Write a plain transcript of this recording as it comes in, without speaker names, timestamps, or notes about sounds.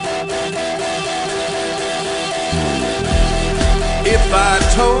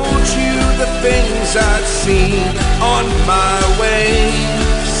told you the things I've seen on my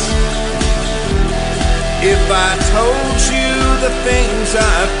ways, if I told you the things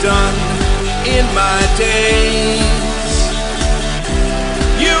I've done in my days,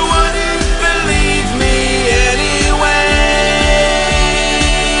 you wouldn't believe me anyway.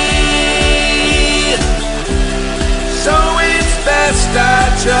 So it's best I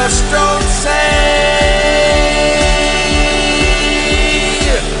just don't say.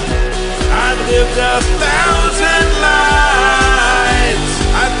 I've lived 1,000 lives,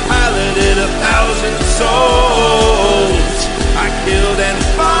 I've piloted 1,000 souls, I killed and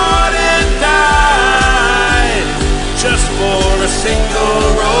fought and died just for a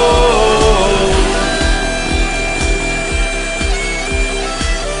single role.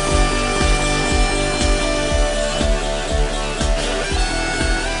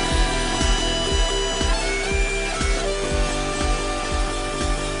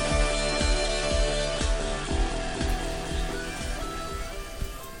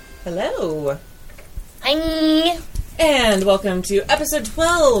 Hello. Hi. And welcome to episode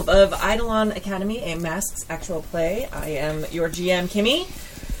 12 of Eidolon Academy, a Masks actual play. I am your GM, Kimmy,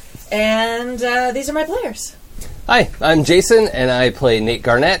 and these are my players. Hi, I'm Jason, and I play Nate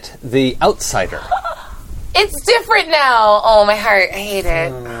Garnett, the outsider. It's different now. Oh, my heart. I hate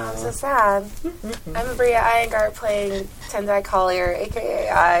it. Oh, I'm so sad. I'm Bria Iyengar playing Tendai Collier,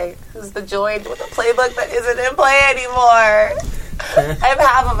 a.k.a. I, who's the joined with a playbook that isn't in play anymore. I'm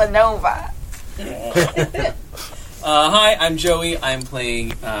half of a Nova. Hi, I'm Joey. I'm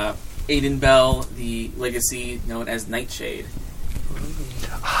playing Aiden Bell, the legacy known as Nightshade.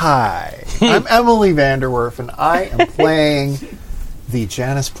 Hi, I'm Emily Vanderwerf, and I am playing the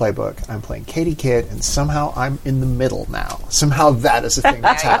Janus playbook. I'm playing Katie Kidd, and somehow I'm in the middle now. Somehow that is a thing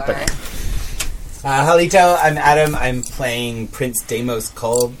that's happening. Halito, I'm Adam. I'm playing Prince Deimos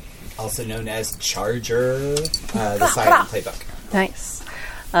Kolb, also known as Charger, the silent playbook. Nice.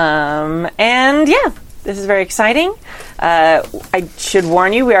 And yeah, this is very exciting. I should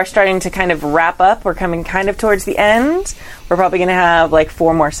warn you, we are starting to kind of wrap up. We're coming kind of towards the end. We're probably going to have like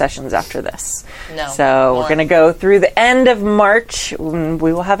 4 more sessions after this. So we're going to go through the end of March.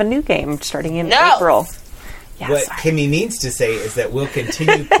 We will have a new game starting in April. Yeah, what Kimmy means to say is that we'll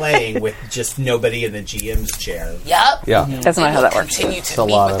continue playing with just nobody in the GM's chair. Yep. Yeah. That's not how that works. Continue to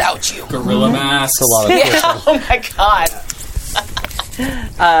meet without you. Gorilla masks. It's a lot of Oh my god.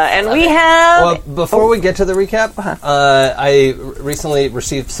 And we have... Well, before we get to the recap, I recently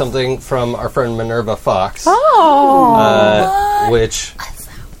received something from our friend Minerva Fox. Which...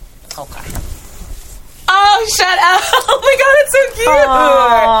 Okay. Oh, shut up. Oh my god, it's so cute.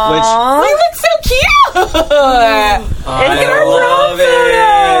 Which... You look so cute. I love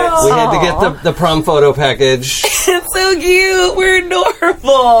it. We had to get the prom photo package. It's so cute. We're adorable.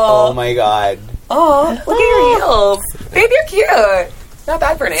 Oh my god. Oh, look at your heels. Babe, you're cute. Not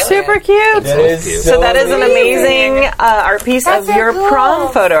bad for an alien. Super cute. That is So that is an amazing art piece That's of so your cool.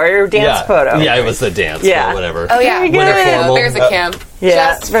 prom photo, or your dance photo. Yeah, it was the dance. Yeah. Or whatever. Oh, yeah. Very Winter good. formal. There's a Kim.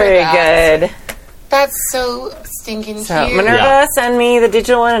 Yeah, Just it's very for that. good. That's so stinking So cute. Minerva, Yeah. send me the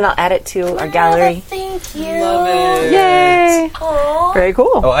digital one, and I'll add it to our gallery. Thank you. Love it. Yay! Aww. Very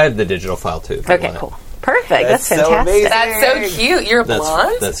cool. Oh, I have the digital file too. if you Okay, want it. cool. Perfect. That's That's so fantastic. That's so cute. You're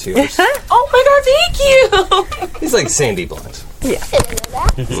blonde? That's yours. Oh my god, thank you. He's like sandy blonde.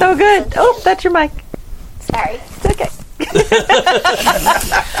 So good. Oh, that's your mic. Sorry. It's okay.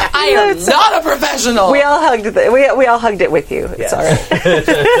 I am not a professional. We all hugged it. We all hugged it with you. It's all right.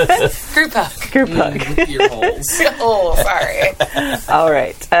 Group hug. Group hug. Ear holes. Oh, sorry. All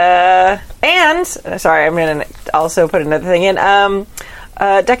right. And sorry, I'm going to also put another thing in.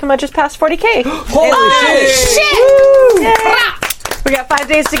 Decima just passed 40K. Holy shit! Woo! Yay. We got 5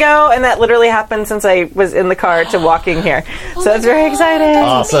 days to go, and that literally happened since I was in the car to walking here. So it's very exciting.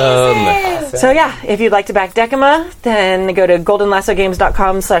 Awesome. So yeah, if you'd like to back Decima, then go to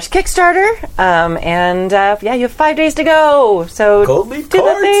goldenlassogames.com/Kickstarter. And yeah, you have 5 days to go. So Gold leaf do the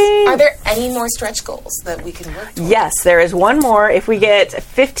cards. thing. Are there any more stretch goals that we can work towards? Yes, there is one more. If we get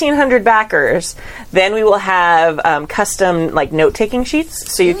 1,500 backers, then we will have custom like note-taking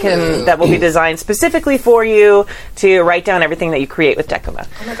sheets. So you can that will be designed specifically for you to write down everything that you create with Decima.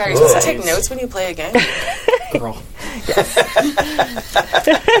 Oh my god, you're supposed to take notes when you play a game? Girl.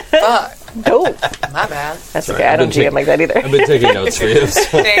 Fuck. Oh, My bad. that's okay. I don't GM like that either. I've been taking notes for you.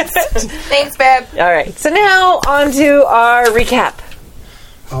 So. Thanks. Thanks, babe. All right. So now on to our recap.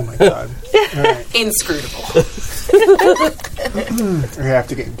 Oh my god. All right. Inscrutable. I have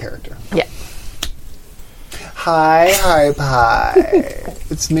to get in character. Yeah. Hi.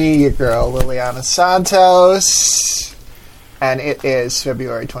 It's me, your girl, Liliana Santos. and it is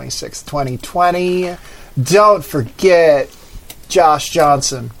February 26th, 2020. Don't forget Josh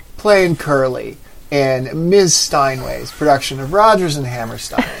Johnson playing Curly in Ms. Steinway's production of Rodgers and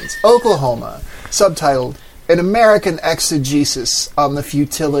Hammerstein's Oklahoma, subtitled An American Exegesis on the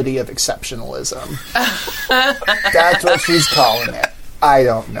Futility of Exceptionalism. That's what she's calling it. I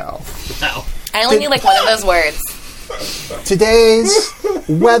don't know. I only need like one of those words. Today's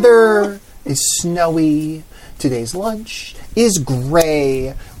weather is snowy. Today's lunch is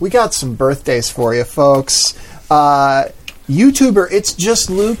gray. We got some birthdays for you, folks. YouTuber It's Just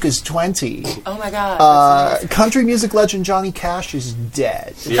Luke is 20. Oh my god. Country music legend Johnny Cash is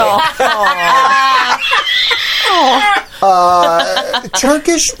dead.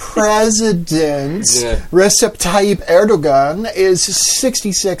 Turkish President Recep Tayyip Erdogan is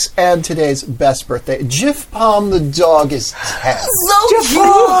 66, and today's best birthday. Jif Palm the dog is 10. Jif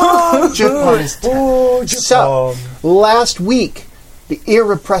Palm is 10. So, last week, the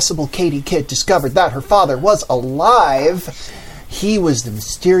irrepressible Katie Kidd discovered that her father was alive. He was the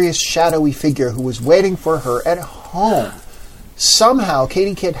mysterious, shadowy figure who was waiting for her at home. Somehow,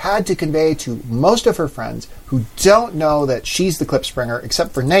 Katie Kidd had to convey to most of her friends who don't know that she's the Klipspringer,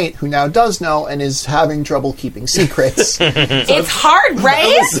 except for Nate, who now does know and is having trouble keeping secrets. It's hard, right?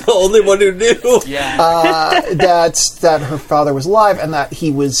 I was the only one who knew. That her father was alive and that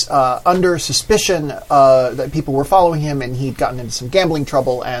he was under suspicion that people were following him, and he'd gotten into some gambling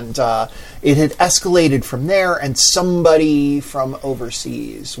trouble, and it had escalated from there, and somebody from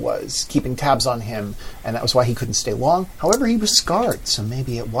overseas was keeping tabs on him, and that was why he couldn't stay long. However, he was scarred, so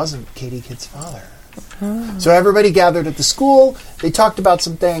maybe it wasn't Katie Kidd's father. So everybody gathered at the school. They talked about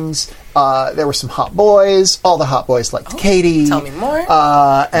some things. There were some hot boys. All the hot boys liked Katie. Tell me more.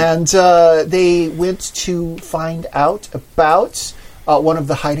 And they went to find out about one of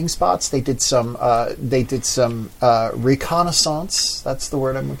the hiding spots. They did some reconnaissance. That's the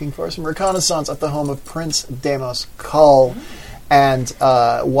word I'm looking for. Some reconnaissance at the home of Prince Demos Kull. And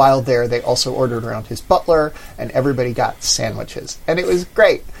while there, they also ordered around his butler, and everybody got sandwiches. And it was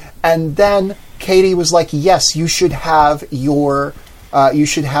great. And then Katie was like, yes, you should have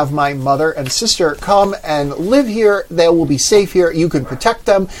my mother and sister come and live here. They will be safe here. You can protect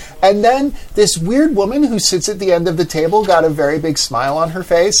them. And then this weird woman who sits at the end of the table got a very big smile on her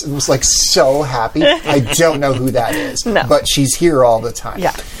face and was like so happy. I don't know who that is, but she's here all the time.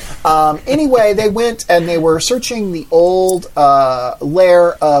 Yeah. Anyway, they went and they were searching the old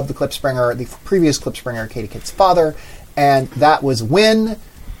lair of the Klipspringer, the previous Klipspringer, Katie Kidd's father, and that was when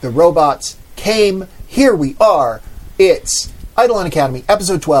the robots came. Here we are. It's Eidolon Academy,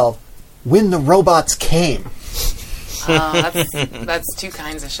 episode 12, When the Robots Came. That's two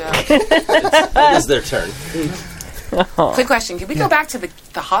kinds of show. It is their turn. Quick question. Can we go back to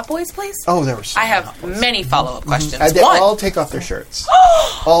the hot boys, please? Oh, there were so I have many follow-up questions. They One. all take off their shirts.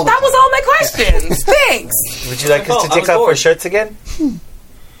 That was all my questions. Thanks. Would you like us to take off our shirts again?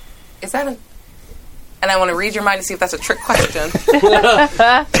 Is that a... And I want to read your mind to see if that's a trick question.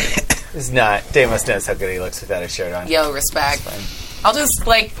 It's not. Deimos knows how good he looks without a shirt on. Yo, respect. I'll just,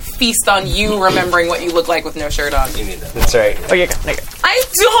 feast on you remembering what you look like with no shirt on. You need that. That's right. Oh, you're good. I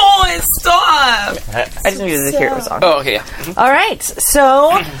don't! Stop! I just needed to hear it was on. Oh, okay, yeah. All right,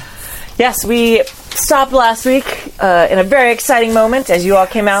 so yes, we stopped last week in a very exciting moment as you all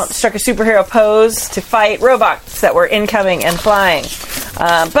came out, struck a superhero pose to fight robots that were incoming and flying.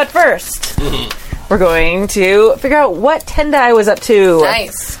 But first, we're going to figure out what Tendai was up to.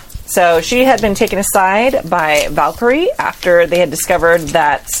 Nice. So she had been taken aside by Valkyrie after they had discovered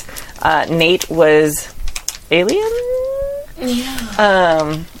that Nate was alien.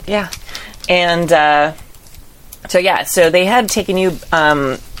 Yeah. And so they had taken you.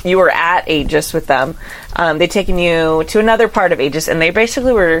 You were at Aegis with them. They'd taken you to another part of Aegis, and they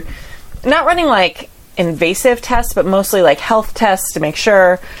basically were not running invasive tests, but mostly health tests to make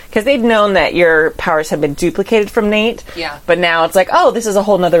sure, because they'd known that your powers had been duplicated from Nate. Yeah. But now it's this is a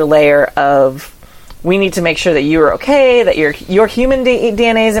whole nother layer of, we need to make sure that you're okay, that your human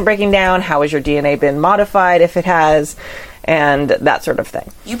DNA isn't breaking down. How has your DNA been modified, if it has, and that sort of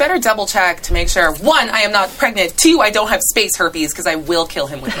thing. You better double check to make sure, 1, I am not pregnant, 2, I don't have space herpes, because I will kill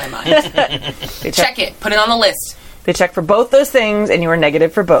him with my mind. Check it. Put it on the list. They checked for both those things, and you were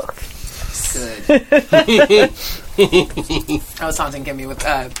negative for both. Good. I was taunting Kimmy with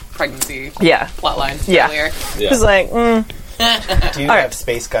pregnancy plotline earlier. Yeah. It was Do you have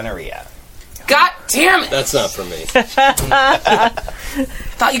space gonorrhea? God damn it! That's not for me.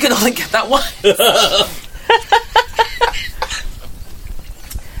 Thought you could only get that one.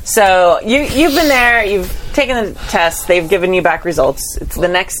 So you've been there. You've taken the test. They've given you back results. It's the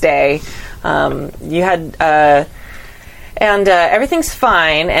next day. You had And everything's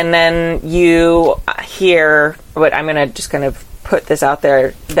fine, and then you hear, but I'm going to just kind of put this out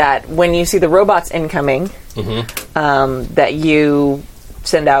there, that when you see the robots incoming, that you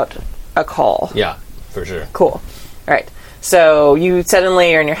send out a call. Yeah, for sure. Cool. All right. So you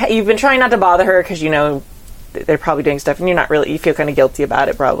suddenly are in your head. You've been trying not to bother her because you know they're probably doing stuff, and you're not really. You feel kind of guilty about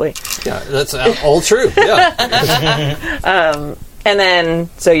it, probably. Yeah, that's all true. Yeah. And then,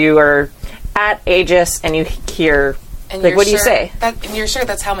 so you are at Aegis, and you hear. And Like, what do you say? And you're sure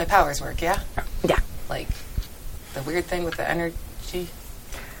that's how my powers work, yeah? Yeah. Like, the weird thing with the energy?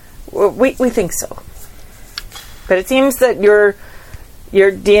 We think so. But it seems that your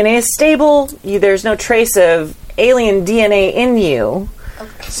DNA is stable. There's no trace of alien DNA in you.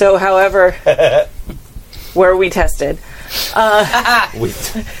 Okay. So, however, where we tested.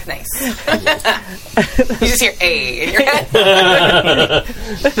 Nice. You just hear A in your head.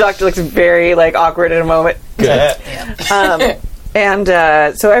 The doctor looks very, awkward in a moment. Good. And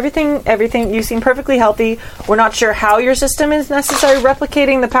so everything, you seem perfectly healthy. We're not sure how your system is necessarily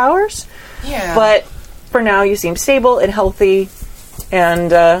replicating the powers. Yeah. But for now, you seem stable and healthy.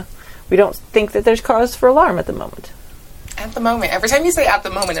 And we don't think that there's cause for alarm at the moment. At the moment. Every time you say at the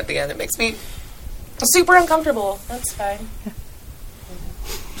moment at the end, it makes me super uncomfortable. That's fine.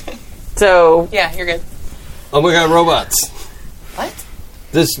 So... Yeah, you're good. Oh my god, robots. What?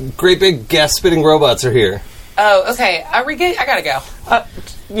 This great big gas-spitting robots are here. Oh, okay. I gotta go.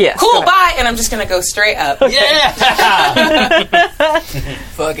 Yes. Cool, bye! And I'm just gonna go straight up. Yeah!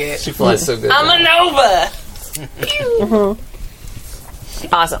 Fuck it. She flies so good. I'm a Nova!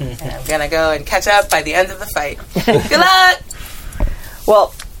 Awesome. And I'm gonna go and catch up by the end of the fight. Good luck!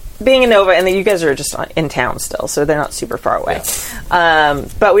 Well, being a Nova, and you guys are just in town still, so they're not super far away. Yeah.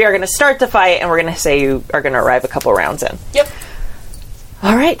 But we are going to start the fight, and we're going to say you are going to arrive a couple rounds in. Yep.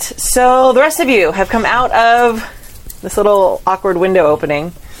 All right. So the rest of you have come out of this little awkward window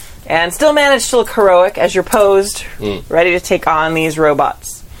opening, and still managed to look heroic as you're posed, ready to take on these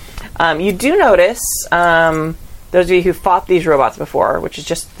robots. You do notice, those of you who fought these robots before, which is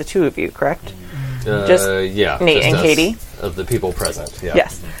just the two of you, correct? Just yeah, Nate just and Katie. Of the people present, yeah.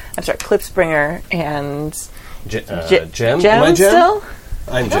 Yes. I'm sorry, Clipspringer and... Jem? Jem Am I Jem? still?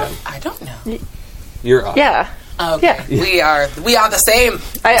 I'm Jem. I don't know. You're up. Yeah. Okay. Yeah. We are the same.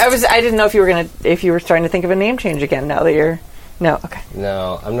 I didn't know if you were starting to think of a name change again now that you're... No, okay.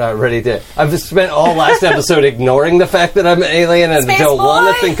 No, I'm not ready to... I've just spent all last episode ignoring the fact that I'm an alien and Space don't boy!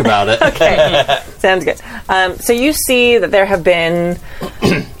 want to think about it. Okay. Sounds good. So you see that there have been,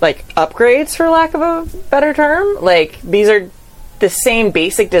 upgrades, for lack of a better term. These are the same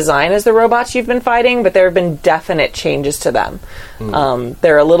basic design as the robots you've been fighting, but there have been definite changes to them.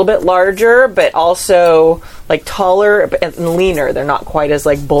 They're a little bit larger, but also, taller and leaner. They're not quite as,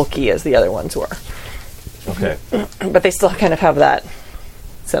 bulky as the other ones were. Okay. But they still kind of have that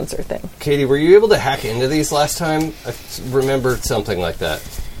sensor thing. Katie, were you able to hack into these last time? I remembered something like that.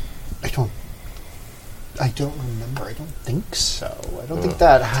 I don't remember. I don't think so. I don't think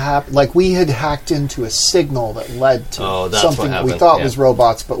that happened. We had hacked into a signal that led to that's something what we happened, thought yeah. was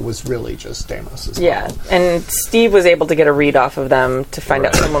robots, but was really just Deimos' Yeah, model. and Steve was able to get a read off of them to find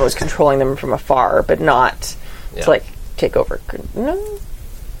out someone was controlling them from afar, but not to take over. No?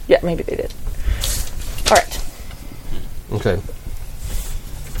 Yeah, maybe they did. All right. Okay.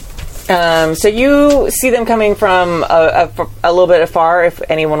 So you see them coming from a little bit afar. If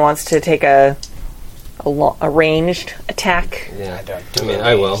anyone wants to take a ranged attack, Yeah. I don't do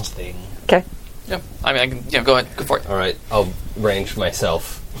I will. thing. okay. Yeah, I mean, I can. Yeah, go ahead. Go for it. All right. I'll range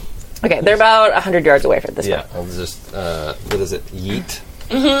myself. Okay, they're about 100 yards away from this Yeah. one. I'll just, what is it? Yeet?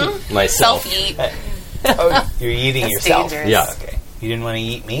 Mm-hmm. Myself. Self-eat. Oh, you're eating That's yourself. dangerous. Yeah. Okay. You didn't want to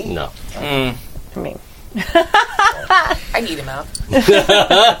eat me? No. I mean, I need him out.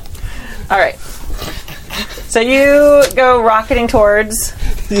 all right. So you go rocketing towards.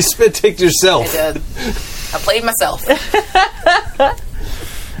 You spit take yourself. I played myself.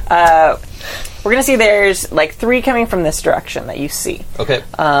 We're gonna see there's 3 coming from this direction that you see, Okay.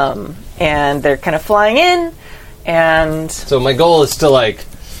 and they're kind of flying in, and So my goal is to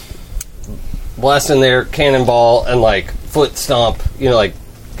blast in there, cannonball, and foot stomp.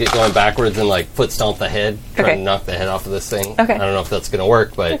 Get going backwards and foot stomp the head, trying Okay. to knock the head off of this thing. Okay. I don't know if that's going to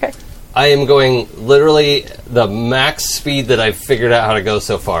work, but Okay. I am going literally the max speed that I've figured out how to go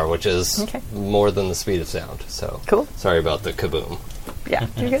so far, which is Okay. more than the speed of sound. So Cool. Sorry about the kaboom. yeah,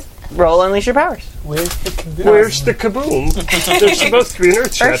 you're good. Roll Unleash Your Powers. Where's the kaboom? Where's the kaboom? There's supposed to be an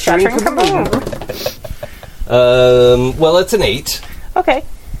Earth-shattering kaboom. Well, it's an 8. Okay.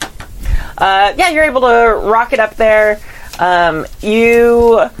 Yeah, you're able to rocket up there.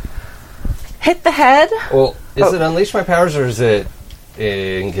 You hit the head. Well, Is it unleash my powers or is it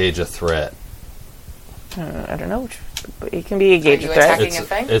engage a threat? I don't know. It can be engage a you threat. attacking a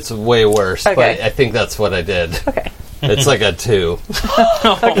thing? It's way worse, Okay. but I think that's what I did. Okay. It's like a 2.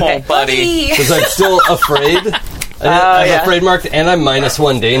 Oh, buddy. Because I'm still afraid. I'm yeah. afraid marked, and I'm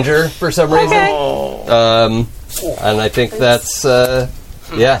 -1 danger for some reason. And I think that's,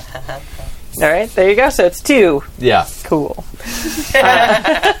 yeah. All right, there you go. So it's 2. Yeah. Cool. It's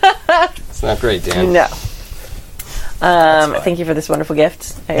not great, Dan. No. Thank you for this wonderful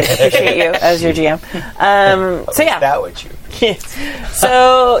gift. I appreciate you as your GM. So yeah. Is that what you...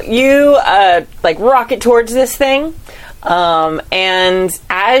 So you like rocket towards this thing, and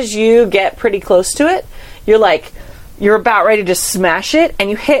as you get pretty close to it, you're about ready to smash it, and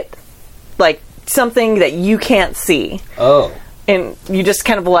you hit like something that you can't see, Oh. and you just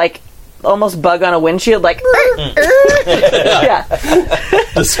kind of like almost bug on a windshield, like yeah,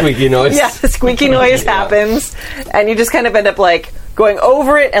 The squeaky noise. yeah. The squeaky noise happens, and you just kind of end up like going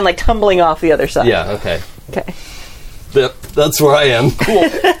over it and like tumbling off the other side. Yeah, okay. Okay. Yep, that's where I am. Cool.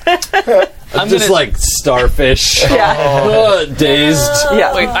 I'm just gonna- like starfish. Yeah. Dazed.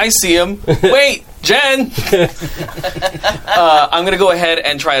 Yeah. Wait, I see him. Wait, Jen! I'm going to go ahead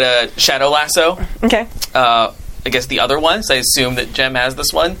and try to shadow lasso. Okay. I guess the other ones. I assume that Jem has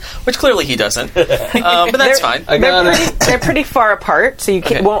this one, which clearly he doesn't. But that's fine. I got it. They're pretty far apart, so you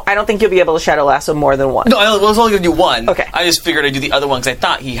can't. Okay. Well, I don't think you'll be able to shadow lasso more than one. No, I was only going to do one. Okay. I just figured I'd do the other one because I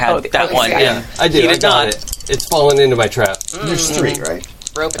thought he had that okay, one. got And I did. He I did got not. it. It's fallen into my trap There's 3, right?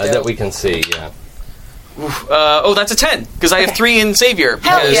 Rope that we can see. Yeah. Oh, that's a 10 because I have 3 in Savior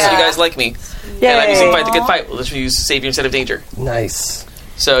because yeah. you guys like me. Yay. And I'm using Fight the Good Fight. Well, let's use Savior instead of Danger. Nice.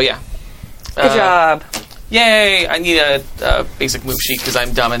 So yeah. Good job. Yay! I need a basic move sheet because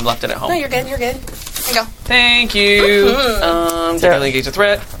I'm dumb and left it at home. No, you're good. You're good. Here you go. Thank you. Definitely engage a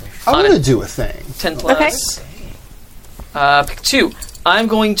threat. I'm On going to it. do a thing. 10 plus. Pick 2. I'm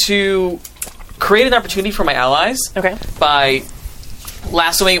going to create an opportunity for my allies Okay. by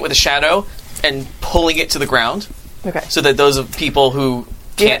lassoing it with a shadow and pulling it to the ground Okay. so that those of people who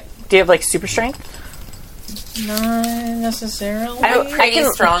can't. Do you have like super strength? Not necessarily. Pretty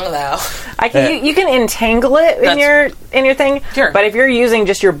can- strong though. You can entangle it in your thing. Sure. But if you're using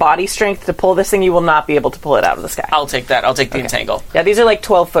just your body strength to pull this thing, you will not be able to pull it out of the sky. I'll take that. I'll take the entangle. Yeah, these are like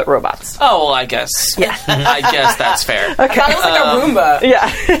 12-foot robots. Oh, well, I guess. Yeah. I guess that's fair. I thought it was like a Roomba.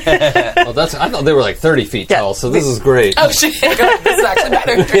 Yeah. Well, I thought they were like 30 feet Yeah. tall, so this is great. Oh shit! This is actually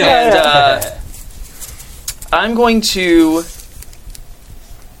better. And I'm going to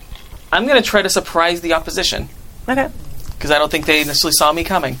try to surprise the opposition Okay. because I don't think they necessarily saw me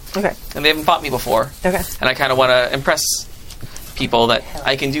coming, Okay. and they haven't fought me before. Okay. And I kind of want to impress people that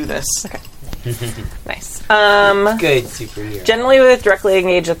I can do this. Nice. Good superhero. Generally, with directly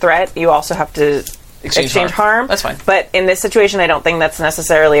engage a threat, you also have to exchange harm. That's fine. But in this situation, I don't think that's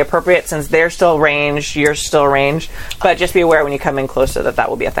necessarily appropriate since they're still ranged, you're still ranged. But just be aware when you come in closer that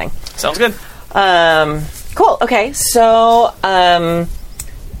will be a thing. Sounds good. Cool. Okay. So,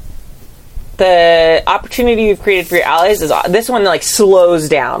 the opportunity you've created for your allies is this one like slows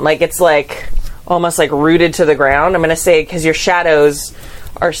down. Like it's like almost like rooted to the ground. I'm going to say because your shadows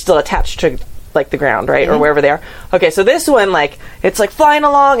are still attached to like the ground, right? Or wherever they are. Okay. So this one, like it's like flying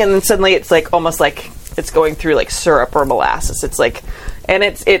along and then suddenly it's like almost like it's going through like syrup or molasses. It's like, and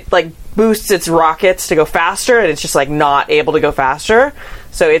it like boosts its rockets to go faster and it's just like not able to go faster.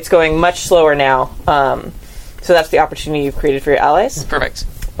 So it's going much slower now. So that's the opportunity you've created for your allies. Perfect.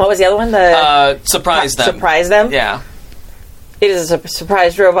 What was the other one? The Surprise them. surprise them. Yeah. It is a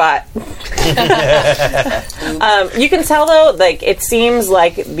surprised robot. You can tell though, like it seems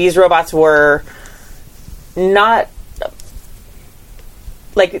like these robots were not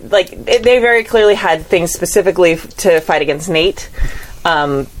like they very clearly had things specifically to fight against Nate.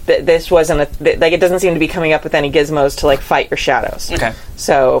 This wasn't like it doesn't seem to be coming up with any gizmos to like fight your shadows. Okay.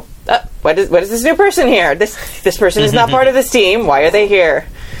 So what is this new person here? This person is not part of this team. Why are they here?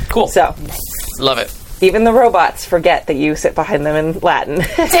 Cool. So Love it. even the robots forget that you sit behind them in Latin.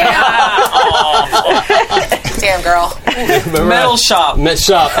 Damn, girl. Metal shop.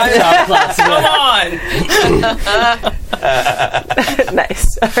 Shop class. Come on.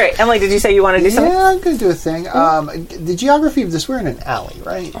 Nice. All right, Emily, did you say you want to do something? Yeah, I'm going to do a thing. The geography of this, we're in an alley,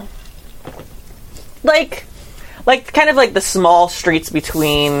 right? Like kind of like the small streets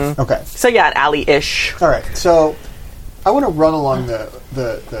between. Okay. So yeah, an alley-ish. All right. So I want to run along the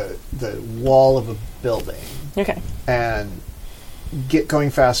wall of a building Okay. and get going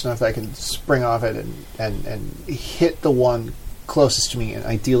fast enough that I can spring off it and hit the one closest to me and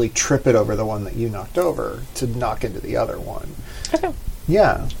ideally trip it over the one that you knocked over to knock into the other one. Okay.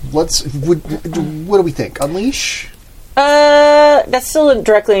 Yeah. What do we think? Unleash? That's still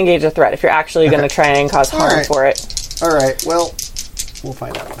directly engage a threat if you're actually going to try and cause harm Alright. for it. All right. Well, we'll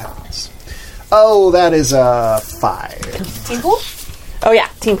find out what happens. Oh, that is a 5. Team pool? Oh yeah,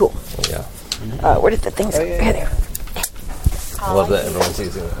 team pool. Yeah. Where did the things go? Yeah, there. I love that everyone's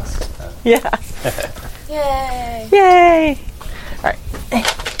using this. Yeah. Yay. Yay!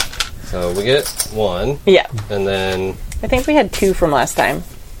 So we get 1, Yeah. and then I think we had 2 from last time.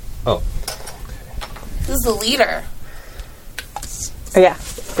 oh, Who's the leader? Oh yeah,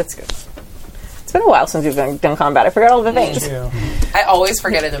 that's good. It's been a while since we've done combat. I forgot all the things. I always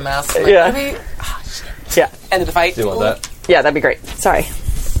forget it in Mask. I'm like, Yeah. maybe Yeah. end of the fight. do you want that? Yeah, that'd be great. Sorry.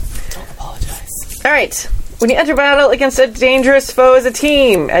 Don't apologize. All right. When you enter battle against a dangerous foe as a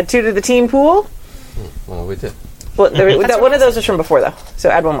team, add 2 to the team pool. Well, we did. Well, one of those was from before, though. So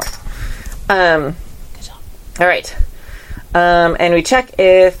add 1 more. Good job. All right. And we check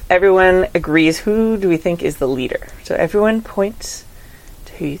if everyone agrees. Who do we think is the leader? So everyone points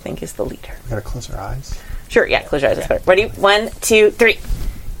to who you think is the leader. We gotta close our eyes. Sure, yeah, close your eyes. That's better. Ready? 1, 2, 3.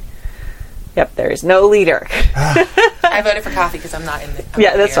 Yep, there is no leader. I voted for coffee because I'm not in the. I'm Yeah,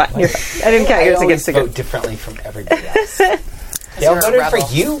 not that's here. fine. You're fine. I didn't count I yours always against the vote good. differently from everybody else. You're Dale a voted for rebel.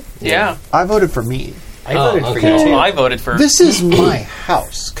 you. Yeah. I voted for me. I voted for okay. you too. I voted for. This is my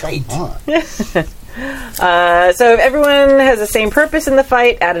house. Come Great. on. So if everyone has the same purpose in the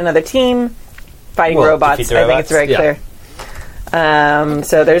fight, add another team. Fighting Well, robots. defeat the I think it's very robots? clear.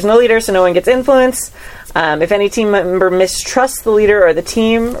 So there's no leader, so no one gets influence. If any team member mistrusts the leader or the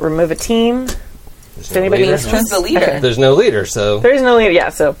team, remove a team. Does anybody leader? mistrust? Who's the leader? Okay. There's no leader, so There is no leader, yeah.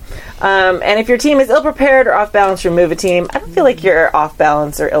 So, and if your team is ill prepared or off balance, remove a team. I don't feel like you're off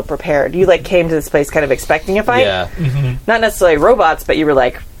balance or ill prepared. You like came to this place kind of expecting a fight, yeah, not necessarily robots, but you were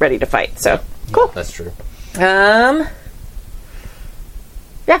like ready to fight. So, cool. that's true.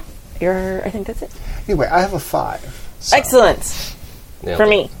 Yeah, I think that's it. Anyway, I have a 5. So. Excellent Nailed for it.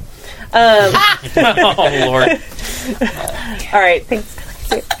 me. Oh Lord. All right, thanks.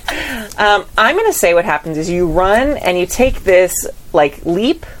 I'm going to say what happens is you run and you take this like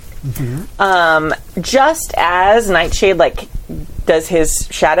leap, just as Nightshade like does his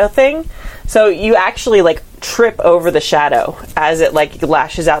shadow thing. So you actually like trip over the shadow as it like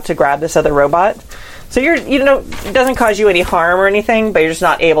lashes out to grab this other robot. So it doesn't cause you any harm or anything, but you're just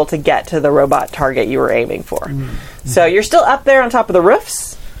not able to get to the robot target you were aiming for. So you're still up there on top of the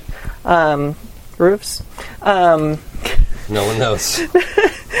roofs. No one knows.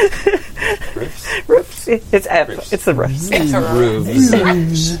 Roofs. It's F. It's the roofs.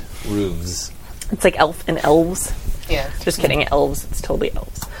 Roofs. Roofs. It's like elf and elves. Yeah. Just kidding, elves. It's totally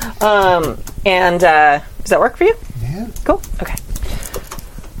elves. And does that work for you? Yeah. Cool. Okay.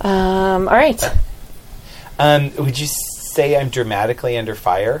 All right. Would you say I'm dramatically under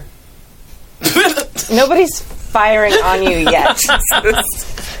fire? Nobody's firing on you yet.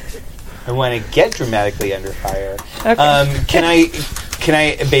 I want to get dramatically under fire. Okay. Can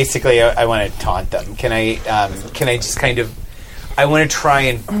I basically I want to taunt them. Can I just kind of I want to try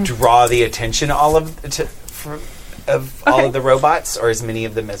and draw the attention all of the robots, or as many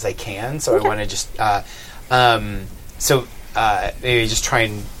of them as I can. So I want to just maybe just try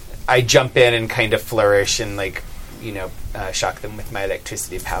and I jump in and kind of flourish and shock them with my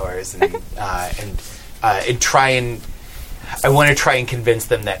electricity powers and try and I want to try and convince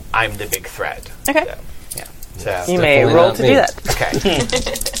them that I'm the big threat. Okay. So, yeah. So, You may definitely roll not to me. do that. okay.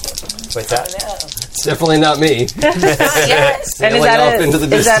 What's that? It's definitely not me. Yes. And is Sailing off into the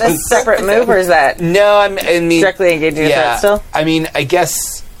that a distance. separate move, or is that No, I mean directly engaging a threat still? I mean, I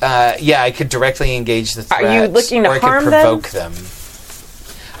guess I could directly engage the threat. Are you looking to or I harm could them? provoke them.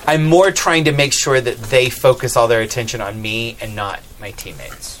 I'm more trying to make sure that they focus all their attention on me and not my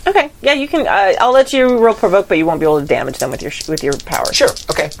teammates. Okay. Yeah, you can. I'll let you roll provoke, but you won't be able to damage them with your power. Sure.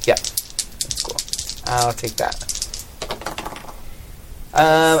 Okay. Yeah. That's cool. I'll take that.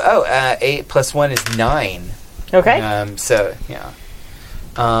 8 plus 1 is 9. Okay. So yeah.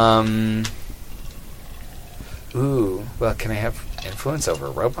 Ooh. Well, can I have influence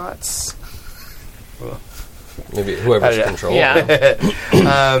over robots? Maybe whoever's controlling. Yeah.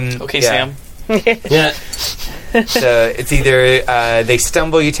 Okay, yeah. Sam. Yeah. So it's either they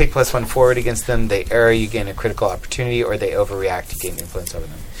stumble, you take +1 forward against them. They err, you gain a critical opportunity, or they overreact, you gain influence over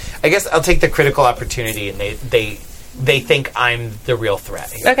them. I guess I'll take the critical opportunity, and they think I'm the real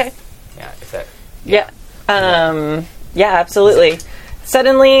threat here. Okay. Yeah. If that. Yeah. Yeah, absolutely.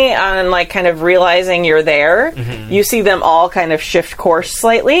 Suddenly, on kind of realizing you're there, you see them all kind of shift course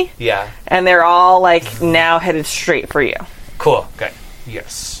slightly, Yeah. and they're all now headed straight for you. Cool. Good.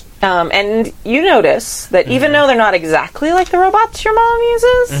 Yes. And you notice that even though they're not exactly like the robots your mom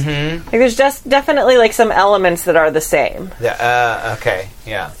uses, like there's just definitely like some elements that are the same. Yeah. Okay.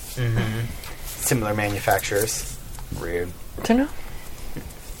 Yeah. Similar manufacturers. Rude. I don't know.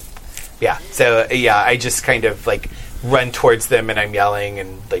 Yeah. So I just kind of like run towards them and I'm yelling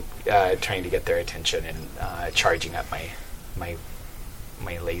and like trying to get their attention and charging up my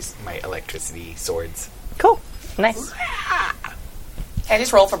electricity swords. Cool. Nice. Can I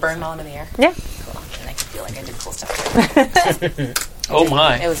just roll for burn while I'm in the air? Yeah. Cool. And I can feel like I did cool stuff. Oh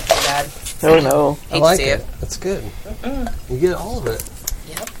my. It was pretty bad. Oh no. I like see it. That's good. You get all of it.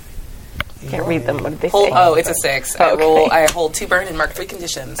 Yep. Can't read them. What did they Hold, say? oh, it's a 6. Okay. I hold 2 burn and mark 3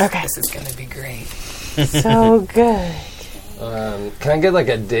 conditions. Okay. This is going to be great. So good. Can I get like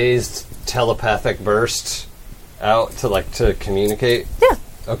a dazed telepathic burst out to communicate? Yeah.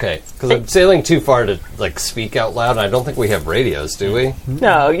 Okay, because I'm sailing too far to like speak out loud. And I don't think we have radios, do we?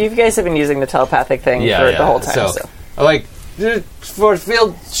 No, you guys have been using the telepathic thing for the whole time. So. I like force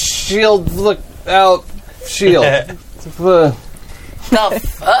field shield. Look out, shield. The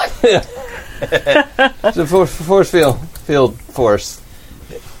fuck? The force field force.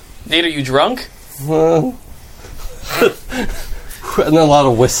 Nate, are you drunk? And then a lot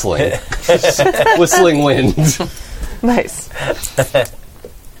of whistling. Whistling wind. Nice.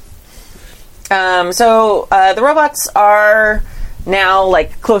 So the robots are now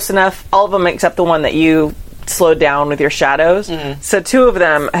like close enough, all of them except the one that you slowed down with your shadows. So 2 of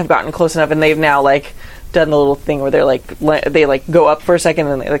them have gotten close enough and they've now like done the little thing where they're like they like go up for a second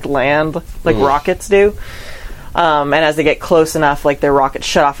and then they like land like rockets do. And as they get close enough, like their rockets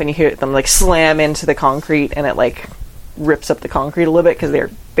shut off and you hear them like slam into the concrete and it like rips up the concrete a little bit because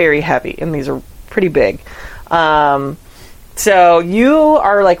they're very heavy and these are pretty big. So you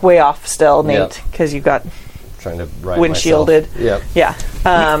are like way off still, Nate, because you've got Trying to ride windshielded. Yep. Yeah.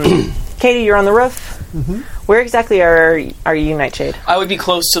 Katie, you're on the roof. Where exactly are you, Nightshade? I would be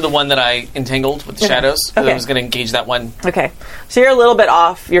close to the one that I entangled with the shadows. Okay. I was going to engage that one. Okay, so you're a little bit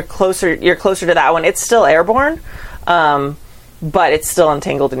off. You're closer to that one. It's still airborne, but it's still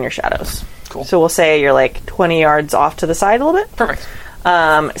entangled in your shadows. Cool. So we'll say you're like 20 yards off to the side a little bit. Perfect.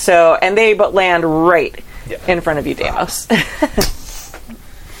 And they land right in front of you, Deimos.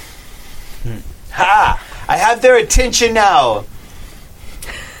 Ha! I have their attention now.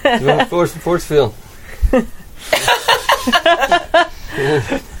 Force field. I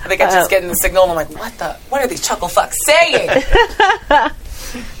think I'm just getting the signal and I'm like, what are these chuckle fucks saying?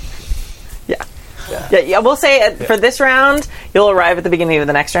 Yeah, we'll say for this round, you'll arrive at the beginning of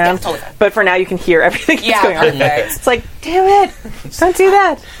the next round. Yeah, totally fine. But for now, you can hear everything that's going on. Perfect. It's like, damn it, don't do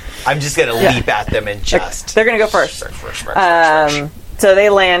that. I'm just going to leap at them and just... They're going to go first. First. So they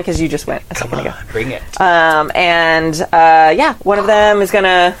land because you just went a Come second ago. on, bring it. One of them is going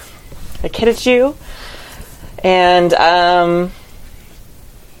to hit at you. And I'm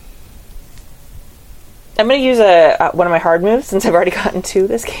going to use one of my hard moves since I've already gotten 2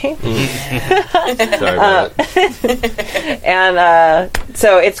 this game. Sorry about it. And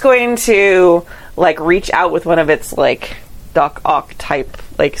so it's going to like reach out with one of its like Doc Ock type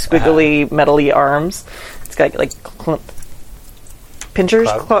like squiggly metally arms. It's got like pinchers,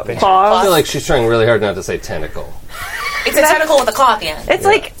 claws. I feel like she's trying really hard not to say tentacle. It's a tentacle with a claw at the end. It's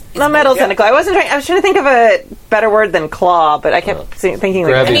like a metal tentacle. I was trying to think of a better word than claw, but I kept thinking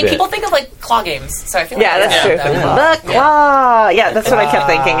like... I mean, people think of like claw games, so I feel like... Yeah, that's true. The claw. Yeah, that's what I kept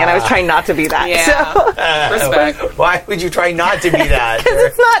thinking, and I was trying not to be that. Yeah. So. Respect. Why would you try not to be that? Because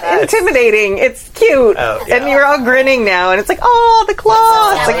it's not intimidating. It's cute. Oh, yeah. And you're all grinning now, and it's like, oh, the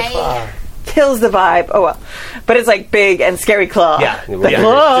claw. It's like, kills the vibe. Oh, well. But it's like big and scary claw. Yeah. The Yeah.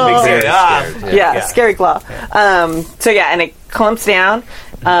 claw. It's a big scary. Yeah, scary claw. And it clumps down,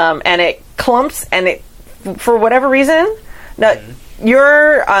 and it clumps, and it, for whatever reason, now,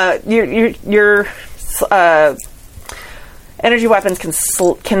 your energy weapons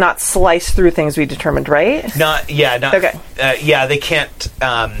cannot slice through things we determined, right? Okay. They can't.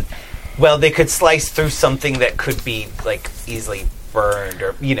 Well, they could slice through something that could be like easily burned,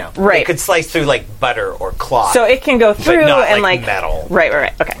 or right. They could slice through like butter or cloth. So it can go through but not and like metal.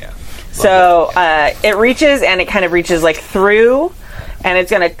 Right. Okay. Yeah. So it reaches, and it kind of reaches like through, and it's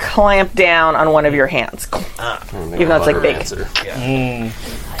going to clamp down on one of your hands, even though it's like big. The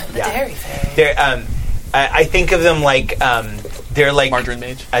dairy thing. They're, I think of them like they're like Margarine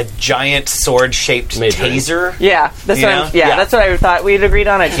Mage. a giant sword-shaped taser. Yeah, that's that's what I thought we'd agreed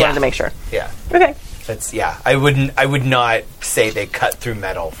on. I just wanted to make sure. Yeah. Okay. That's I would not say they cut through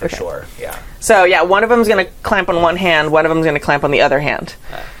metal for sure. Yeah. So one of them's going to clamp on one hand, one of them's going to clamp on the other hand.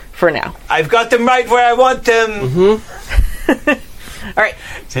 For now. I've got them right where I want them. All right.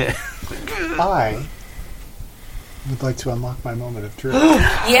 I would like to unlock my moment of truth.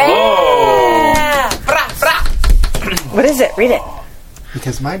 Yeah! Brah, brah. What is it? Read it.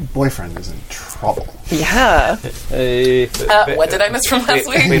 Because my boyfriend is in trouble. Yeah. Hey. What did I miss from last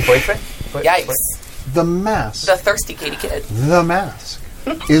week? Wait, boyfriend? Yikes. The mask. The thirsty Katie kid. The mask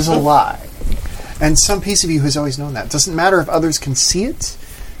is a lie. And some piece of you has always known that. It doesn't matter if others can see it.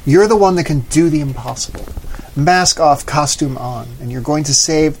 You're the one that can do the impossible. Mask off, costume on, and you're going to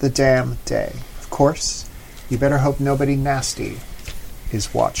save the damn day. Of course, you better hope nobody nasty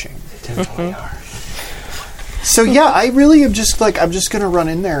is watching. Definitely are. So yeah, I really am just like, I'm just going to run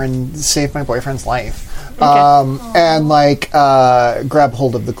in there and save my boyfriend's life. And grab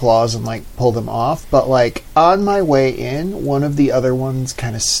hold of the claws and like pull them off. But like on my way in, one of the other ones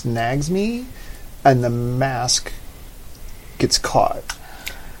kind of snags me, and the mask gets caught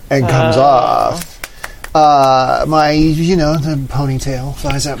and comes off. The ponytail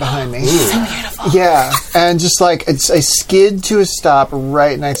flies out behind me. So beautiful. Yeah, and just like I skid to a stop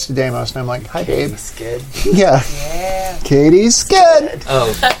right next to Deimos, and I'm like, "Hi, babe." Skid. Yeah. Katie's skid.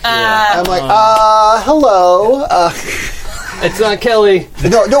 Oh, yeah. I'm like, hello. It's not Kelly.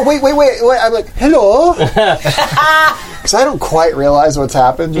 No, wait. I'm like, hello. Because I don't quite realize what's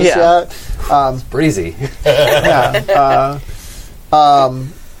happened just yet. Breezy. Yeah.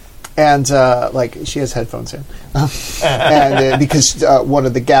 Like she has headphones in, and because one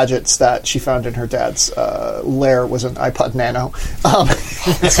of the gadgets that she found in her dad's lair was an iPod Nano, so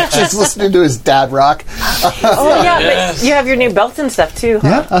she's listening to his dad rock. But you have your new belt and stuff too,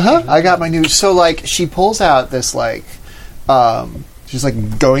 huh? Yeah, I got my new. So like, she pulls out this like, she's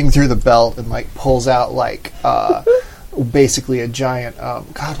like going through the belt and like pulls out like, basically a giant.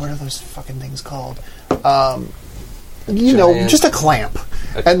 God, what are those fucking things called? Just a clamp.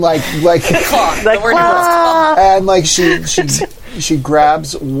 And like The word was called. and like she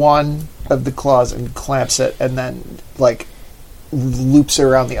grabs one of the claws and clamps it, and then like loops it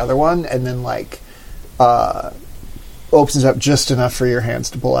around the other one, and then like opens up just enough for your hands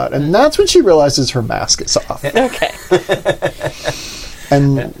to pull out, and that's when she realizes her mask is off. Okay.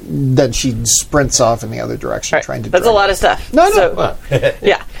 And then she sprints off in the other direction, Right. trying to. That's a lot of stuff. No. So,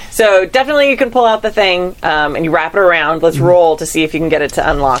 yeah. So definitely you can pull out the thing and you wrap it around. Let's roll to see if you can get it to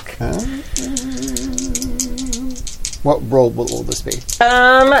unlock. What roll will this be?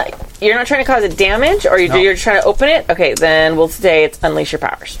 You're not trying to cause it damage, or you're trying to open it? Okay, then we'll say it's unleash your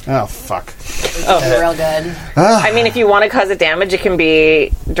powers. Oh, fuck. Real good. I mean, if you want to cause it damage, it can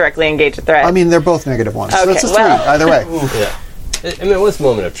be directly engage a threat. I mean, they're both negative ones. So Okay, it's a 3, well. either way. Yeah. It was a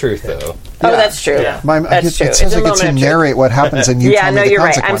moment of truth, though. Oh, that's true. It That's true. sounds like it's to narrate what happens, and you Yeah, tell me no, the you're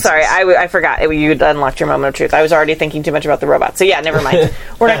right. I'm consequences. sorry. I forgot. You'd unlocked your moment of truth. I was already thinking too much about the robot. So yeah, never mind.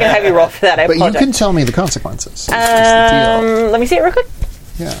 We're not going to have you roll for that. I But you apologize. can tell me the consequences. That's the Let me see it real quick.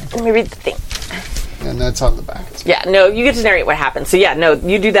 deal. Yeah, Let me read the thing. and that's on the back. Yeah, no, you get to narrate what happens. So yeah, no,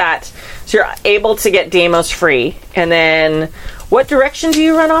 you do that. So you're able to get Deimos free. And then what direction do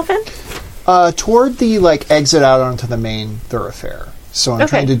you run off in? Toward the exit out onto the main thoroughfare. So I'm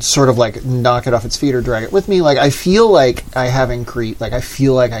trying to sort of knock it off its feet or drag it with me. I feel like I have increased. I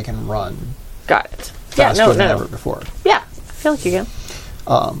feel like I can run Got it. faster than ever before. Yeah, I feel like you can.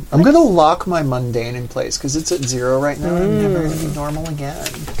 I'm going to lock my mundane in place because it's at 0 right now. I'm never going to be normal again.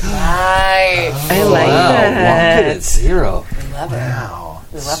 Nice. I like Wow, that. lock it at 0. We love it. Wow.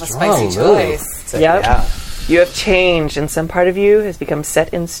 We love a Strong spicy move. choice. Yep. Yeah. You have changed, and some part of you has become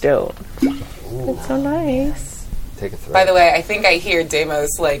set in stone. It's so nice. Take a throw. By the way, I think I hear Deimos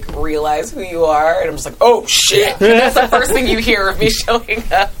realize who you are, and I'm just like, oh shit! That's the first thing you hear of me showing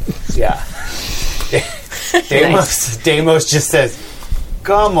up. Yeah. Deimos just says,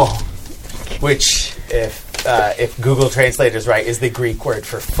 "Como," which, if Google Translate is right, is the Greek word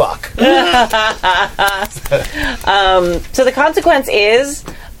for fuck. So the consequence is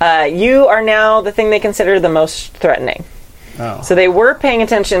you are now the thing they consider the most threatening. Oh. So they were paying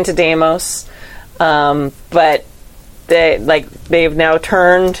attention to Deimos, but they've now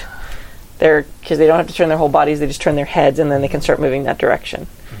turned because they don't have to turn their whole bodies, they just turn their heads, and then they can start moving that direction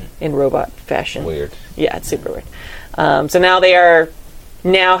in robot fashion. Weird. Yeah, it's super weird. So now they are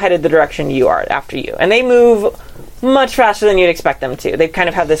headed the direction you are after you, and they move much faster than you'd expect them to. They kind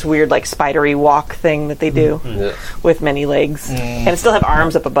of have this weird spidery walk thing that they do Yeah. with many legs, and still have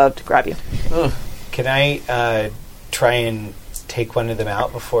arms up above to grab you. Can I try and take one of them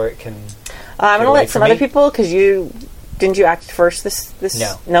out before it can? I'm going to away let some from other me? people, because didn't you act first this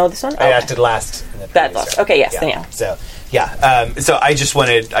No. this one? I Okay. acted last. In the That's previous last. round. Okay, yes, then yeah. So so I just want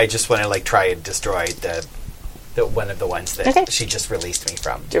to try and destroy the one of the ones that Okay. she just released me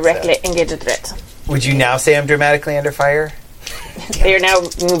from. Directly So, engage the threat. would you now say I'm dramatically under fire? They are now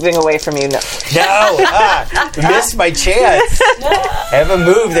moving away from you. No. Missed my chance. I have a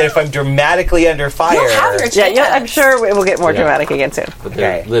move that if I'm dramatically under fire. I'm sure it will get more dramatic again soon. But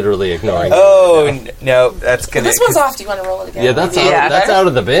they're literally ignoring. No, that's gonna. This one's off. Do you want to roll it again? Yeah, that's out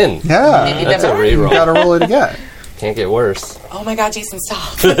of the bin. Yeah. That's a reroll. You gotta roll it again. Can't get worse. Oh my God, Jason,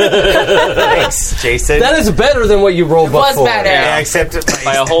 stop. Thanks, Jason. That is better than what you rolled before. was better. Yeah, except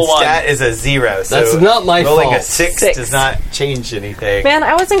By a whole one. stat is a 0. So That's not my rolling fault. a 6 does not change anything. Man,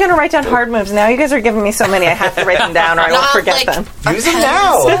 I wasn't going to write down hard moves. Now you guys are giving me so many. I have to write them down, or I won't Not forget like- them. Use them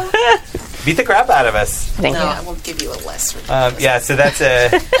now. Beat the crap out of us. Thank No, you. I won't give you a less. ridiculous. So that's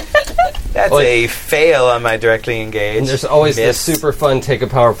a fail on my directly engaged. And there's always Miss. this super fun take a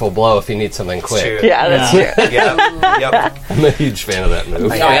powerful blow if you need something quick. True. Yeah, that's true. Yep. I'm a huge fan of that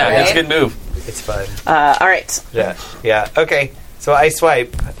move. Oh yeah, right? it's a good move. It's fun. All right. Yeah. Okay. So I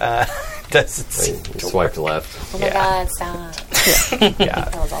swipe. Does it seem You swiped left. Oh my God, stop. Yeah.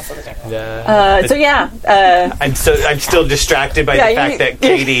 That was also the general. So yeah, I'm still distracted by Yeah, the fact that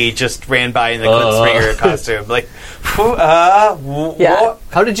Katie just ran by in the Clipspringer costume. Like, what?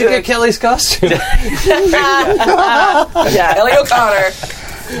 How did you get Kelly's costume? yeah. Ellie O'Connor.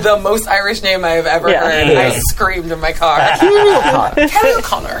 The most Irish name I've ever heard. Yeah. I screamed in my car. Kelly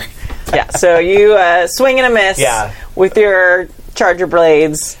O'Connor. Yeah. So you swing and a miss with your charger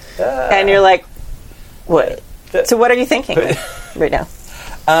blades, and you're like, "What?" So what are you thinking right now?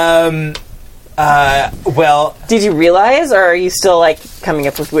 Well, Did you realize, or are you still like coming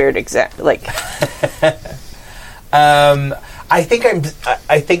up with weird like? I think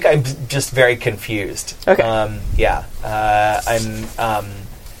I'm just very confused. Okay. I'm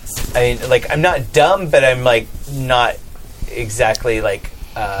not dumb, but I'm like not exactly like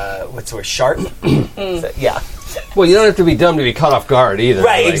what's the word, sharp. So, yeah. Well, you don't have to be dumb to be caught off guard either.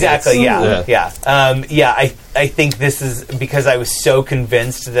 Right, Like, exactly. it's- I think this is because I was so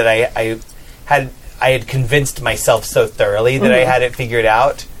convinced that I had convinced myself so thoroughly that I had it figured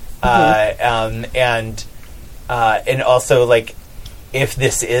out, and also like if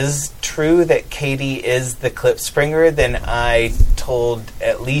this is true that Katie is the Clipspringer, then I told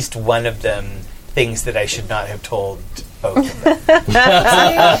at least one of them things that I should not have told both of them.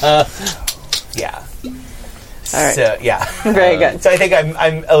 Yeah. All right. So yeah. Very good. So I think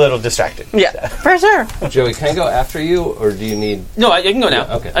I'm a little distracted. Yeah, for sure. Joey, can I go after you, or do you need? No, I can go now.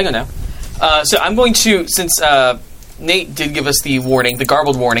 Yeah, okay. I can go now. So I'm going to, since Nate did give us the warning, the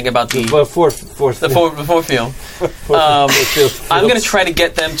garbled warning about the Fourth field. I'm going to try to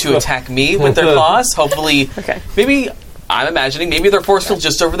get them to attack me with their claws. Hopefully, maybe I'm imagining maybe their force field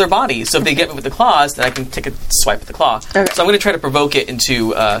just over their body. So if they get me with the claws, then I can take a swipe at the claw. Okay. So I'm going to try to provoke it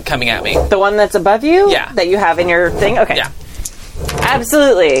into coming at me. The one that's above you? Yeah. That you have in your thing? Okay. Yeah.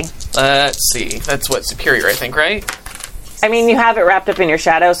 Absolutely. Let's see. That's what superior, I think, right? I mean, you have it wrapped up in your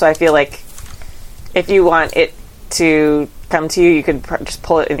shadow, so I feel like if you want it to come to you, you could just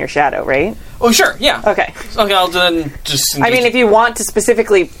pull it in your shadow, right? Oh, sure. Yeah. Okay. Okay, I'll then just. I mean, if you want to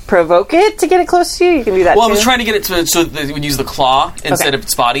specifically provoke it to get it close to you, you can do that Well, too. I was trying to get it to so that it would use the claw instead of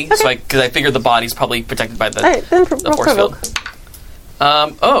its body. Okay. So because I figured the body's probably protected by the, All right, then the force field.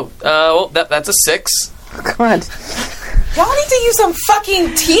 Well, that's a 6. God. Y'all need to use some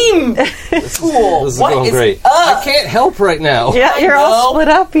fucking team tool. This is What going is great. up? I can't help right now. Yeah, you're all split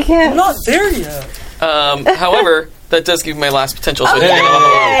up. You can't. I'm not there yet. However, that does give me my last potential. So I think I'm level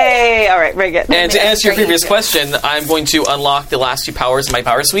 1. Hey, all right, very good. And to answer your previous question, I'm going to unlock the last 2 powers in my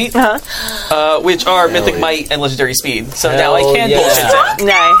power suite, which are Mythic Might and Legendary Speed. So now I can bullshit it.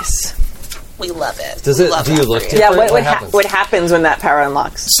 Nice. We love it. Does it? Love Do you that look for you. Yeah, different? what happens? what happens when that power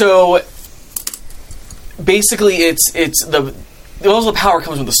unlocks? So basically, it's the power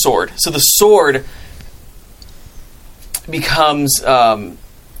comes with the sword. So the sword becomes Anime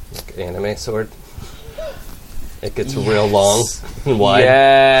sword. It gets real long and wide.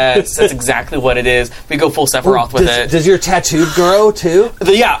 yes, that's exactly what it is. We go full Sephiroth with it. Does your tattoo grow too?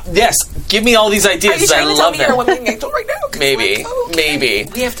 Yes. Give me all these Are ideas. you trying I to tell love me you're a them. woman angel right now? 'Cause Maybe. like, okay, Maybe.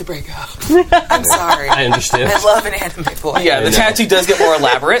 We have to break up. I'm sorry. I understand. I love an anime boy. Yeah, the know. tattoo does get more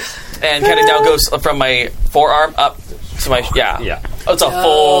elaborate, and kind of now goes from my forearm up to my Yeah. Oh, it's a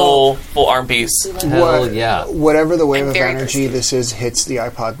full arm piece. Hell yeah. Whatever the wave I'm of very energy this is hits the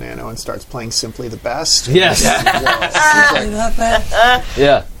iPod Nano and starts playing Simply the Best. Yes.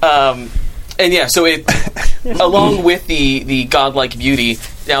 Yeah. And yeah, so it along with the godlike beauty,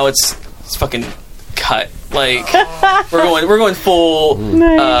 now it's fucking cut. Like we're going full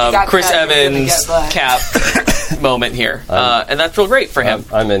Chris cut, you're gonna Evans get black. cap moment here, and that's real great for him.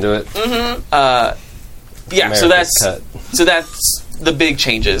 I'm into it. Yeah, so America's that's the big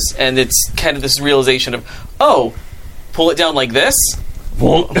changes, and it's kind of this realization of pull it down like this.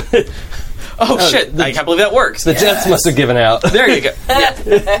 Won't. Oh shit! I can't believe that works. The jets must have given out. There you go.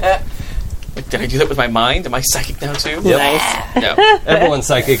 Yeah. Did I do that with my mind? Am I psychic now too? Yep. Nice. No. Everyone's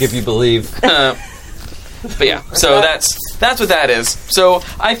psychic if you believe. But yeah, so that's what that is. So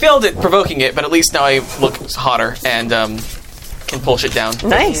I failed at provoking it, but at least now I look hotter and can pull shit down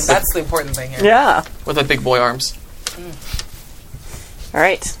Nice. That's the important thing here. Yeah. with my big boy arms. All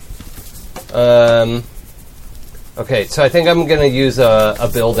right. Okay, so I think I'm going to use a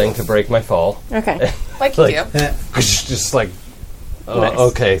building to break my fall. Okay. Like you Like- do. Just like, Nice.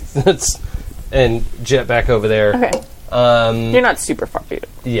 okay. And jet back over there. Okay. You're not super far.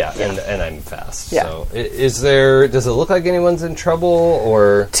 Yeah, and I'm fast. Yeah. So does it look like anyone's in trouble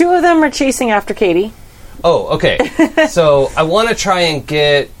or? Two of them are chasing after Katie. Oh, okay. So I want to try and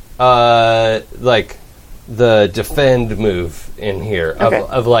get like the defend move in here Okay.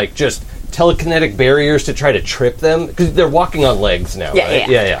 of like just telekinetic barriers to try to trip them because they're walking on legs now, Yeah, right?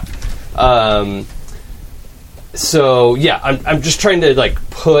 yeah. So yeah, I'm just trying to like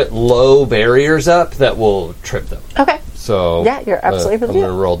put low barriers up that will trip them. Okay. So Yeah, you're absolutely able to I'm do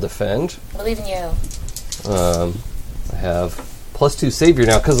going to roll defend. Believe in you. I have +2 savior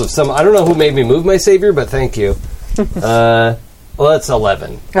now because of some. I don't know who made me move my savior, but thank you. Well, that's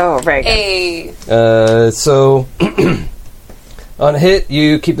 11. Oh, very good. Hey. So on a hit,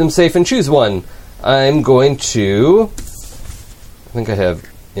 you keep them safe and choose one. I'm going to. I think I have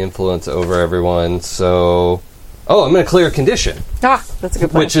influence over everyone. So, I'm going to clear a condition, Ah, that's a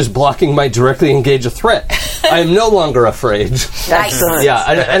good point. which is blocking my directly engage a threat. I am no longer afraid. Excellent. Yeah,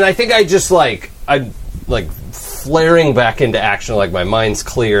 and I think I'm flaring back into action, like my mind's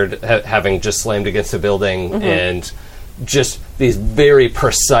cleared, having just slammed against a building, and just these very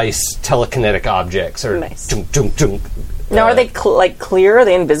precise telekinetic objects are Nice. dunk, dunk, dunk. Now, are they clear? Are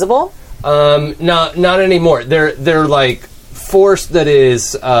they invisible? Not anymore. They're like force that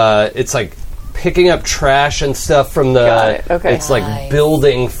is it's like picking up trash and stuff from the Got it. Okay. it's like Nice.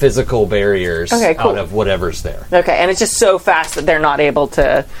 building physical barriers Okay, cool. out of whatever's there. Okay, and it's just so fast that they're not able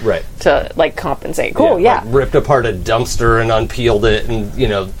to Right. like compensate. Cool, yeah. Like ripped apart a dumpster and unpeeled it and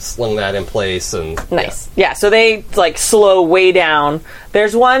slung that in place and Nice. Yeah, so they like slow way down.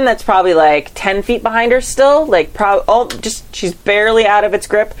 There's one that's probably like 10 feet behind her still, like she's barely out of its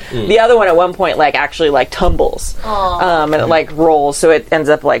grip. The other one at one point like actually like tumbles. And it like rolls, so it ends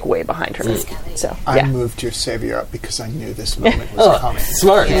up like way behind her. So, I yeah. moved your savior up because I knew this moment was coming.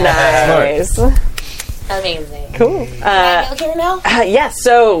 Smart. Nice. Amazing. Cool. Okay now? Yeah,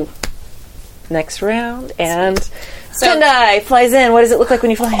 so next round, and Tendai flies in. What does it look like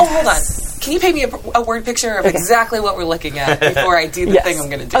when you fly in? Oh, hold on. Can you paint me a word picture of exactly what we're looking at before I do the Yes. thing I'm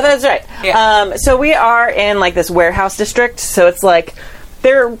going to do? Oh, that's right. Yeah. So we are in like this warehouse district. So it's like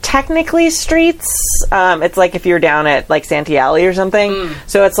they're technically streets. It's like if you're down at like Santee Alley or something.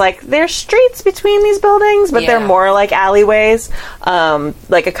 So it's like there's streets between these buildings, but they're Yeah. more like alleyways.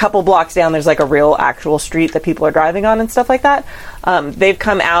 Like a couple blocks down, there's like a real actual street that people are driving on and stuff like that. They've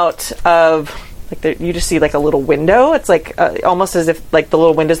come out of. Like you just see like a little window. It's like almost as if like the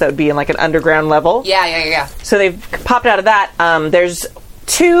little windows that would be in like an underground level. Yeah. So they've popped out of that. There's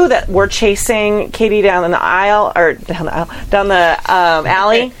two that were chasing Katie down the aisle, or down the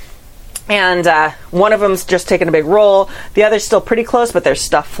alley. And one of them's just taking a big roll. The other's still pretty close, but there's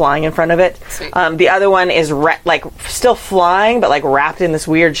stuff flying in front of it. Sweet. The other one is still flying, but like wrapped in this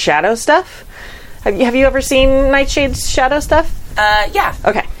weird shadow stuff. Have you ever seen Nightshade's shadow stuff? Yeah.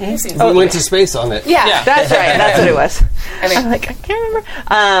 Okay. We went to space on it. Yeah, that's right. That's what it was. I mean- I'm like, I can't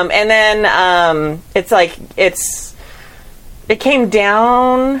remember. And then it's like it came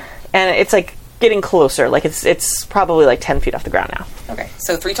down, and it's like getting closer. Like it's probably like 10 feet off the ground now. Okay,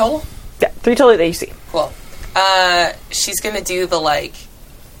 so 3 total? Yeah, 3 totally that you see. Cool. She's going to do the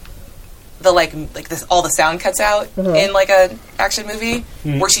this, all the sound cuts out in like a action movie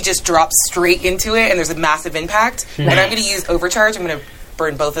where she just drops straight into it and there's a massive impact. And I'm going to use overcharge. I'm going to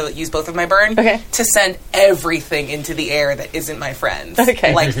use both of my burn to send everything into the air that isn't my friends.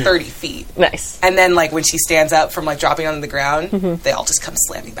 Okay. Like 30 feet. Nice. And then like when she stands up from like dropping onto the ground, they all just come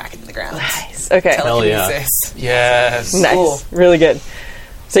slamming back into the ground. Nice. Okay. Hell yeah. Telekinesis. Yes. Nice. Cool. Really good.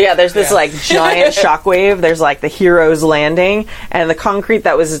 So yeah, there's this Yeah. like giant shockwave. There's like the hero's landing, and the concrete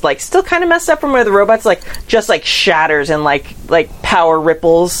that was like still kind of messed up from where the robots like just like shatters and like power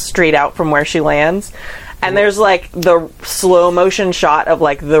ripples straight out from where she lands. And there's like the slow motion shot of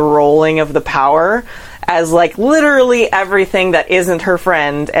like the rolling of the power as like literally everything that isn't her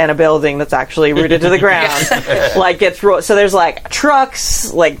friend and a building that's actually rooted to the ground like gets rolled. So there's like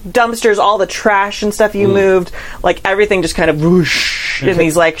trucks, like dumpsters, all the trash and stuff you moved, like everything just kind of whoosh in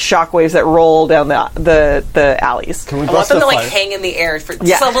these like shockwaves that roll down the alleys. Can we I want bust them a to like fire? hang in the air for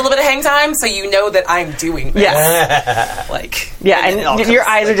Yeah. just a little bit of hang time, so you know that I'm doing this. Yes. Like, Yeah, then it all and comes your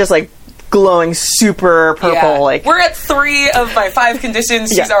eyes like- are just like glowing super purple. Yeah. Like we're at 3 of my 5 conditions.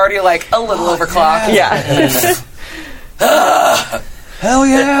 She's Yeah. already like a little overclocked. yeah. Hell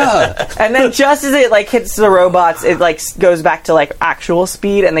yeah! And then just as it like hits the robots, it like goes back to like actual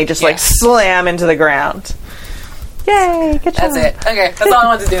speed, and they just like Yeah. slam into the ground. Yay! Good job. That's it. Okay, that's all I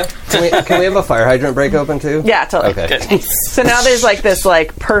wanted to do. Can we have a fire hydrant break open too? Yeah, totally. Okay. So now there's like this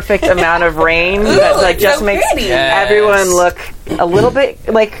like perfect amount of rain that like it's just so makes pretty. Yes. everyone look a little bit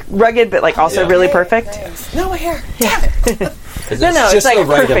like rugged, but like also Yeah. really perfect. No, my hair. No, it's just like the a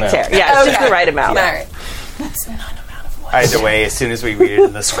right perfect amount. hair. Yeah, it's just Okay. the right amount. All right. Either way, as soon as we read it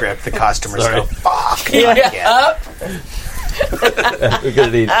in the script, the customers Sorry. go, fuck. Yeah. We're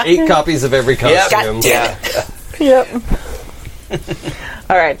gonna need 8 copies of every costume. Yeah. Yep.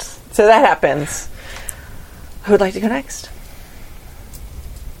 All right, so that happens. Who would like to go next?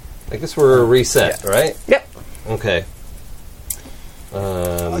 I guess we're reset, right? Yep. Okay.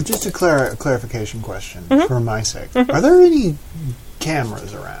 Just a clarification question for my sake. Are there any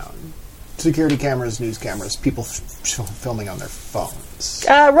cameras around? Security cameras, news cameras, people filming on their phones?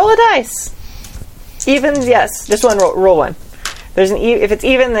 Roll a dice. Evens, yes. Just one. Roll one. There's an if it's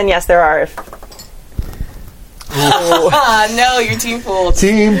even, then yes, there are. No, your team pool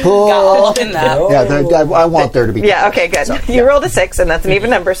Team got pool. all up in that. Yeah, I want there to be. Yeah. Okay. Good. You rolled a 6, and that's an even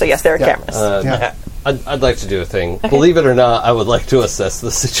number. So yes, there are Yeah. cameras. Yeah. I'd like to do a thing. Believe it or not, I would like to assess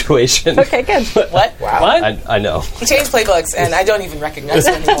the situation. Okay. Good. What? What? I know. He changed playbooks, and I don't even recognize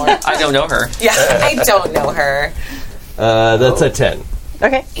him anymore. I don't know her. Yeah, I don't know her. That's a 10.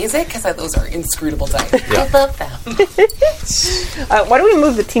 Okay. Is it? Because those are inscrutable dice. I love them. Why don't we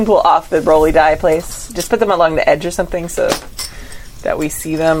move the team pool off the rolly die place? Just put them along the edge or something, so that we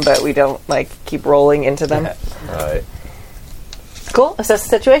see them, but we don't like keep rolling into them. Alright. Cool. Assess the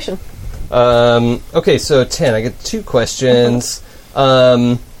situation. Okay, so 10. I get 2 questions.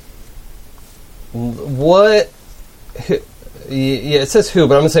 What... Yeah, it says who,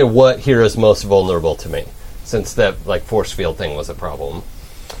 but I'm going to say what here is most vulnerable to me, since that like force field thing was a problem.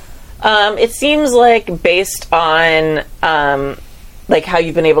 It seems like based on like how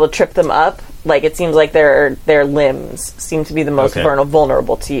you've been able to trip them up, like it seems like their limbs seem to be the most Okay.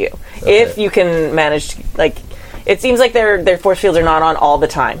 vulnerable to you. Okay. If you can manage to, like, it seems like their force fields are not on all the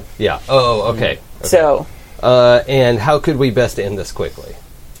time. Yeah. Oh, okay. So And how could we best end this quickly?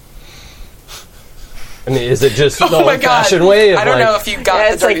 I mean, is it just the Oh my god! old-fashioned way of I don't like, know if you got Yeah,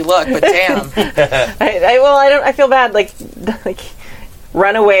 the it's dirty like- look, but damn. I feel bad. Like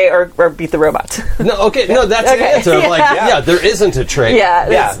run away or beat the robot. No, okay, no, that's Okay. the answer. I'm like, Yeah. yeah, there isn't a trick. Yeah,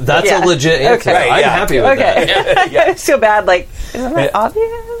 Yeah, That's yeah. a legit answer. Okay. Right, I'm yeah. happy with Okay. that. I just feel bad. Like, isn't that obvious?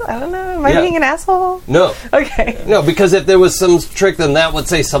 I don't know. Am I Yeah. being an asshole? No. Okay. No, because if there was some trick, then that would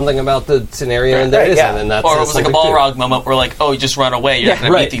say something about the scenario, and there Right, isn't, yeah. and that's Or it was like a something too. Balrog moment where like, oh, you just run away. You're Yeah. not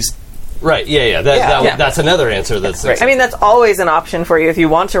going Right. to beat these. Right, yeah. That's another answer that's... I mean, that's always an option for you if you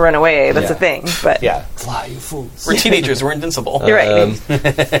want to run away. That's Yeah. a thing. But Yeah. Fly, you fools. We're teenagers. We're invincible. you're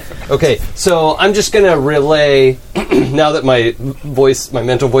right. Okay, so I'm just going to relay, now that my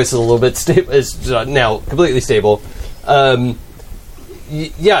mental voice is a little bit stable, is now completely stable.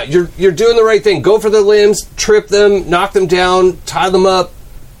 Yeah, you're doing the right thing. Go for the limbs, trip them, knock them down, tie them up.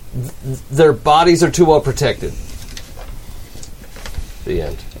 Their bodies are too well protected. The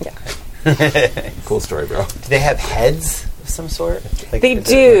end. Yeah. Cool story, bro. Do they have heads of some sort? Like, They is it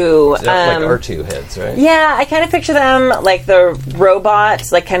do. Like R2 heads, right? Yeah, I kind of picture them like the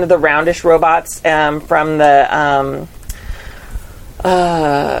robots, like kind of the roundish robots from the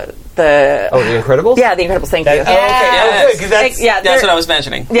Oh, The Incredibles? yeah, the Incredibles. Thank you. Oh, okay. Yes. Oh, good, 'cause that's, Yeah, That's they're- what I was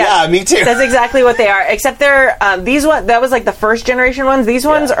mentioning. yeah, me too. That's exactly what they are. Except they're these one that was like the first generation ones. These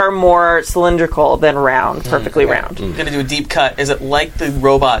ones are more cylindrical than round, perfectly round. I'm going to do a deep cut. Is it like the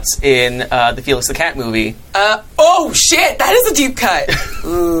robots in the Felix the Cat movie? Oh shit! That is a deep cut.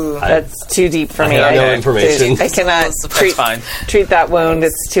 Ooh. That's too deep for me. have no information. I cannot That's treat, fine. treat that wound.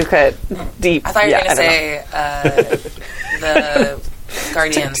 It's too cut deep. I thought you were Yeah, gonna I don't know. say the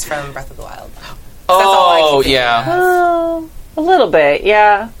Guardians from Breath of the Wild. all I Oh, can yeah. Oh, a little bit.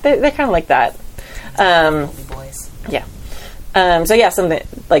 Yeah, they're kind of like that. Boys. Yeah. So yeah, something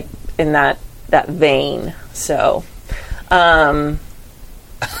like in that vein. So, yeah.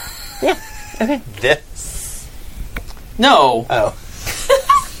 Okay. This. No. Oh.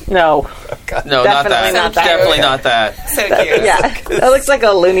 No. No, not Definitely that. not that. Definitely not that. So cute. Yeah, that looks like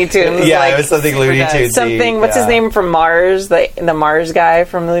a Looney Tunes. Yeah, like, it was something Looney Tunes. something. What's his name from Mars? The Mars guy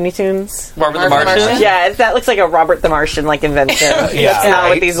from Looney Tunes. Robert the Marvin the Martian? Martian? Yeah, that looks like a Robert the Martian like invention. Yeah, That's not right.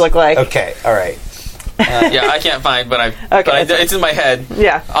 what these look like. Okay, all right. Yeah, I can't find, but it's in my head.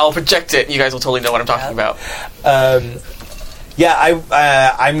 Yeah. I'll project it. You guys will totally know what I'm talking about. Yeah,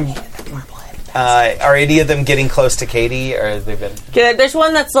 I'm. Are any of them getting close to Katie, or have they been? Yeah, there's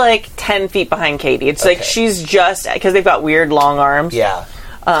one that's like 10 feet behind Katie. It's like Okay. she's just because they've got weird long arms. Yeah.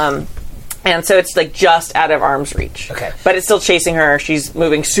 And so it's like just out of arm's reach. Okay. But it's still chasing her. She's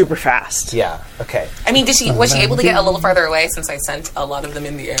moving super fast. Yeah. Okay. I mean, was she able to get a little farther away since I sent a lot of them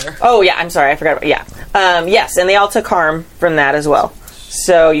in the air? Oh yeah, I'm sorry, I forgot about yes, and they all took harm from that as well.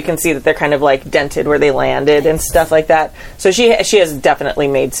 So you can see that they're kind of like dented where they landed and stuff like that. So she has definitely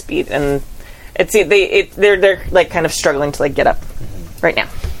made speed, and they're like kind of struggling to like get up right now.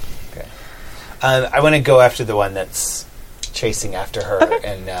 Okay. I want to go after the one that's chasing after her,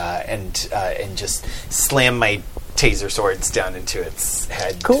 and just slam my taser swords down into its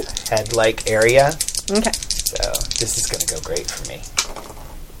head-like area. Okay. So this is going to go great for me.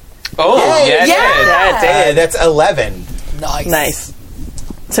 Oh, yeah. That That's 11. nice.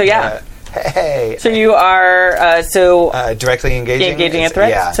 So yeah. Hey. So you are Directly engaging a threat.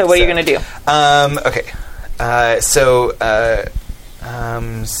 Yeah. So what are you going to do? Okay. So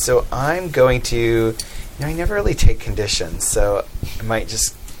I'm going to. I never really take conditions, so I might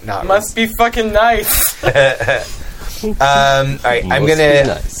just not. Must be fucking nice. All right.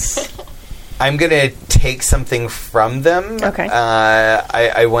 I'm gonna take something from them. Okay.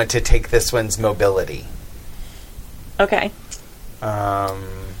 I want to take this one's mobility. Okay.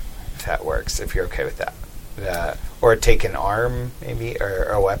 If that works, if you're okay with that. Or take an arm, maybe, or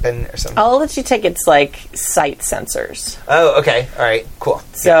a weapon or something. I'll let you take its like sight sensors. Oh, okay. All right. Cool.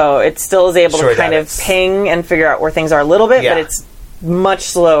 So it still is able Sure to kind that of is. ping and figure out where things are a little bit, Yeah. but it's much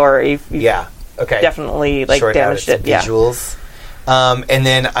slower. You've Yeah. Okay. definitely like Short damaged out it. its Yeah. visuals. And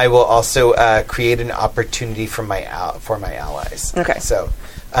then I will also create an opportunity for my allies. Okay. So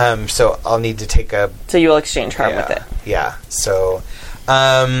I'll need to take a. So you will exchange harm with it. Yeah. So,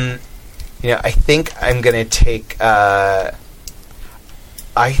 I think I'm gonna take. I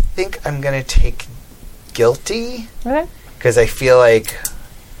think I'm gonna take guilty Okay. because I feel like,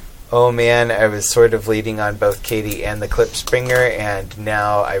 oh man, I was sort of leading on both Katie and the Clipspringer, and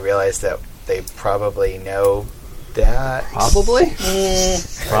now I realize that they probably know that. Probably?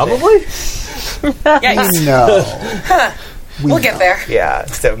 Probably? Yikes. No. We'll get there. Yeah,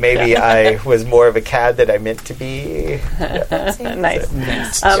 so maybe I was more of a cad than I meant to be.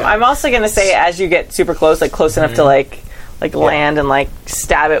 Nice. I'm also going to say, as you get super close, like close enough to like land and like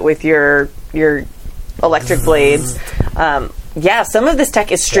stab it with your electric blades. Some of this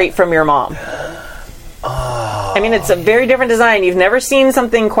tech is straight from your mom. I mean, it's a very different design. You've never seen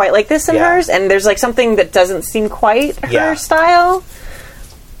something quite like this in hers, and there's like something that doesn't seem quite her style.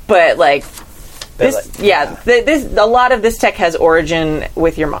 But like this, a lot of this tech has origin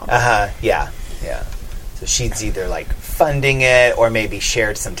with your mom. Yeah. So she's either like funding it, or maybe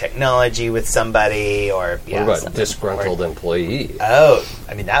shared some technology with somebody, or What about a disgruntled employee? Oh,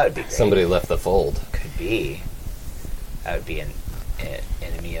 I mean that would be great. Somebody left the fold. Could be. That would be an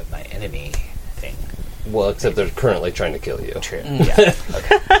enemy of my enemy thing. Well, except they're currently trying to kill you. True. Yeah.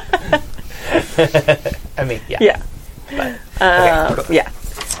 Okay. I mean, yeah. Yeah. But, okay. Yeah.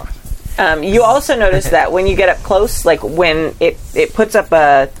 You also notice that when you get up close, like when it puts up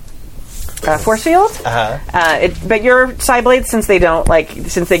a force field, but your side blades, since they go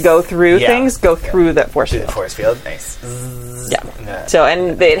through things, go through that force Through field. the force field. Nice. Yeah. So,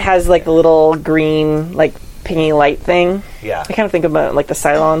 and it has like the little green, like pingy light thing. Yeah. I kind of think about like the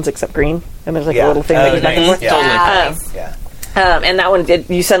Cylons, except green. And there's like a little thing that goes back and forth. Yeah. Totally. And that one,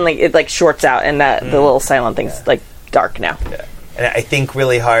 it like shorts out, and that the little Cylon thing's like dark now. Yeah. And I think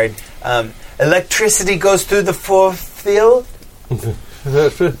really hard. Electricity goes through the force field.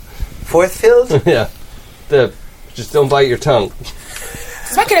 Force field? Yeah. Just don't bite your tongue.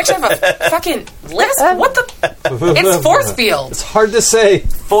 Does my connection have a fucking list? What the? It's force field. It's hard to say.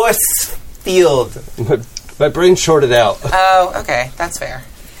 Force field. My brain shorted out. Oh, okay. That's fair.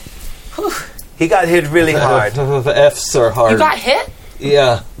 Whew. He got hit really hard. The F's are hard. You got hit?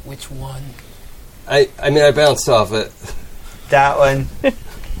 Yeah. Which one? I mean, I bounced off it. That one.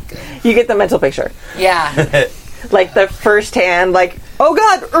 You get the mental picture. Yeah. Like the first hand, like oh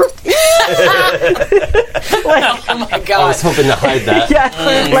God. Like, Oh my I god. was hoping to hide that.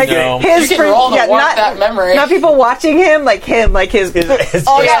 yeah, like no. his You can roll to warp not that memory. not people watching him, like him, like his.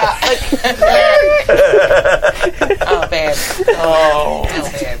 Oh yeah. Oh babe. Oh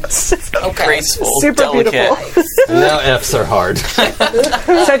babe. Okay. Graceful, Super delicate. beautiful. Now F's are hard.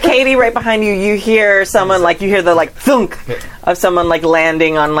 So Katie, right behind you, you hear someone like you hear the like thunk of someone like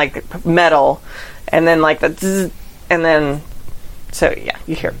landing on like metal, and then like the zzz, and then so yeah,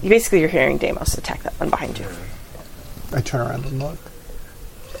 you're hearing Deimos attack that one behind you. I turn around and look.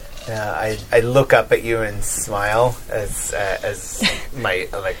 I look up at you and smile as my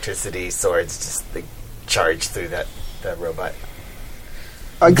electricity swords just like, charge through that robot.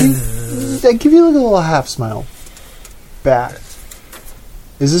 I give you like a little half smile back.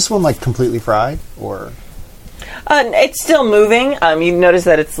 Is this one like completely fried or? It's still moving. You notice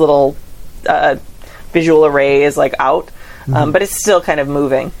that its little visual array is like out, but it's still kind of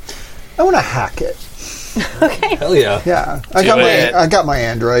moving. I want to hack it. Okay. Hell yeah. Yeah, Do it. I got my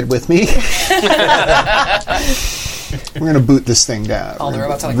Android with me. We're gonna boot this thing down. All the We're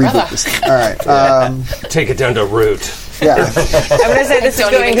robots are gonna like, reboot this thing. All right. Take it down to root. Yeah. I'm gonna say this is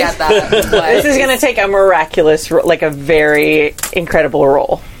Don't going even get that. this is going to take a miraculous, like a very incredible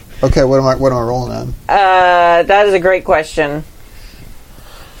roll. Okay. What am I rolling on? That is a great question.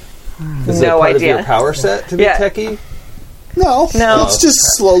 Is it No part idea. of your power set to be Yeah. techie? No. No. It's just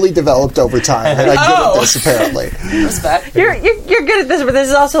slowly developed over time. And I good at this apparently. Respect. You're good at this, but this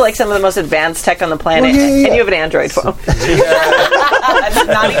is also like some of the most advanced tech on the planet, Well, yeah. and you have an Android phone. It's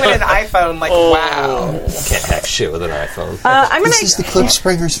not even an iPhone. Like wow. Can't hack shit with an iPhone. I'm This gonna. is the Clip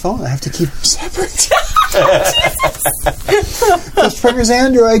Springer's phone. I have to keep them separate. Clip Springer's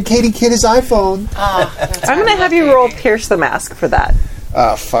Android. Katie Kidd is iPhone. I'm gonna have you roll Pierce the Mask for that.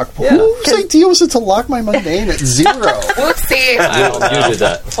 Fuck. Whose idea was it to lock my mundane at 0? Whoopsie. You did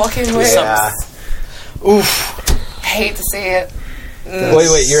that. Fucking weird. Yeah. Hate to see it.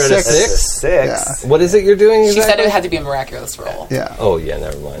 Wait, you're at a 6? 6. Yeah. What is it you're doing She exactly? said it had to be a miraculous roll. Yeah. Oh, yeah,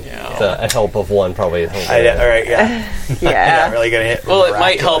 never mind. A help of 1 probably isn't All gonna- right, yeah. Not Yeah. really gonna hit. Well, it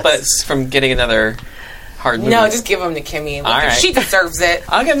might help miraculous. us from getting another hard move. No, just give them to Kimmy. All right. She deserves it.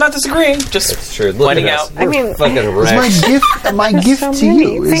 I'm not disagreeing. Just It's true. Look pointing at out. us. I mean- We're fucking It's wrecked. my gift So to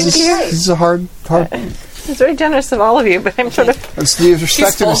many. you. Thank This you. is a hard. It's very generous of all of you, but I'm sort of. It's the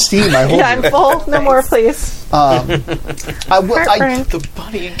respect and full. esteem I hold. Yeah, I'm full. No more, please. I will. Heartburn. The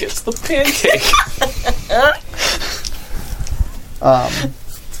bunny gets the pancake.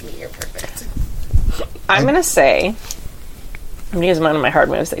 You're perfect. I'm gonna say. I'm gonna use one of my hard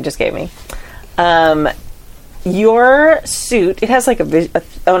moves that you just gave me. Your suit. It has like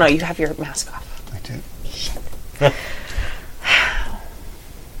oh no, you have your mask off. I do.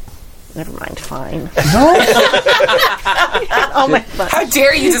 Never mind. Fine. No. Oh my god. How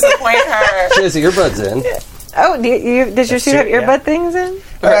dare you disappoint her? She has earbuds in. Oh, does your suit have true, yeah. earbud things in?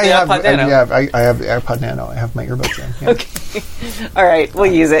 I have AirPod Nano. I have the AirPod Nano. I have my earbuds in. Yeah. Okay. All right, we'll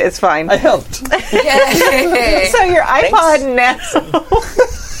use it. It's fine. I helped. Yay. So your iPod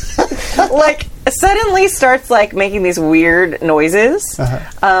Nano, like, suddenly starts like making these weird noises,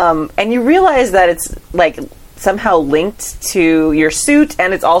 and you realize that it's like somehow linked to your suit,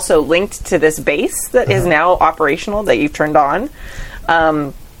 and it's also linked to this base that is now operational that you've turned on,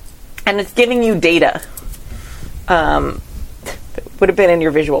 and it's giving you data. Would have been in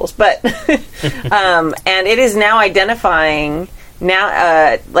your visuals, but and it is now identifying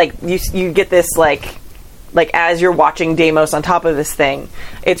now. Like you get this like as you're watching Deimos on top of this thing,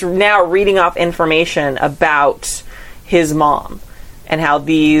 it's now reading off information about his mom and how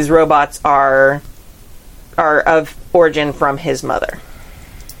these robots are of origin from his mother.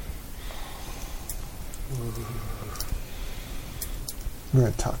 We're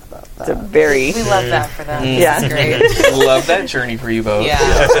going to talk about that. It's a very We love that for them. Yeah. This is great. Love that journey for you both. Yeah.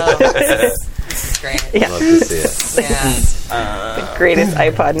 Oh, this is great. Love to see it. Yeah. greatest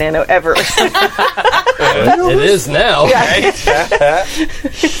iPod Nano ever. It is now. Is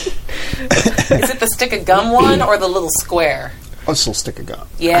it the stick of gum one or the little square? I'll still stick a gun.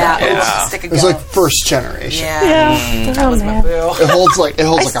 Yeah. Oh, it's the stick of It's gum. like first generation. Yeah. Oh, man. It holds like I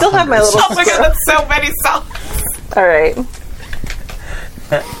a still have my 100. little. Oh my god, that's so many songs. All right.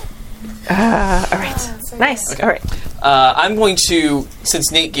 All right. Nice. All right. I'm going to, since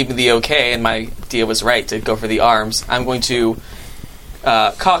Nate gave me the okay and my idea was right to go for the arms, I'm going to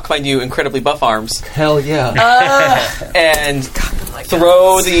cock my new incredibly buff arms Hell yeah. and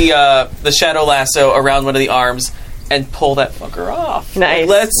throw the shadow lasso around one of the arms and pull that fucker off. Nice.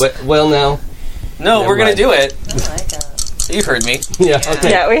 Let's. Well, now. No, Never we're gonna mind. do it. I like it. You heard me. Yeah. Okay.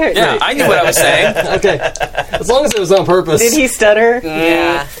 Yeah, we heard. Yeah, I knew what I was saying. Okay. As long as it was on purpose. Did he stutter?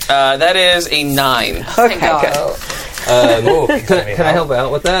 Yeah. That is a 9. Okay, God. good. Can I help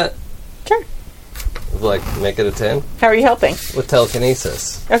out with that? Sure. Like, make it a 10? How are you helping? With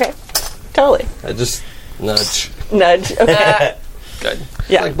telekinesis. Okay, totally. I just nudge. Nudge. Okay. Good.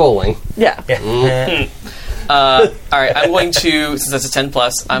 Yeah. Like bowling. Yeah. All right, I'm going to, since that's a 10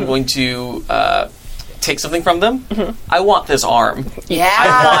 plus, I'm going to take something from them. I want this arm. Yeah.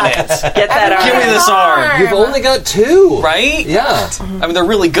 I want it. Get that arm. Give me this arm. You've only got 2. Right? Yeah. I mean, they're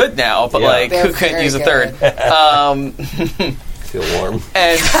really good now, but Yeah. like, They're who couldn't very use a good. third? Feel warm.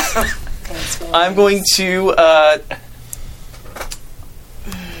 And I'm going to.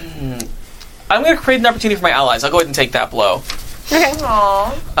 I'm going to create an opportunity for my allies. I'll go ahead and take that blow.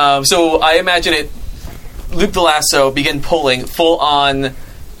 Aww. So I imagine it. Loop the lasso, begin pulling, full on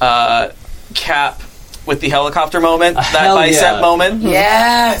Cap with the helicopter moment, that hell bicep yeah. moment.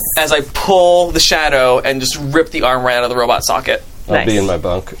 Yes. As I pull the shadow and just rip the arm right out of the robot socket. I'll be Nice. in my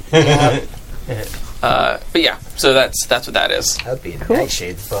bunk. But yeah, so that's what that is. That'd be a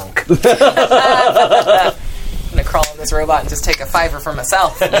Nightshade's bunk. I'm gonna crawl on this robot and just take a $5 for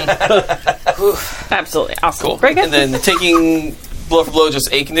myself. Absolutely. Awesome. Cool. Very good. And then taking blow for blow, just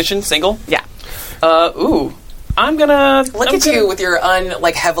a condition, single. Yeah. I'm gonna Look at you with your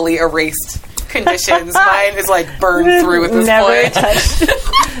heavily erased conditions. Mine is like burned through at this Never point.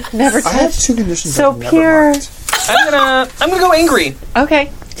 touched. Never I have touched. 2 conditions. So I've never pure. marked. I'm gonna go angry. Okay.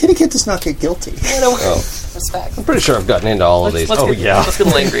 Kitty Kid does not get guilty. Respect. I'm pretty sure I've gotten into all of these. Let's get, let's get a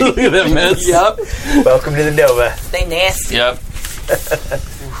little angry. Look at that mess. Yep. Welcome to the Nova. They nasty. Yep.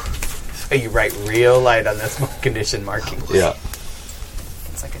 Oh, you write real light on this condition marking. Yeah.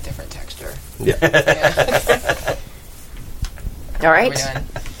 It's like a different texture. Yeah. All What right. are we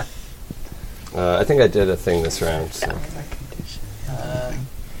doing? I think I did a thing this round. So.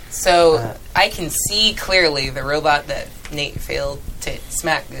 So I can see clearly the robot that Nate failed to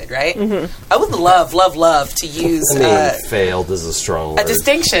smack good, right? Mm-hmm. I would love to use I mean, failed is a strong word. a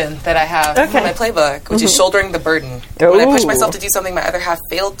distinction that I have in my playbook, which is shouldering the burden. Ooh. When I push myself to do something my other half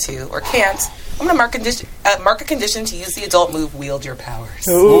failed to or can't, I'm going to mark a condition to use the adult move, wield your powers.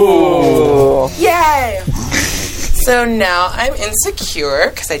 Ooh. Yay! So now I'm insecure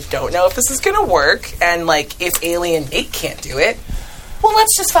because I don't know if this is going to work, and if Alien Nate can't do it, well,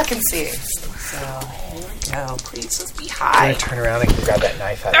 let's just fucking see. So here we go. Please just be I'm high. gonna turn around and grab that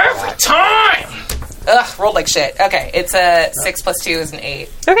knife out of Every that. time! Ugh, rolled like shit. Okay, it's a 6 plus 2 is an 8.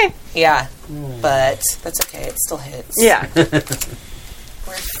 Okay. Yeah, but that's okay. It still hits. Yeah.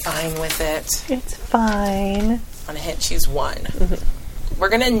 We're fine with it. It's fine. On a hit, choose 1. We're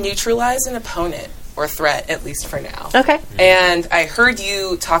going to neutralize an opponent or threat, at least for now. Okay. And I heard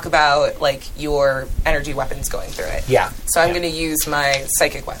you talk about your energy weapons going through it. Yeah. So I'm going to use my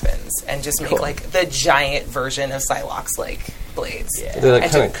psychic weapons and just make the giant version of Psylocke's blades. Yeah. They're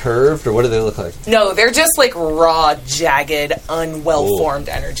And kind of curved, or what do they look like? No, they're just raw, jagged, unwell-formed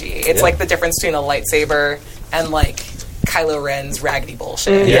energy. It's Yeah. the difference between a lightsaber and Kylo Ren's raggedy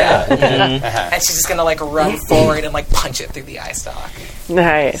bullshit. Yeah. And she's just gonna run forward and punch it through the eye stalk.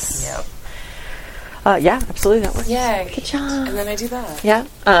 Nice. Yep. Yeah, absolutely. That works. Yay. Good job. And then I do that. Yeah.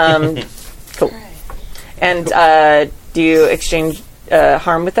 Cool. Right. And do you exchange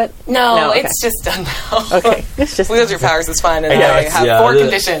harm with that? No, okay. it's just done now. Okay. It's just Wield your powers is fun, and Yeah, I have yeah, 4 the-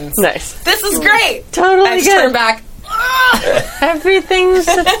 conditions. nice. This is great. Totally I just good. turn back. Everything's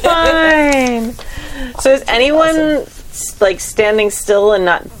fine. So is anyone standing still and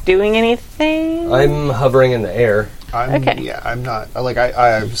not doing anything? I'm hovering in the air. Okay. Yeah, I'm not.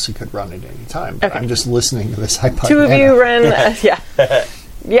 I obviously could run at any time, but Okay. I'm just listening to this hypothetical. 2 of you run. Yeah.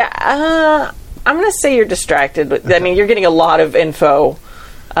 Yeah. I'm going to say you're distracted. I mean, you're getting a lot of info,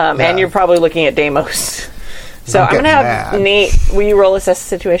 and you're probably looking at Deimos. So Don't I'm going to get have mad. Nate. Will you roll assess the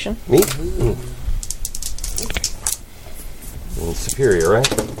situation? Me? Superior, right?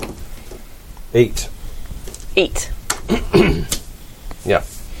 8. 8. Yeah.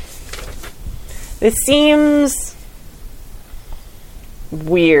 This seems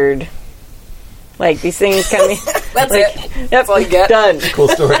weird. These things kind of. That's it. Yep, That's all you get. Done. Cool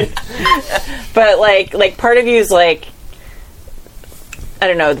story. But part of you is I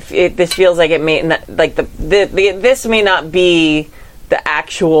don't know. This feels like it may not, this may not be the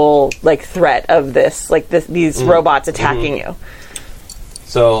actual threat of this. These robots attacking you.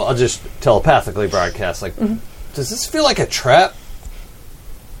 So I'll just telepathically broadcast. Does this feel like a trap?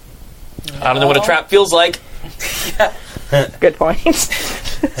 I don't know what a trap feels like. Good point.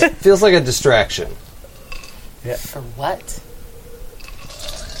 Feels like a distraction. For what?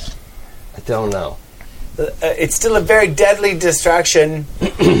 I don't know. it's still a very deadly distraction.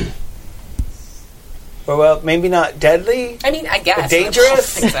 Or, well, maybe not deadly. I mean, I guess.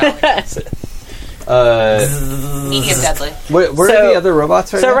 Dangerous? Medium deadly. Where are the other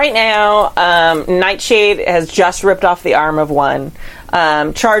robots right now? So right now, Nightshade has just ripped off the arm of one.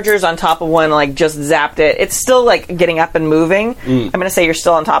 Charger's on top of one, like, just zapped it. It's still, like, getting up and moving. I'm going to say you're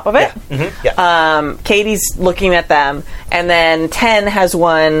still on top of it. Yeah. Katie's looking at them. And then 10 has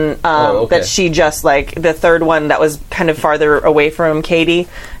one that she just, like, the third one that was kind of farther away from Katie.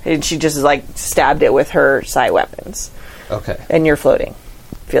 And she just, like, stabbed it with her psi weapons. Okay. And you're floating.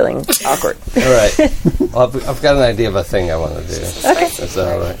 Feeling awkward. All right. Well, I've got an idea of a thing I want to do. Okay. Is that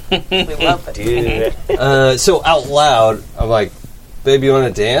all right? We love it. So out loud, I'm like, babe, you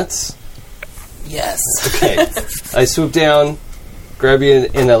want to dance? Yes. Okay. I swoop down, grab you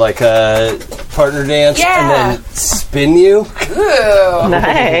in a partner dance, and then spin you. Ooh.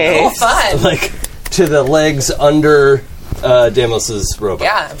 Nice. Cool fun. Like to the legs under Demos's robot.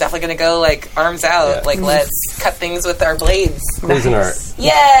 Yeah, I'm definitely going to go, like, arms out. Yeah. Like, let's cut things with our blades. Cuisinart.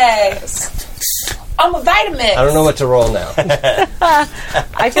 Yay! I'm a vitamin. I don't know what to roll now.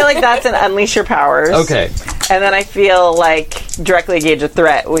 I feel like that's an unleash your powers. Okay. And then I feel like directly engage a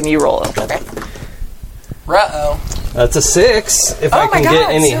threat when you roll them. Okay. Ruh-oh. That's a 6 if I can get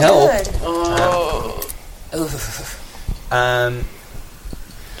any so help. Good.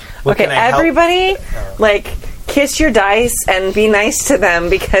 What Okay, can I help? everybody, like, kiss your dice and be nice to them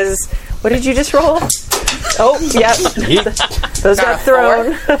because what did you just roll? Oh, yep. Those got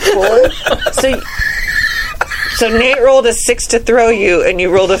thrown. So Nate rolled a 6 to throw you, and you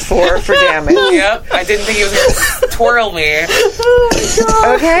rolled a 4 for damage. Yep, I didn't think he was going to twirl me.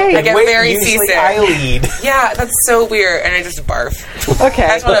 Okay. I get very usually seasick. I lead. Yeah, that's so weird, and I just barf. Okay.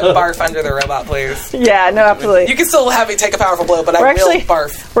 I just want to barf under the robot, please. Yeah, no, absolutely. You can still have me take a powerful blow, but I will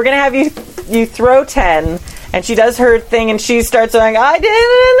barf. We're going to have you throw 10, and she does her thing, and she starts going, I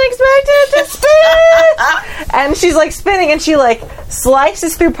didn't expect it to spin! And she's, like, spinning, and she, like,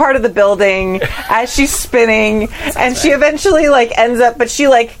 slices through part of the building as she's spinning, and she eventually, like, ends up, but she,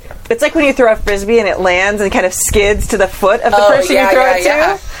 like, it's like when you throw a Frisbee and it lands and kind of skids to the foot of the person you throw it to.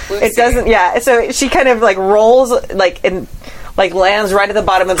 Whoopsie. It doesn't, so she kind of, like, rolls, like, and, like, lands right at the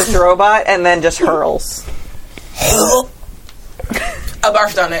bottom of this robot, and then just hurls. I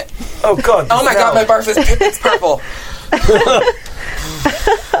barfed on it. Oh, God. Oh, my God, my barf is it's purple.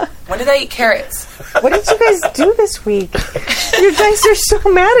 When did I eat carrots? What did you guys do this week? Your dice are so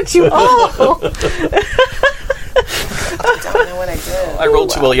mad at you all. I don't know what I did. I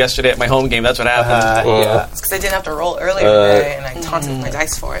rolled too well yesterday at my home game. That's what happened. Yeah. It's because I didn't have to roll earlier today, and I taunted my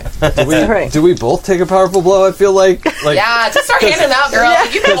dice for it. Do we both take a powerful blow? I feel like Yeah, just start handing them out, girl.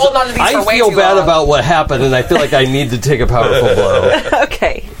 You've been holding on to these for way I too feel bad long. about what happened, and I feel like I need to take a powerful blow.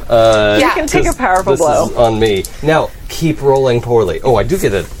 Okay. Yeah. You can take a powerful This blow. is on me. Now, keep rolling poorly. Oh, I do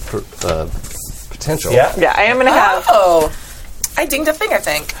get a potential. Yeah. Yeah, I am going to have... Oh. I dinged a thing, I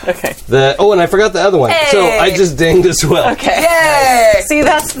think. Okay. And I forgot the other one. Hey. So I just dinged as well. Okay. Yay! See,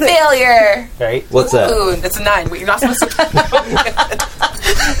 that's the... Failure. Right? What's that? Ooh, that's a 9. Wait, you're not supposed to...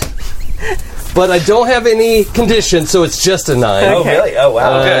 But I don't have any condition, so it's just a 9. Oh, really? Oh,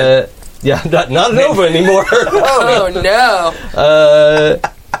 wow. Good. Yeah, not an Nova anymore. Oh, no.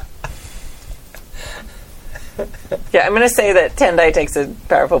 Yeah, I'm going to say that Tendai takes a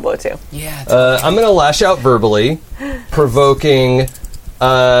powerful blow, too. Yeah. I'm going to lash out verbally, provoking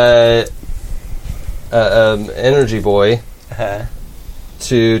Energy Boy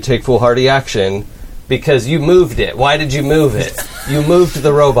to take foolhardy action because you moved it. Why did you move it? You moved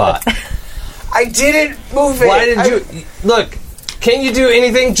the robot. I didn't move it. Why did you... Look, can't you do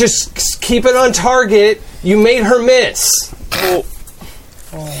anything? Just keep it on target. You made her miss.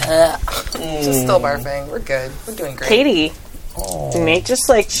 Just still barfing. We're good. We're doing great. Katie, Nate just,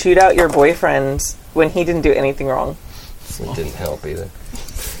 like, chewed out your boyfriend when he didn't do anything wrong. It didn't help either.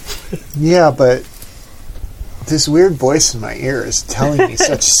 Yeah, but this weird voice in my ear is telling me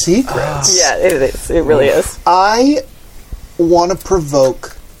such secrets. Yeah, it is. It really is. I want to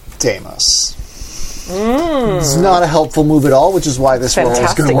provoke Deimos. It's not a helpful move at all, which is why this roll is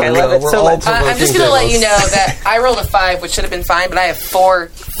Fantastic. going to I work. love it so much. I'm just going to let you know that I rolled a 5, which should have been fine, but I have 4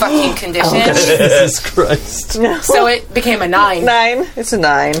 fucking conditions. Jesus Christ. So it became a 9. 9. It's a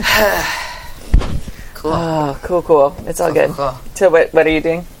 9. Cool. Oh, cool. It's all good. Cool. So what are you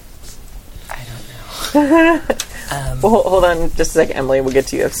doing? I don't know. Well, hold on just a second, Emily. We'll get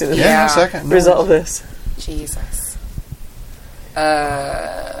to you as soon as Yeah, Yeah. a second. we resolve this. Jesus.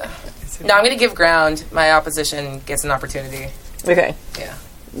 No, I'm going to give ground. My opposition gets an opportunity. Okay.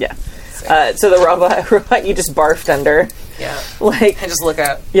 Yeah. So the robot you just barfed under, Yeah. like, And just look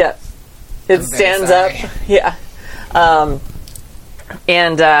up. yeah. It stands up. Yeah. Let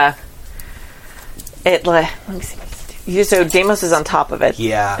me see. So Deimos is on top of it.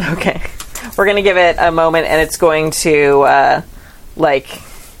 Yeah. Okay. We're going to give it a moment, and it's going to,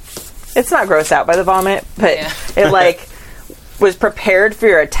 it's not grossed out by the vomit, but it, was prepared for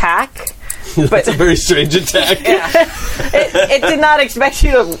your attack. That's a very strange attack. It did not expect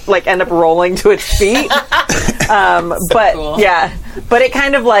you to, end up rolling to its feet. But, cool. yeah. But it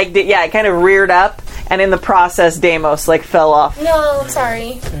kind of, it kind of reared up, and in the process, Deimos, fell off. No, I'm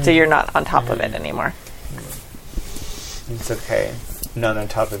sorry. So you're not on top of it anymore. It's okay. I'm not on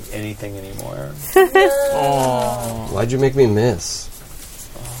top of anything anymore. Why'd you make me miss?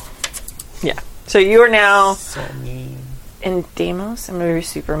 Yeah. So you are now So mean. in Deimos. I'm going to be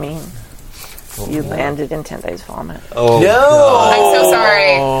super mean. You landed in Tendai's vomit. Oh, I'm so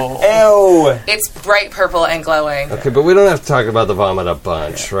sorry. Ew. It's bright purple and glowing. Okay, but we don't have to talk about the vomit a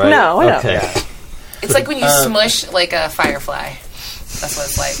bunch, right? No, I know. Okay. Yeah. It's like when you smush a firefly. That's what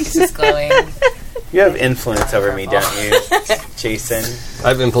it's like. It's just glowing. You have influence over me, don't you, Jason? I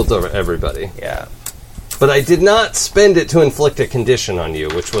have influence over everybody. Yeah. But I did not spend it to inflict a condition on you,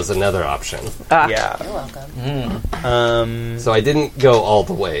 which was another option. Yeah. You're welcome. So I didn't go all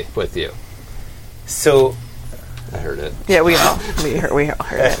the way with you. So, I heard it. Yeah, we all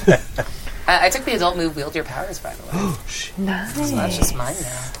heard it. I took the adult move, wield your powers, by the way. Oh, shit. Nice. So that's just mine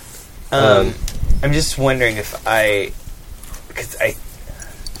now. I'm just wondering if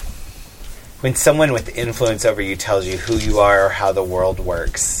when someone with influence over you tells you who you are or how the world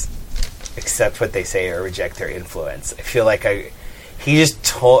works, accept what they say or reject their influence. I feel like he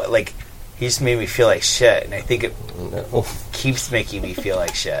just made me feel like shit, and I think it keeps making me feel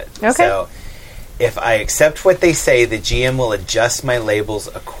like shit. Okay. So, if I accept what they say, the GM will adjust my labels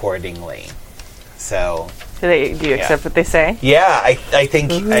accordingly. So, Do you accept what they say? yeah, I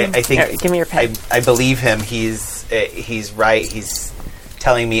think I think Here, give me your pen. I believe him. He's right. He's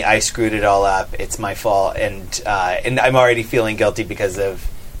telling me I screwed it all up. It's my fault, and I'm already feeling guilty because of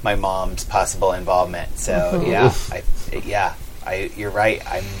my mom's possible involvement. So you're right.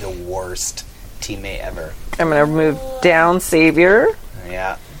 I'm the worst teammate ever. I'm going to move down Savior.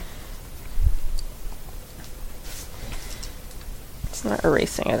 Yeah. It's not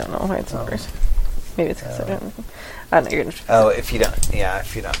erasing. I don't know why it's not erasing. Maybe it's because I don't. I don't know. You're going to. Oh, if you're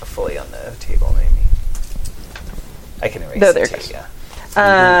not fully on the table, maybe I can erase No, it there it too. goes. Yeah.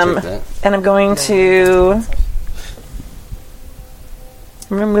 And I'm going to.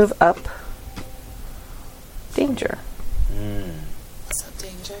 I'm going to move up. Danger. What's up,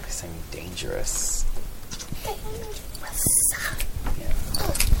 danger? Because I'm dangerous.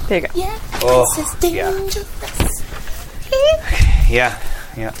 There you go. Yeah. Oh, This is yeah. dangerous. Yeah.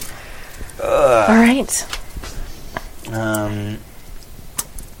 Yeah. All right.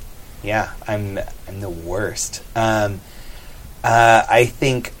 Yeah, I'm the worst. I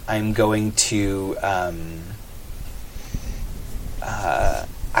think I'm going to.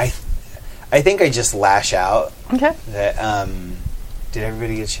 I think I just lash out. Okay. That. Did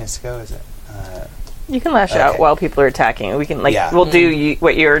everybody get a chance to go? Is it? You can lash out while people are attacking. We can we'll do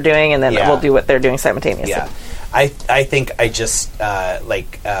what you're doing, and then we'll do what they're doing simultaneously. Yeah. I think I just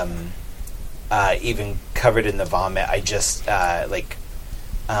even covered in the vomit. I just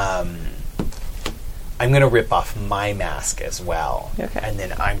I'm gonna rip off my mask as well, and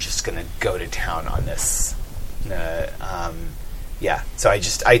then I'm just gonna go to town on this. So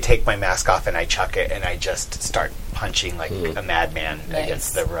I take my mask off and I chuck it and I just start punching like a madman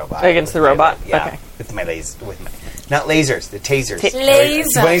against the robot. Against the robot, okay. With my not lasers, the tasers.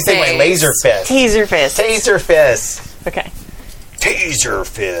 Laser When you say my laser fist, Taser fist. taser fist. Okay. Taser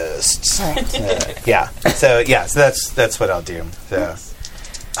fists. So that's what I'll do. So,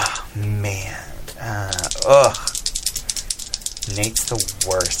 oh man, Nate's the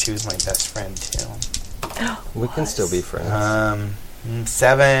worst. He was my best friend too. We can still be friends.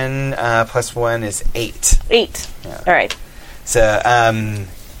 7 plus 1 is 8. 8. Yeah. All right. So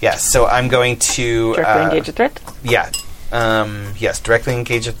so I'm going to Directly engage a threat. Yeah. Yes, directly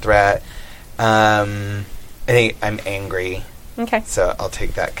engage a threat. I think I'm angry. Okay. So I'll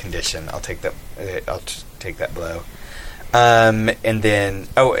take that condition. I'll take that. Take that blow. And then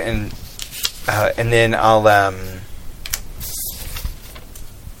I'll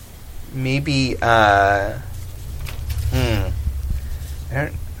maybe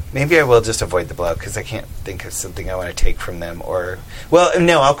maybe I will just avoid the blow because I can't think of something I want to take from them. Or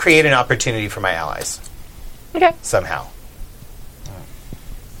I'll create an opportunity for my allies. Okay. Somehow.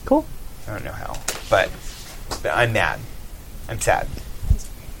 Cool. I don't know how, but I'm mad. I'm sad.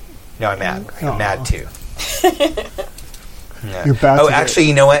 No, I'm mad. I'm mad too. Yeah. You're about Oh, to get- actually,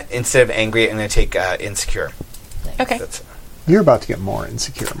 you know what? Instead of angry, I'm going to take insecure. Okay. You're about to get more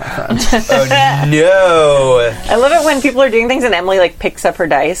insecure, my friend. Oh, no. I love it when people are doing things and Emily like picks up her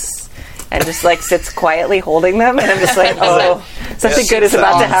dice and just like sits quietly holding them, and I'm just like, oh, something good is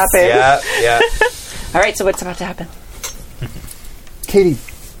about to happen. Yeah. All right, so what's about to happen? Katie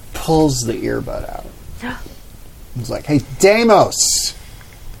pulls the earbud out. He's like, hey, Deimos,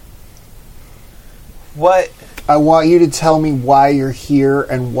 What? I want you to tell me why you're here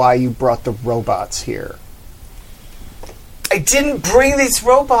and why you brought the robots here. I didn't bring these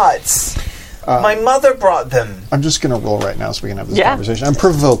robots. My mother brought them. I'm just going to roll right now so we can have this Yeah. conversation. I'm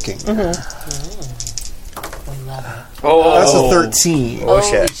provoking. Oh, That's a 13. Oh, Holy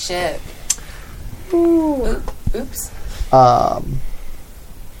shit. shit. Oops.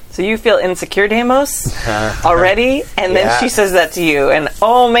 So you feel insecure, Deimos, already, and then Yeah. she says that to you, and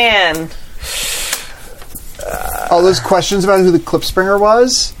oh man, All those questions about who the Clipspringer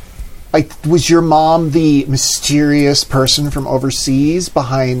was? Like, was your mom the mysterious person from overseas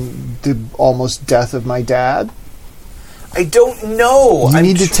behind the almost death of my dad? I don't know. You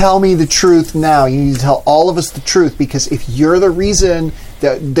need to tell me the truth now. You need to tell all of us the truth, because if you're the reason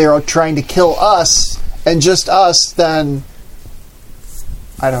that they're trying to kill us and just us, then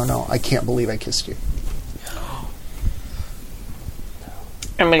I don't know. I can't believe I kissed you.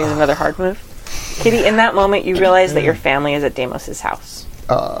 I'm gonna use another hard move. Kitty, in that moment, you realize that your family is at Deimos' house.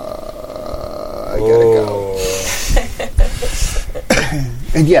 I gotta go.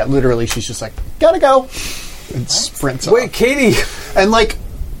 And yeah, literally, she's just like, gotta go. And sprints off. Wait, Katie! And like,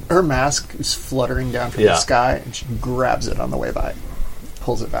 her mask is fluttering down from Yeah. the sky, and she grabs it on the way by,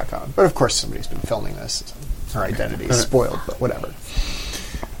 pulls it back on. But of course, somebody's been filming this. So her identity is spoiled, but whatever.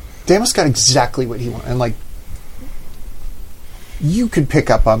 Deimos got exactly what he wanted, and like, you could pick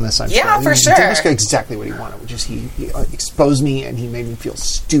up on this, I'm Yeah, sure. for sure. Deimos got exactly what he wanted, which is he exposed me, and he made me feel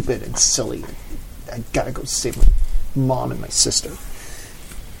stupid and silly. I gotta go save my mom and my sister.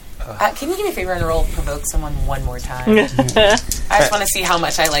 Can you do me a favor and roll provoke someone one more time? I just want to see how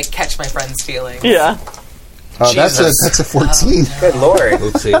much I like catch my friend's feelings. Yeah. Oh, that's a 14. Good lord.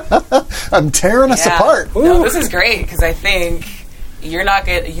 Let's see. I'm tearing us Yeah. apart. No, this is great because I think you're not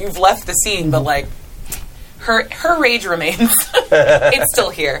good. You've left the scene, but like her rage remains. It's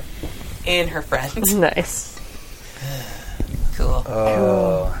still here in her friend. Nice.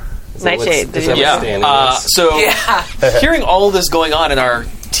 Cool. Nightshade, did you Yeah. So Yeah. hearing all of this going on in our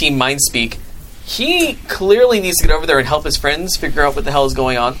team mind speak, he clearly needs to get over there and help his friends figure out what the hell is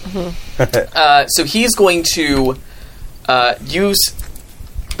going on. So he's going to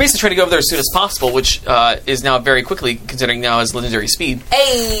basically try to go over there as soon as possible, which is now very quickly, considering now his legendary speed.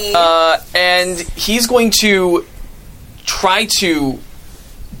 Hey. And he's going to try to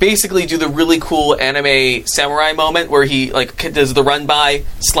basically do the really cool anime samurai moment where he like does the run by,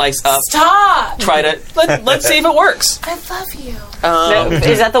 slice up, Stop. try to let's see if it works. I love you. No,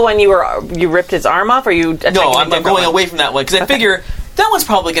 is that the one you ripped his arm off, or you? attacking No, a I'm different going one? away from that one because I figure that one's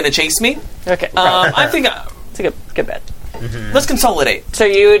probably going to chase me. Okay. I think it's a good bet. let's consolidate. So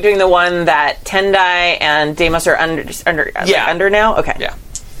you doing the one that Tendai and Deimos are under now? Okay. Yeah.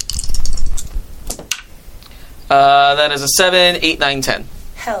 That is a 7, 8, 9, 10.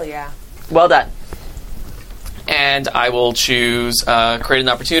 Hell yeah. Well done. And I will choose create an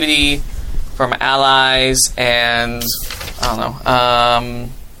opportunity for my allies and I don't know.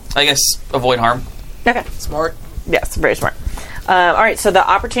 I guess avoid harm. Okay. Smart. Yes, very smart. All right, so the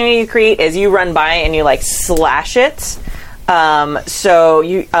opportunity you create is you run by and you like slash it. So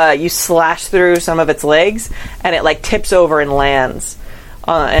you slash through some of its legs, and it like tips over and lands,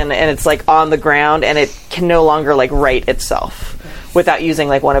 and it's like on the ground, and it can no longer like right itself without using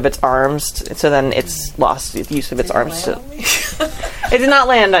like one of its arms. So then it's lost the use of its arms. It did not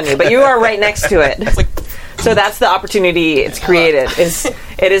land on you, but you are right next to it. So that's the opportunity it's created.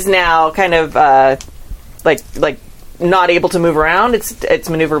 It is now kind of like not able to move around. Its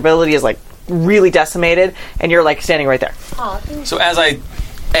maneuverability is like really decimated, and you're like standing right there. So as I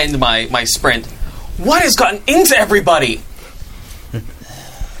end my sprint, what has gotten into everybody?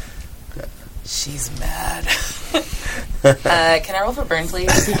 She's mad. Can I roll for burn,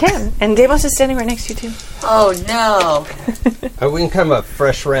 please? You can, and Deimos is standing right next to you too. Oh no. Are we in kind of a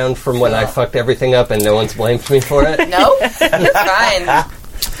fresh round from when I fucked everything up and no one's blamed me for it? No, you're fine.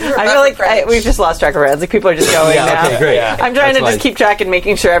 I feel like we've just lost track of rounds. Like people are just going now. Okay, great. I'm trying That's to just fine. keep track and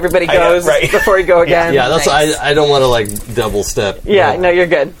making sure everybody I know, goes right. before you go again. Yeah, that's Nice. I don't want to like double step. Yeah, no, you're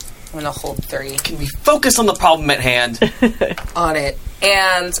good. I'm gonna hold 3 Can we focus on the problem at hand? on it,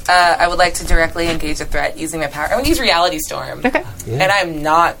 and I would like to directly engage a threat using my power. I'm gonna use Reality Storm. Okay. And I'm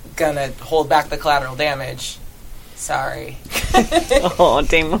not gonna hold back the collateral damage. Sorry. Oh,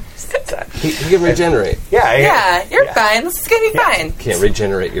 Damo. He can regenerate. Yeah, you're fine. This is gonna be fine. Can't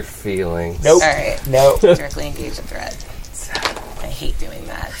regenerate your feelings. Nope. All right. No. Directly engage a threat. I hate doing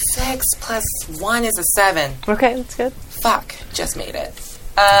that. 6 plus 1 is a 7. Okay, that's good. Fuck. Just made it.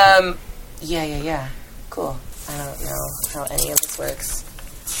 Yeah. Cool. I don't know how any of this works.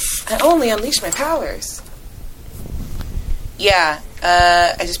 I only unleash my powers. Yeah,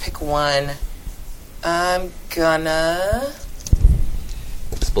 I just pick one. I'm gonna...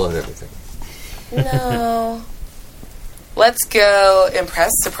 Explode everything. No. Let's go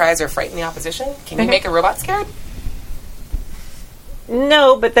impress, surprise, or frighten the opposition. Can you make a robot scared?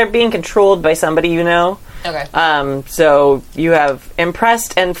 No, but they're being controlled by somebody you know. Okay. So you have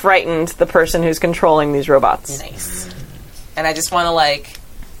impressed and frightened the person who's controlling these robots. Nice. And I just want to, like,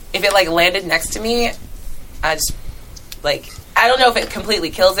 if it, like, landed next to me, I just, like, I don't know if it completely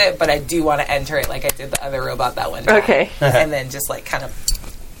kills it, but I do want to enter it like I did the other robot that one time. Okay. And then just, like, kind of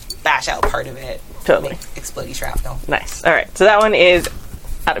bash out part of it. Totally. Make explodey shrapnel. Nice. All right. So that one is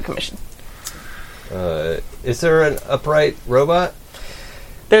out of commission. Is there an upright robot?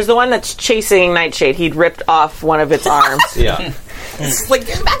 There's the one that's chasing Nightshade. He'd ripped off one of its arms. Yeah. It's like,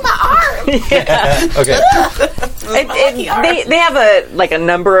 give back my arm! Okay. They have a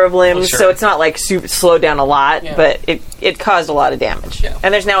number of limbs, sure. so it's not like slowed down a lot, Yeah. but it caused a lot of damage. Yeah.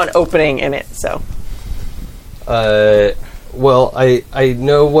 And there's now an opening in it, so. Well, I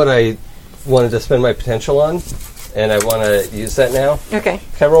know what I wanted to spend my potential on, and I want to use that now. Okay.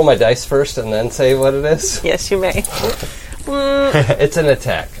 Can I roll my dice first and then say what it is? Yes, you may. It's an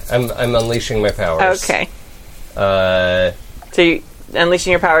attack. I'm unleashing my powers. Okay. So you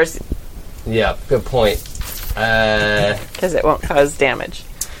unleashing your powers Yeah, good point. because it won't cause damage.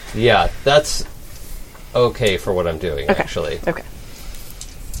 Yeah, that's okay for what I'm doing, actually. Okay.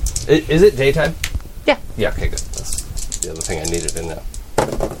 Is it daytime? Yeah. Yeah, okay, good. That's the other thing I needed to know.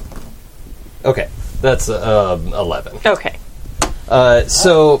 Okay, that's 11. Okay.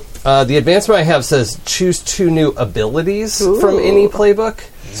 So the advancement I have says choose 2 new abilities from any playbook.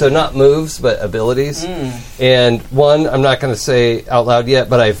 So not moves, but abilities. And one, I'm not going to say out loud yet,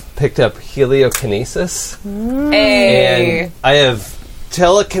 but I've picked up heliokinesis. Hey. And I have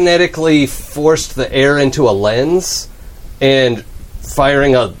telekinetically forced the air into a lens and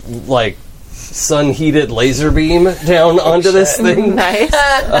firing a, like, sun-heated laser beam down onto this thing. Nice.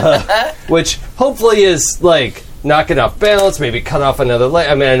 Which hopefully is, like, knocking off balance, maybe cut off another leg.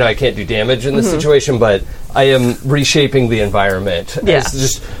 I mean, I know I can't do damage in this situation, but I am reshaping the environment. Yeah. It's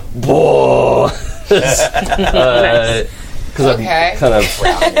just, because I'm kind of,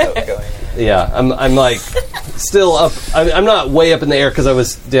 yeah, I'm like still up. I'm not way up in the air because I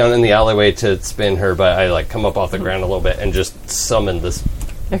was down in the alleyway to spin her, but I like come up off the ground a little bit and just summon this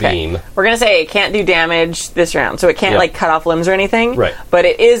beam. We're going to say it can't do damage this round, so it can't like cut off limbs or anything. Right. But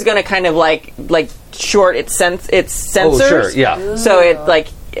it is going to kind of like short its sensors. Oh, sure, yeah. So it like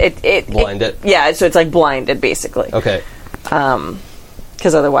it Blind it? Yeah, so it's like blinded basically. Okay.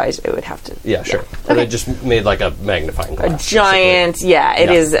 Because otherwise it would have to. Yeah, sure. But I just made like a magnifying glass. Giant, it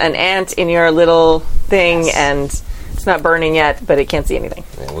is an ant in your little thing, and it's not burning yet, but it can't see anything.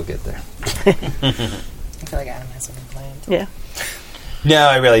 Yeah, we'll get there. I feel like Adam has something planned. Yeah. No,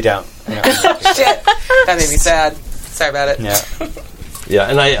 I really don't. No. Shit. That made me sad. Sorry about it. Yeah. Yeah,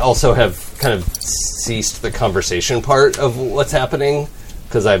 and I also have kind of ceased the conversation part of what's happening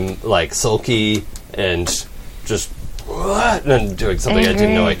because I'm like sulky and just and doing something I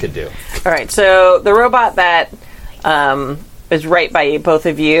didn't know I could do. All right, so the robot that is right by both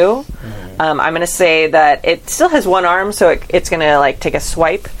of you, I'm going to say that it still has one arm, so it's going to like take a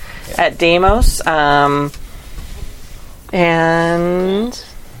swipe at Deimos. And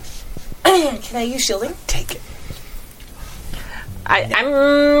Can I use shielding? Take it.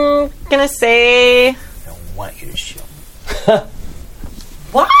 I'm gonna say I don't want you to shield.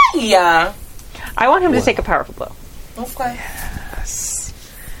 Why? I want him to take a powerful blow. Okay.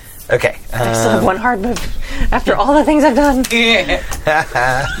 Okay. I still have one hard move after all the things I've done.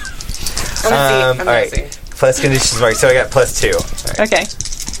 All right. Plus conditions work. So I got +2. Right. Okay.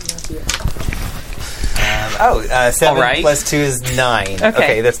 7 All right. plus 2 is 9. Okay.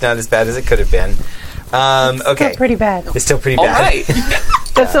 Okay, that's not as bad as it could have been. Okay. Still pretty bad. It's still pretty All bad. right.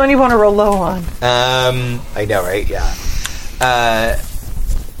 That's the one you want to roll low on. I know, right? Yeah.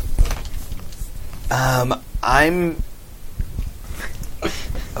 I'm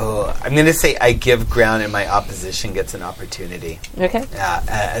going to say I give ground and my opposition gets an opportunity. Okay.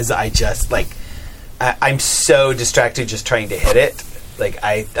 As I just, like, I'm so distracted just trying to hit it. Like,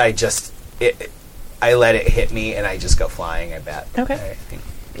 I let it hit me and I just go flying, I bet. Okay. I think.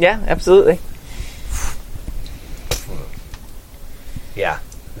 Yeah, absolutely. Yeah.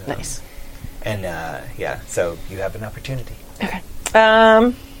 Nice. And so you have an opportunity. Okay.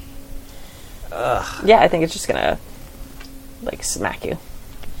 Yeah, I think it's just gonna like smack you.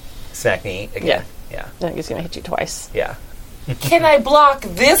 Smack me again. I think it's gonna hit you twice. Yeah. Can I block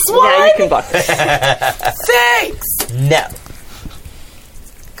this one? Yeah, you can block this. Thanks. No.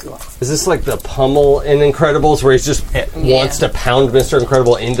 Is this like the pummel in Incredibles where he just wants to pound Mr.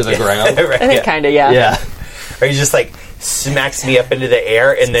 Incredible into the ground? Right, I think kind of, yeah. Yeah. Or he just like smacks me up into the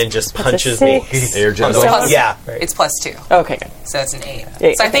air and then just punches me. Air juggling. Yeah. Right. It's +2. Okay, good. So it's an 8.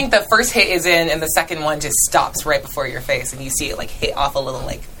 Yeah, So I think the first hit is in, and the second one just stops right before your face, and you see it like hit off a little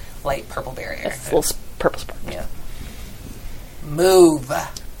like light purple barrier. It's a little purple spark. Yeah. Move.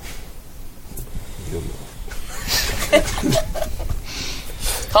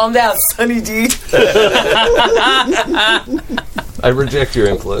 Calm down, Sunny D. I reject your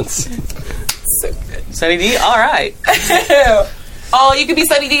influence. So good. Sunny D, all right. Oh, you could be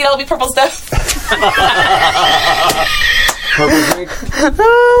Sunny D and I'll be Purple Stuff. Purple drink.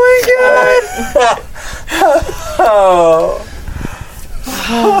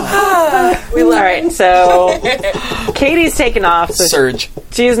 We love it. So Katie's taken off, so Surge.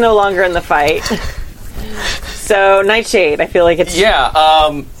 she's no longer in the fight. So Nightshade, I feel like it's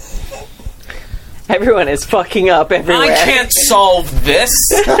Yeah, everyone is fucking up everywhere. I can't solve this.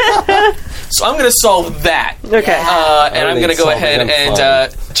 So I'm going to solve that. Okay. And I'm going to go solving ahead them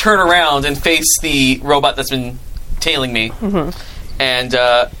and turn around and face the robot that's been tailing me. And,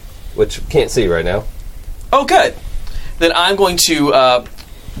 Which can't see right now. oh, good. Then I'm going to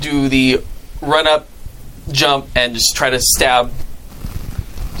do the run up, jump, and just try to stab.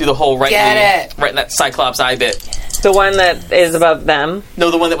 Do the whole right in that Cyclops eye bit. The one that is above them.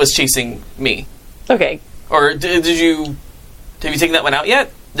 No, the one that was chasing me. Okay. Or did you... Have you taken that one out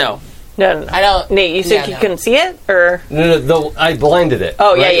yet? No. No. I don't. Nate, you said you no. couldn't see it? Or No, I blinded it.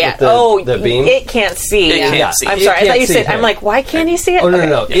 Oh, right, yeah. with the beam. It can't see. It can't see. I'm It sorry. I can't thought you see said... him. I'm like, why can't he see it? Oh, Okay.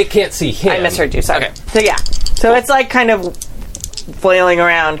 no. It can't see him. I misheard you. Sorry. Okay. So, yeah. So it's like kind of flailing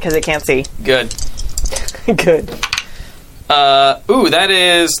around because it can't see. Good. Good. That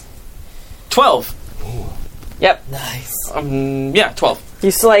is 12. Yep. Nice. Yeah, 12.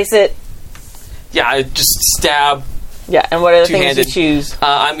 You slice it. Yeah, I just stab. Yeah. And what are the things you Two-handed. choose?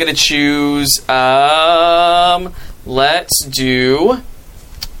 I'm going to choose, let's do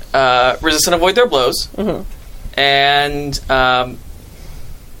resist and avoid their blows. And I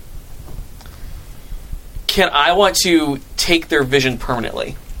want to take their vision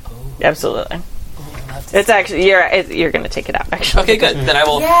permanently. Absolutely. It's actually you're going to take it out. Actually. Okay, good. Then I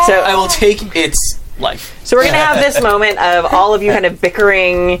will. Yeah. So I will take its life. So we're gonna have this moment of all of you kind of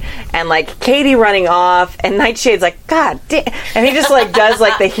bickering and like Katie running off and Nightshade's like, God damn, and he just like does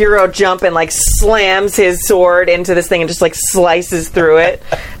like the hero jump and like slams his sword into this thing and just like slices through it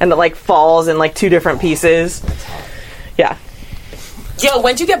and it like falls in like two different pieces. Yeah. Yo,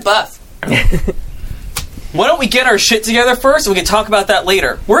 when'd you get buff? Why don't we get our shit together first and we can talk about that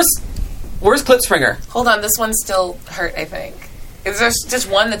later? Where's Clipspringer? Hold on, this one's still hurt, I think. Is there just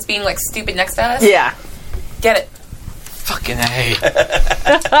one that's being like stupid next to us? Yeah. Get it. Fucking A.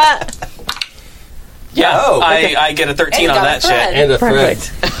 Yeah, Oh, I get a 13 And on got that a thread. shit. And a thread.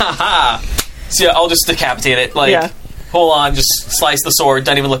 Perfect. So yeah, I'll just decapitate it. Like, Yeah. hold on, just slice the sword.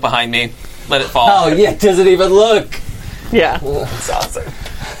 Don't even look behind me. Let it fall. Oh, yeah, doesn't even look. Yeah. That's awesome.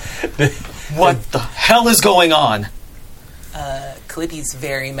 What the hell is going on? Clippy's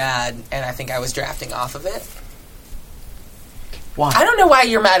very mad, and I think I was drafting off of it. Why? I don't know why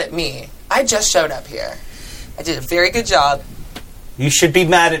you're mad at me. I just showed up here. I did a very good job. You should be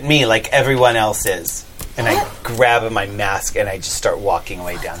mad at me like everyone else is. And I grab my mask and I just start walking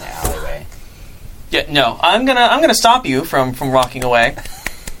away down the alleyway. Yeah, no. I'm gonna stop you from walking away.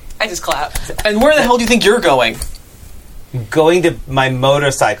 I just clap. And where the hell do you think you're going? Going to my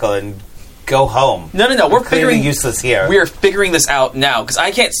motorcycle and go home. No. We're Clearly figuring useless here. We are figuring this out now because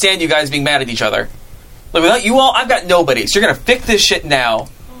I can't stand you guys being mad at each other. Like without you all, I've got nobody. So you're gonna fix this shit now,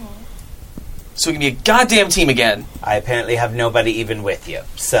 so we can be a goddamn team again. I apparently have nobody even with you.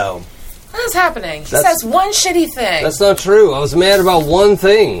 So What is happening? He That's- says one shitty thing. That's not true. I was mad about one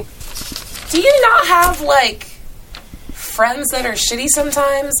thing. Do you not have, like, friends that are shitty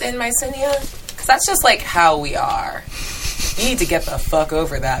sometimes in Mycenae? Because that's just, like, how we are. You need to get the fuck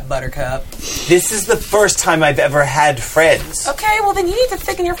over that, Buttercup. this is the first time I've ever had friends. Okay, well then you need to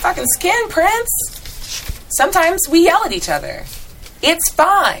thicken your fucking skin, Prince. Sometimes we yell at each other. It's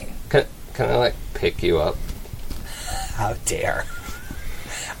fine. Can I, like, pick you up? How dare.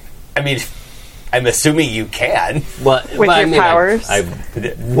 I mean, I'm assuming you can. But With your powers? I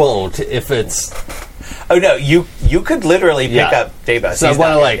won't if it's... Oh no, you could literally pick up Daybus. So I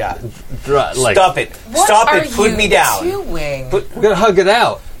want to stop it. What Stop are it. Put you me down. doing? I'm gonna hug it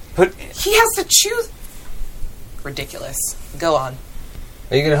out. He has to choose. Ridiculous. Go on.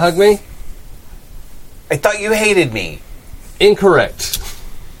 Are you gonna hug me? I thought you hated me. Incorrect.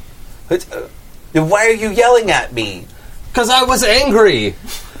 Then why are you yelling at me? Because I was angry.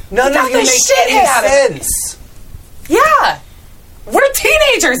 None of you make any sense. Yeah. We're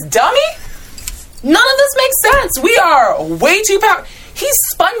teenagers, dummy. None of this makes sense. We are way too powerful. He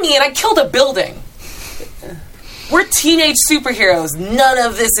spun me and I killed a building. We're teenage superheroes. None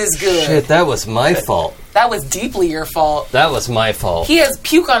of this is good. Shit, that was my fault. That was deeply your fault. That was my fault. He has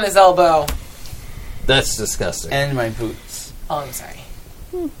puke on his elbow. That's disgusting. And my boots. Oh, I'm sorry.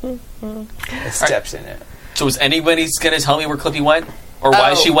 Steps in it. So is anybody going to tell me where Clippy went? Or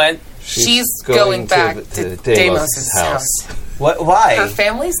why she went? She's going back to Deimos' house. What? Why? Her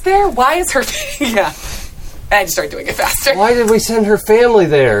family's there? Why is her... yeah. I had to start doing it faster. Why did we send her family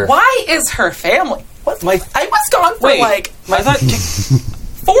there? Why is her family? What? I was gone for I thought...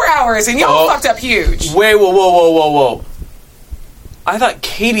 4 hours and y'all fucked up huge. Wait, whoa. I thought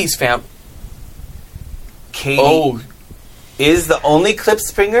Katie's family... Katie is the only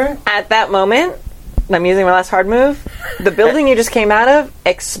Klipspringer? At that moment, I'm using my last hard move, the building you just came out of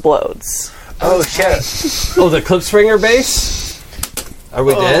explodes. Oh, shit. Oh, the Klipspringer base? Are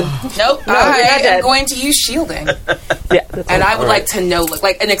we dead? Nope. No, I you're not am dead. going to use shielding. Yeah. And I would like to know,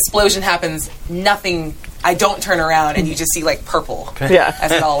 like an explosion happens, nothing, I don't turn around and you just see like purple Yeah.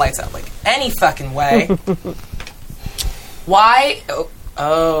 as it all lights up. Like any fucking way. Why?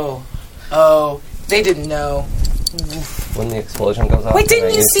 Oh, they didn't know. When the explosion goes off. Wait,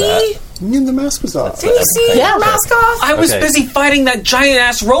 didn't you see? The mask was off. Didn't you see your mask off? I was Okay. busy fighting that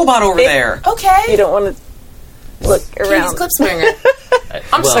giant-ass robot over there. Okay. You don't want to look around. Katie's Klipspringer.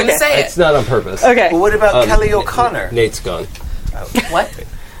 I'm just going to say It's it. not on purpose. Okay. Well, what about Kelly O'Connor? Nate's gone. What?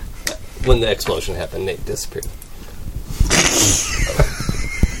 When the explosion happened, Nate disappeared.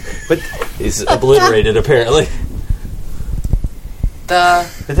 But He's obliterated, apparently.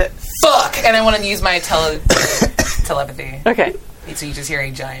 Fuck! And I want to use my telepathy. Okay. So you just hear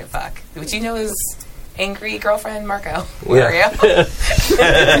a giant fuck. Which you know is angry girlfriend Marco. Where are you?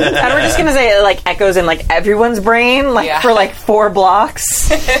 And we're just gonna say it like echoes in like everyone's brain, like Yeah. for like 4 blocks.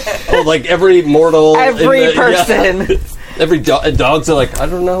 Well, like every mortal. Every in the- person. yeah. Every dogs are like, I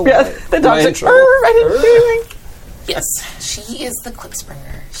don't know. Yeah, why- the am I dog's in like, trouble? I didn't do anything. Yes, she is the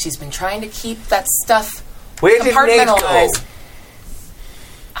Klipspringer. She's been trying to keep that stuff where did Nate compartmentalized. go?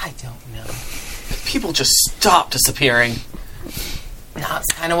 I don't know. People just stop disappearing. No,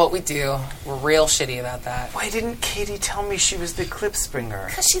 it's kind of what we do. We're real shitty about that. Why didn't Katie tell me she was the Klipspringer?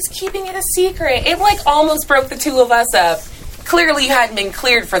 Because she's keeping it a secret. It like almost broke the two of us up. Clearly you hadn't been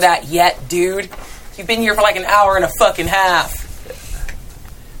cleared for that yet, dude. You've been here for like an hour and a fucking half.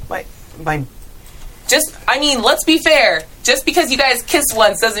 My I mean, let's be fair. Just because you guys kissed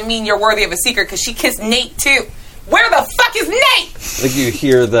once doesn't mean you're worthy of a secret, because she kissed Nate too. Where the fuck is Nate? Like you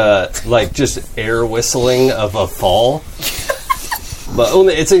hear the like just air whistling of a fall, but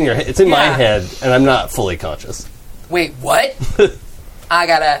only it's in my Yeah. head, and I'm not fully conscious. Wait, what? And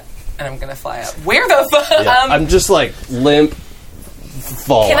I'm gonna fly up. Where the fuck? Yeah, I'm just like limp,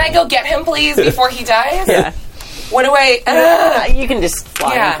 falling. Can I go get him, please, before he dies? Yeah. What do I? You can just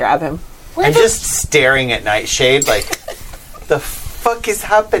fly Yeah. and grab him. I'm just staring at Nightshade like, the fuck is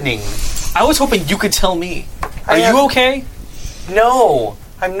happening? I was hoping you could tell me. Are I have- you okay? No,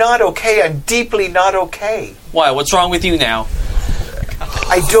 I'm not okay. I'm deeply not okay. Why? What's wrong with you now?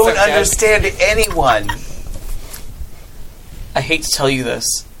 I don't understand anyone. I hate to tell you this.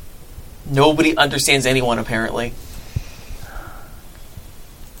 Nobody understands anyone, apparently.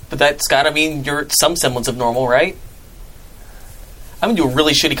 But that's gotta mean you're some semblance of normal, right? I'm gonna do a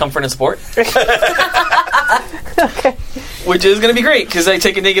really shitty comfort and support. Okay. Which is gonna be great, because I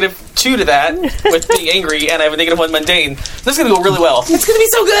take a -2 to that with being angry, and I have a -1 mundane. This is gonna go really well. It's gonna be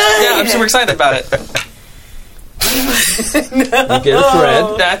so good. Yeah, I'm super excited about it. You get a thread.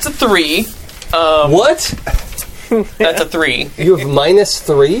 That's a 3. What? That's a 3. You have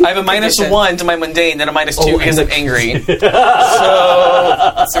 -3? I have a -1 to my mundane, and a -2 because I'm angry.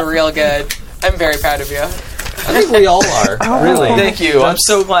 It's a real good. I'm very proud of you. I think we all are. Really. Thank you. I'm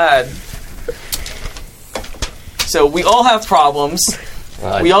so glad. So we all have problems.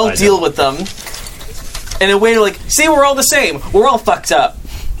 We all deal with them. In a way, like, see, we're all the same. We're all fucked up.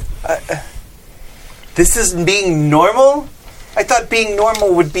 This is being normal? I thought being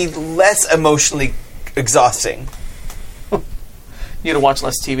normal would be less emotionally exhausting. You gotta watch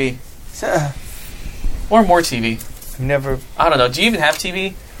less TV. Or more TV. Never. I don't know. Do you even have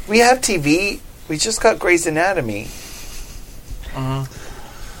TV? We have TV. We just got Grey's Anatomy.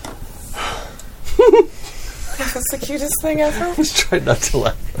 That's the cutest thing ever. I was trying not to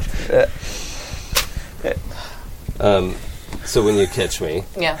laugh. So when you catch me,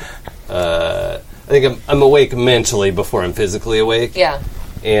 Yeah. I think I'm awake mentally before I'm physically awake. Yeah.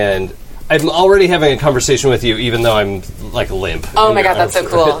 And I'm already having a conversation with you, even though I'm like limp. Oh my god, that's so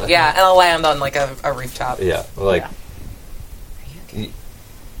cool. Yeah, and I'll land on like a rooftop. Yeah, like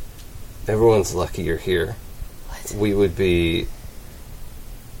everyone's lucky you're here. What? We would be.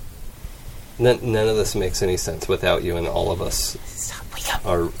 None of this makes any sense without you, and all of us Stop, wake up.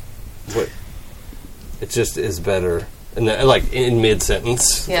 are. What? It just is better, and then, like in mid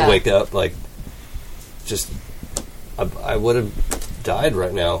sentence, Yeah. wake up. Like, just I would have died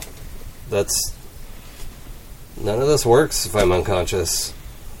right now. That's none of this works if I'm unconscious.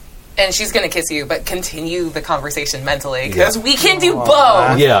 And she's gonna kiss you, but continue the conversation mentally because we can do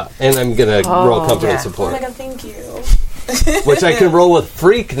both. Yeah, and I'm gonna roll confidence Oh support, my god, thank you. which I can roll with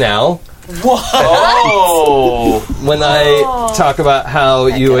freak now. Oh. When I talk about how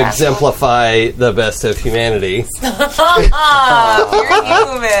you exemplify the best of humanity. You're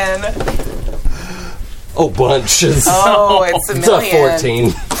human. Oh, bunch. It's Oh, it's a it's a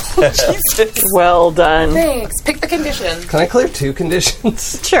million. 14. Well done. Thanks. Pick the condition. Can I clear 2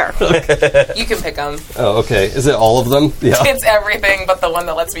 conditions? Sure. You can pick them. Oh, okay. Is it all of them? Yeah. It's everything but the one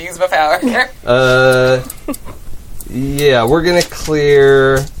that lets me use my power. Yeah, we're gonna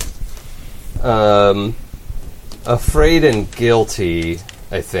clear afraid and guilty,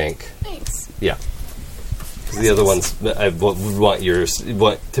 I think. Thanks. Yeah. 'Cause the other ones I would want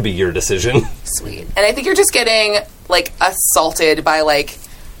to be your decision. Sweet. And I think you're just getting like assaulted by like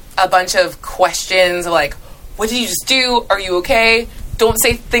a bunch of questions like, what did you just do? Are you okay? Don't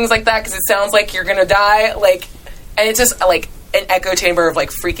say things like that because it sounds like you're gonna die. Like, and it's just like an echo chamber of like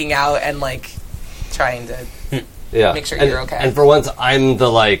freaking out and like trying to Yeah. make sure and, you're okay. And for once, I'm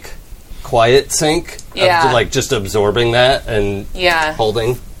the like quiet sink. Yeah. Of, like just absorbing that and Yeah.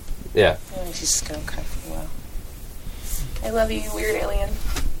 holding. Yeah. She's just gonna cry for a while. I love you, you weird alien.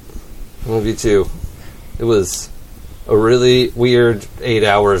 I love you too. It was a really weird 8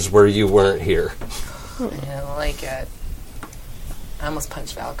 hours where you weren't here. I don't like it. I almost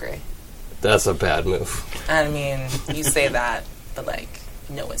punched Valkyrie. That's a bad move. I mean, you say that, but like,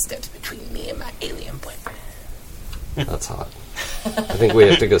 no one steps between me and my alien boyfriend. That's hot. I think we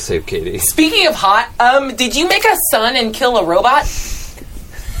have to go save Katie. Speaking of hot, did you make a sun and kill a robot?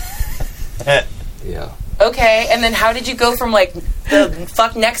 Yeah. Okay, and then how did you go from like the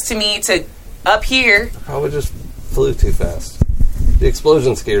fuck next to me to up here? Probably just flew too fast. The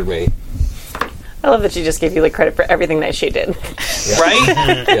explosion scared me. I love that she just gave you like credit for everything that she did.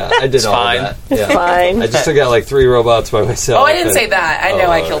 Right? Yeah, I did all fine. of that. Yeah. Fine. I just took out like 3 robots by myself. Oh, I didn't and- say that. I know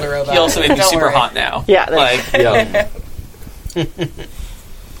I killed a robot. He also made me Don't super worry. hot now. Yeah, Like, Yeah.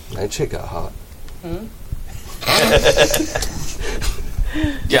 Nightshade got hot.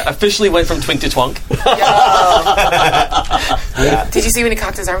 yeah, officially went from twink to twunk. Did you see when he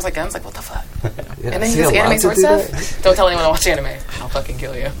cocked his arms like guns? Like, what the fuck? Yeah. And then he Is does allowed anime to sword do stuff? that? Don't tell anyone to watch anime. I'll fucking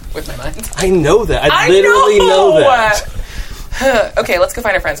kill you with my mind. I know that. I literally know that. Okay, let's go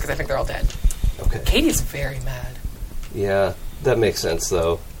find our friends because I think they're all dead. Okay. Katie's very mad. Yeah, that makes sense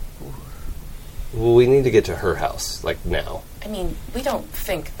though. Well, we need to get to her house, like now. I mean, we don't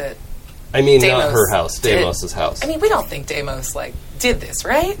think that... I mean, not Deimos her house, did- Deimos' house. I mean, we don't think Deimos, like, did this,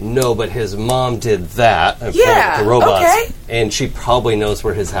 right? No, but his mom did that. And Yeah, with the robots, okay. and she probably knows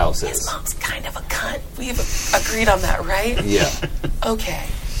where his house His is. mom's kind of a cunt. We've agreed on that, right? Yeah. Okay.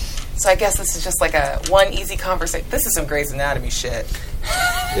 So I guess this is just like a one easy conversation. This is some Grey's Anatomy shit.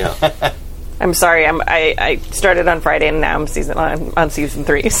 Yeah. I'm sorry. I started on Friday and now I'm on season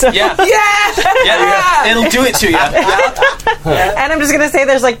 3. So. Yeah. Yeah! It'll do it to you. And I'm just gonna say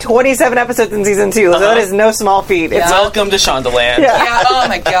there's like 27 episodes in season 2, so that is no small feat. It's Welcome to Shondaland. Yeah, oh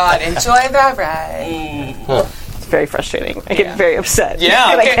my god, enjoy the ride. very frustrating. I get very upset.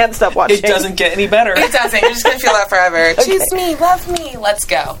 Yeah. and I can't stop watching. It doesn't get any better. It doesn't, you're just gonna feel that forever. Choose me, love me, let's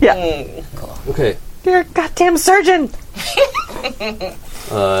go. Yeah. Okay. You're a goddamn surgeon.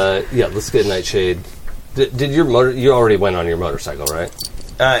 Yeah, let's get Nightshade. Did your motor... You already went on your motorcycle, right?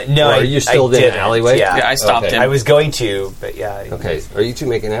 No, Or are you still in the didn't. alleyway? Yeah, Yeah, I stopped Okay. him. I was going to, but yeah. Okay. Are you two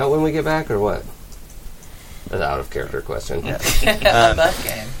making out when we get back, or what? An out-of-character question. Butt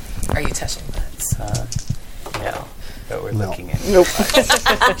game. Are you touching butts? No, but we're looking at it. Nope.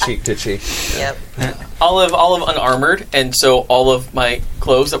 Cheek to cheek. Yep. Olive unarmored, and so all of my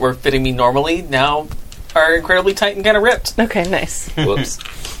clothes that were fitting me normally now are incredibly tight and kind of ripped. Okay, nice. Whoops.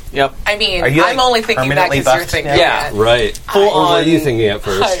 Yep. I mean, Are you, I'm like, only thinking that permanently because you're buffed thinking now? Yeah. that. Right. Full What on. were you thinking at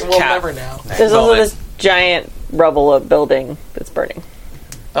first? We'll Cap. never know. There's also Moment. this giant rubble of building that's burning.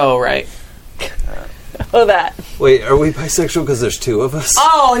 Oh, right. Oh, that. Wait, are we bisexual because there's two of us?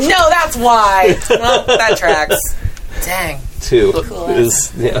 Oh, no, that's why. Well, that tracks. Dang. Two Cool.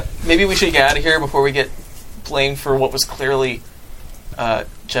 is Maybe we should get out of here before we get blamed for what was clearly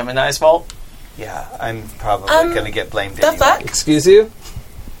Gemini's fault. Yeah, I'm probably going to get blamed The anyway. fuck? Excuse you?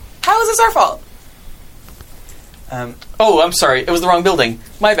 How is this our fault? Oh, I'm sorry. It was the wrong building.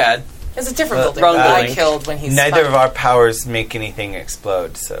 My bad. It's a different building wrong that I building. killed when he's Neither fucking- of our powers make anything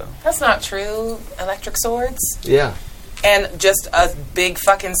explode, so... That's not true. Electric swords. Yeah. And just a big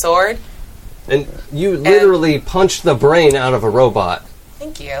fucking sword. And you literally punched the brain out of a robot.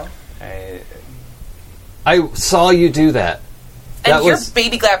 Thank you. I saw you do that. And That your was...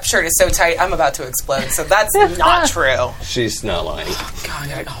 baby glap shirt is so tight, I'm about to explode. So that's not true. She's not lying. God,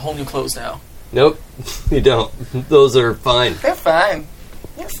 I got whole new clothes now. Nope, you don't. Those are fine. They're fine.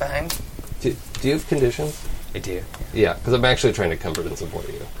 You're fine. Do you have conditions? I do. Yeah, because I'm actually trying to comfort and support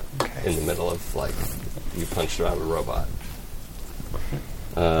you in the middle of, like, you punched out a robot.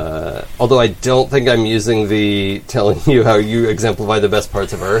 Although I don't think I'm using the telling you how you exemplify the best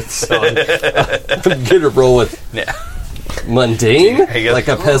parts of Earth, so I'm going to roll with mundane, like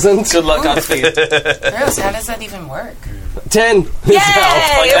a peasant. Good luck, Godspeed. Gross, how does that even work? 10. Yay!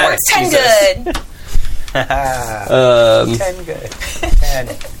 It works 10 good. 10 good.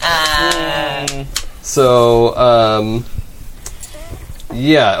 10. So,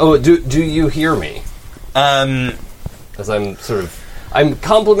 yeah. Oh, do you hear me? As I'm I'm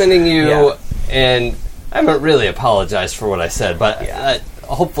complimenting you, and I haven't really apologized for what I said, but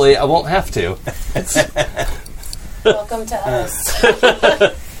hopefully I won't have to. Welcome to us.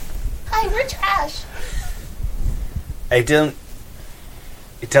 Hi, we're trash.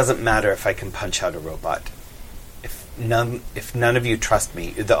 It doesn't matter if I can punch out a robot. If none of you trust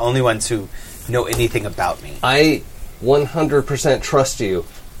me, you're the only ones who know anything about me. I 100% trust you.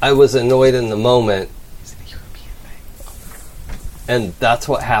 I was annoyed in the moment, and that's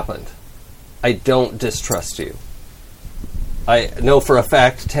what happened. I don't distrust you. I know for a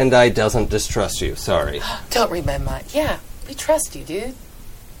fact Tendai doesn't distrust you. Sorry. Don't read my mind. Yeah, we trust you, dude.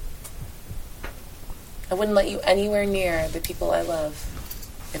 I wouldn't let you anywhere near the people I love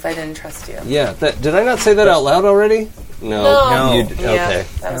if I didn't trust you. Yeah, did I not say that out loud already? No. No. Okay.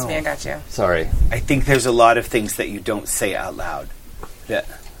 That was me. I got you. Sorry. I think there's a lot of things that you don't say out loud.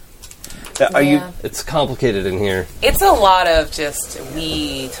 Are you? It's complicated in here. It's a lot of just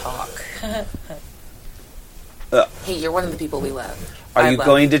we talk. Hey, you're one of the people we love. Are you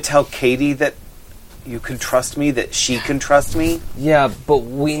going to tell Katie that you can trust me, that she can trust me? Yeah, but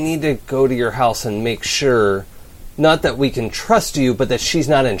we need to go to your house and make sure, not that we can trust you, but that she's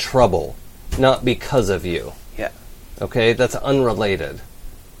not in trouble. Not because of you. Yeah. Okay? That's unrelated.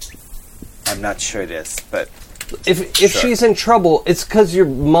 I'm not sure it is, but... If she's in trouble, it's because your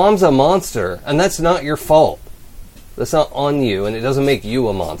mom's a monster, and that's not your fault. That's not on you, and it doesn't make you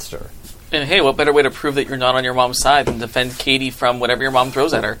a monster. And hey, what better way to prove that you're not on your mom's side than defend Katie from whatever your mom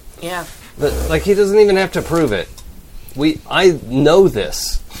throws at her? Yeah. But, like, he doesn't even have to prove it. I know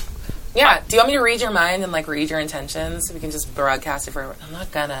this. Yeah. Do you want me to read your mind and, like, read your intentions? So we can just broadcast it for... I'm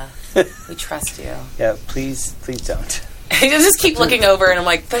not gonna. We trust you. Yeah, please don't. I just keep looking over and I'm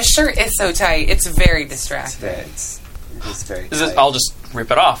like, the shirt is so tight. It's very distracting. It is very tight. I'll just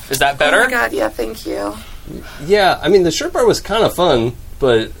rip it off. Is that better? Oh my god, yeah, thank you. Yeah, I mean, the shirt part was kind of fun,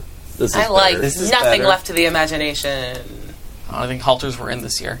 but this is I like better. nothing better. left to the imagination. I think halters were in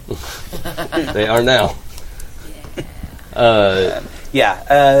this year. They are now. Yeah,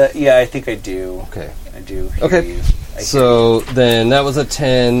 I think I do. Okay. I do hear Okay. you. So then that was a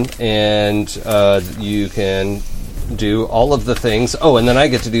 10, and you can do all of the things. Oh, and then I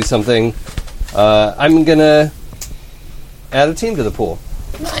get to do something. I'm going to add a team to the pool.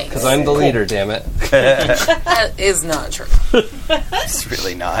 Nice. Because I'm the leader, damn it. That is not true. It's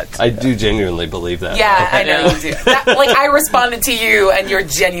really not. I do genuinely believe that. Yeah, I know you do. Like, I responded to you and your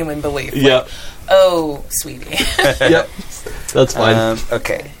genuine belief. Like, Yep. oh, sweetie. Yep. That's fine.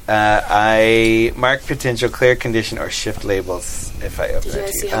 Okay. I mark potential clear condition or shift labels if I open Did you it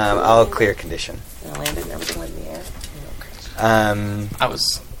guys to see you. how cool I'll it is? clear condition. I landed and everything went in the air. I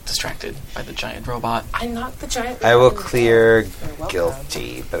was distracted by the giant robot. I knocked the giant. I will robot in the clear tail. You're welcome.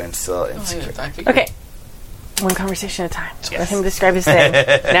 guilty, but I'm still insecure. Okay. One conversation at a time. Let him describe his thing.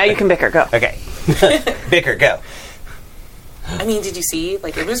 Now you can bicker. Go. Okay. Bicker, go. I mean, did you see?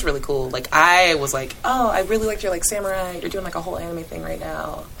 Like, it was really cool. Like, I was like, oh, I really liked your, like, samurai. You're doing, like, a whole anime thing right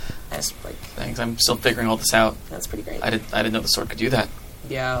now. I just, like, Thanks. I'm still figuring all this out. that's pretty great. I didn't know the sword could do that.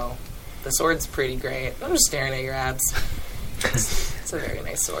 Yo, the sword's pretty great. I'm just staring at your abs. It's a very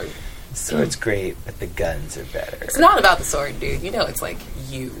nice sword. The sword's great, but the guns are better. It's not about the sword, dude. You know it's like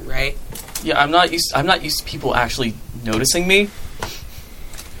you, right? Yeah, I'm not used to people actually noticing me.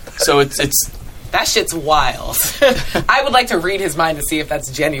 So it's that shit's wild. I would like to read his mind to see if that's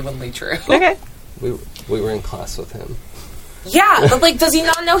genuinely true. Okay. We were in class with him. Yeah, but like, does he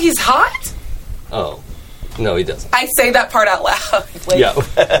not know he's hot? Oh, no, he doesn't. I say that part out loud. Like, Yeah.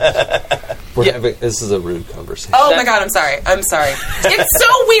 This is a rude conversation. oh my god, I'm sorry. It's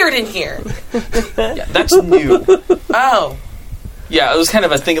so weird in here. yeah, that's new. Oh. Yeah, it was kind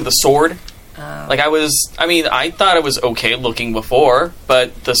of a thing of the sword. Like I thought it was okay looking before,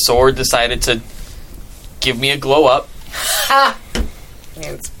 but the sword decided to give me a glow up. Ha!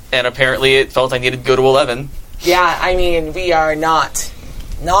 And apparently it felt I needed to go to 11. Yeah, I mean, we are not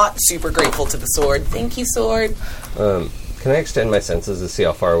super grateful to the sword. Thank you, sword. Can I extend my senses to see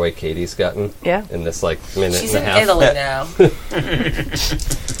how far away Katie's gotten? Yeah. In this, minute She's and a in half? Italy now.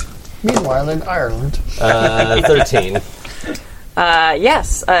 Meanwhile, in Ireland. 13.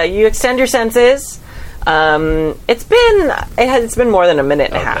 Yes, you extend your senses. It's been more than a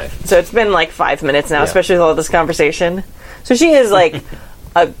minute and a half. So it's been 5 minutes now, especially with all this conversation. So she is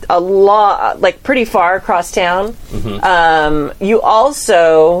a lot, pretty far across town. Mm-hmm. You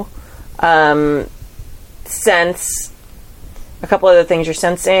also sense a couple other things. You're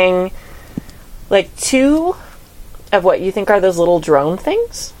sensing 2 of what you think are those little drone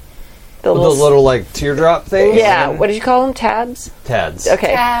things. Those little teardrop things? Yeah, what did you call them? Tads? Tads. Okay.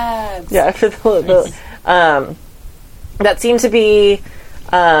 Tads. Yeah, for the that seem to be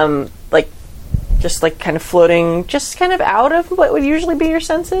just kind of floating, just kind of out of what would usually be your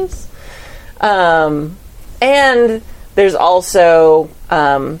senses. And there's also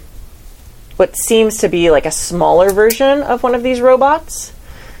what seems to be a smaller version of one of these robots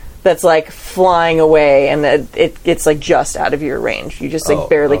that's flying away, and it's just out of your range. You just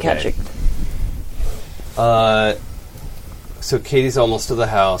barely catch it. So Katie's almost to the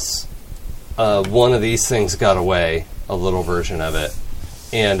house. One of these things got away, a little version of it.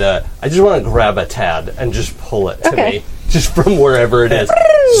 And I just want to grab a Tad and just pull it to me, just from wherever it is.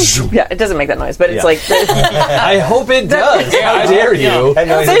 Yeah, it doesn't make that noise, but it's I hope it does. How dare you? That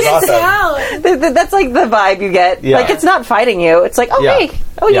noise is awesome. That's the vibe you get. Yeah. It's not fighting you. It's hey,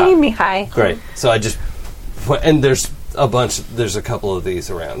 you need me, hi. Great. So I just, and there's a couple of these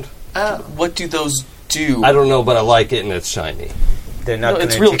around. What do those do? I don't know, but I like it and it's shiny. They're not going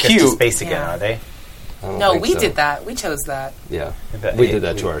it's to real take us cute. to space again, Yeah. are they? I don't No, think we so. did that. We chose that. Yeah. But We did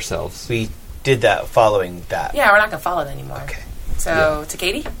that to ourselves. We did that following that. Yeah, we're not going to follow it anymore. Okay. So, to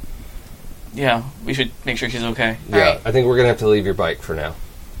Katie? Yeah, we should make sure she's okay. Yeah, Alright. I think we're going to have to leave your bike for now.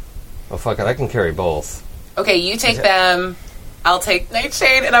 Oh, fuck it. I can carry both. Okay, you take them. I'll take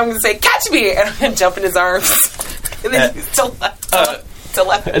Nightshade, and I'm going to say, catch me! And I'm going to jump in his arms. And then to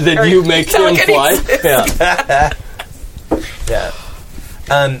left. And then you make him fly? Yeah. Yeah.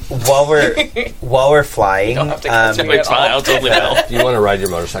 While we're flying, You don't have to catch me It's at fine. all. I'll totally know. Do you want to ride your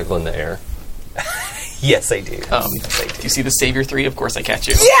motorcycle in the air? yes, I do. Do you see the Savior 3? Of course I catch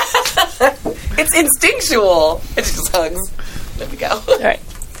you. It's instinctual. It just hugs. There we go. All right.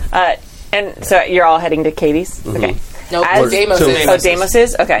 And so you're all heading to Katie's? Okay. No, As- Deimos so- is. Oh, Deimos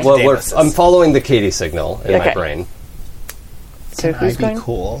is? Okay. Well, Deimos. I'm following the Katie signal in my Okay. brain. So Can I who's be going?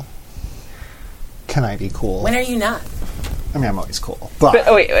 cool? Can I be cool? When are you not? I mean, I'm always cool. But,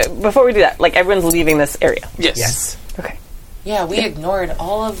 But, wait, before we do that, everyone's leaving this area. Yes. yes. Okay. Yeah, we ignored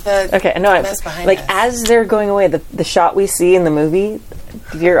all of the Okay, no, mess behind us. as they're going away, the shot we see in the movie,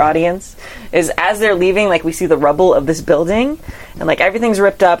 dear audience, is as they're leaving, we see the rubble of this building, and everything's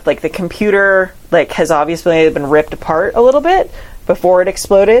ripped up. The computer has obviously been ripped apart a little bit before it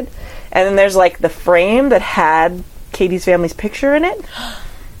exploded, and then there's the frame that had Katie's family's picture in it,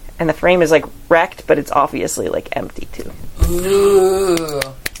 and the frame is wrecked, but it's obviously empty too. Ooh.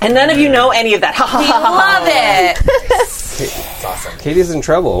 And none of you know any of that. Ha ha We ha ha. love it. It's awesome. Katie's in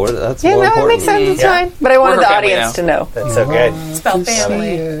trouble. That's Yeah, more no, it important. makes sense. It's Yeah. fine. But I wanted We're the her family audience now. to know. That's so good. It's about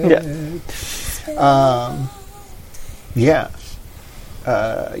family. Yeah.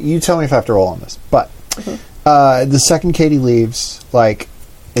 You tell me if I have to roll on this. But the second Katie leaves,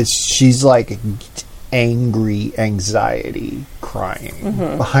 she's angry anxiety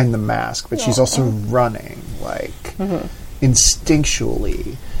crying behind the mask, but she's also running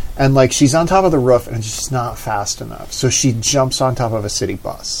instinctually. And she's on top of the roof and it's just not fast enough. So she jumps on top of a city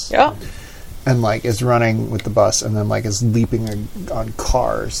bus. Yeah. And is running with the bus and then is leaping on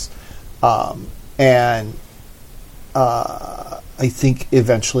cars. I think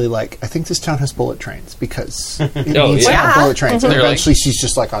eventually, like, I think this town has bullet trains because it Oh, needs to yeah. have bullet trains. And Clearly. eventually she's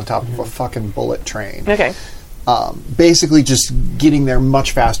just, like, on top of a fucking bullet train. Okay. Basically just getting there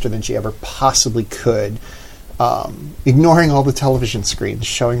much faster than she ever possibly could. Ignoring all the television screens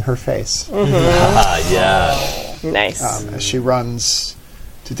showing her face Yeah. Nice. as she runs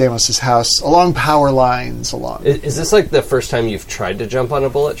to Deimos' house along power lines. Is this like the first time you've tried to jump on a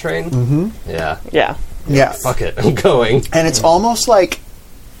bullet train? Mm-hmm. Yeah. yeah. Yeah. Fuck it, I'm going. And it's almost like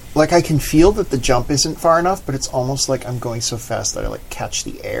I can feel that the jump isn't far enough, but it's almost like I'm going so fast that I like catch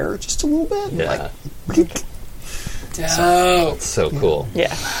the air just a little bit. Yeah. Like, Dope. So cool.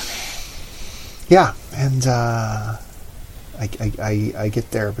 Yeah. yeah, and I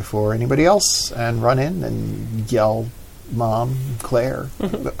get there before anybody else and run in and yell, "Mom, Claire!"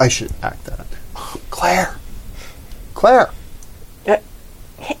 I should act that. Claire.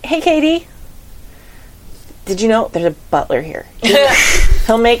 Hey, Katie. Did you know there's a butler here?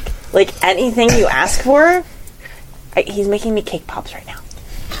 He'll make like anything you ask for. He's making me cake pops right now.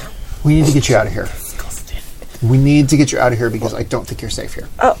 We need to get you out of here. We need to get you out of here because I don't think you're safe here.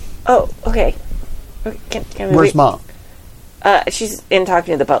 Oh, okay. Can we Where's wait? Mom? She's in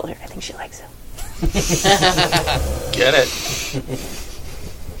talking to the butler. I think she likes him. Get it.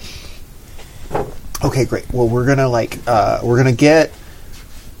 Okay, great. Well, we're gonna get.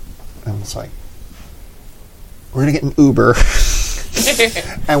 I'm sorry. We're gonna get an Uber,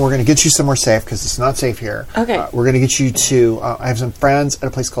 and we're gonna get you somewhere safe because it's not safe here. Okay. We're gonna get you to. I have some friends at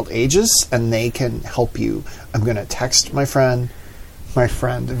a place called Aegis, and they can help you. I'm gonna text my friend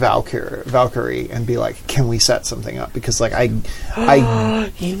Valkyrie, and be like, "Can we set something up?" Because like I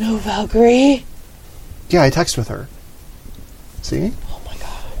You know Valkyrie? yeah, I text with her. See? Oh my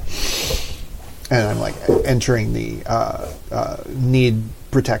god. And I'm like entering the need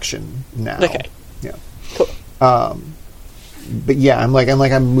protection now. Okay. Yeah. Cool. But yeah, I'm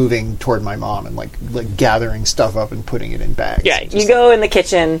moving toward my mom and like gathering stuff up and putting it in bags. Yeah, you go in the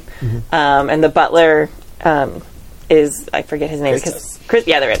kitchen, and the butler is, I forget his name because Chris.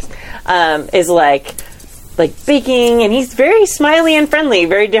 Yeah, there is. Is like baking, and he's very smiley and friendly,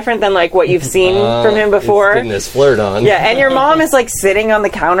 very different than like what you've seen from him before. Getting his flirt on. Yeah, and your mom is like sitting on the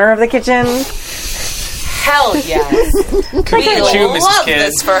counter of the kitchen. Hell yes. We you, Mrs. love Kidd.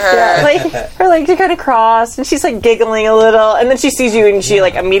 this for her. Like her legs are kind of crossed, and she's like giggling a little, and then she sees you, and she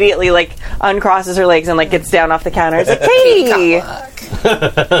like immediately like uncrosses her legs and like gets down off the counter. It's like, hey,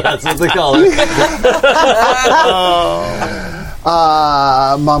 That's what they call it.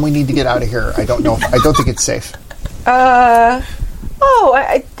 Mom, we need to get out of here. I don't think it's safe. I'm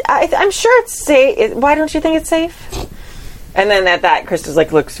sure it's safe. Why don't you think it's safe? And then at that, Chris is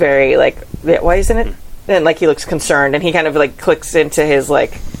like looks very like, why isn't it? And like he looks concerned, and he kind of like clicks into his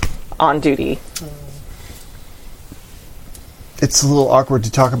like on duty. It's a little awkward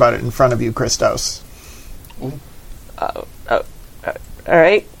to talk about it in front of you, Christos. All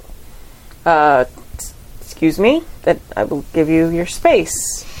right. Excuse me. That I will give you your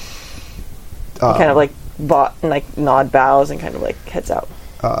space. He kind of like nod bows and kind of like heads out.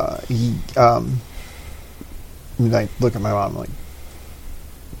 I look at my mom like,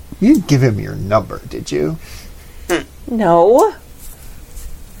 you didn't give him your number, did you? No,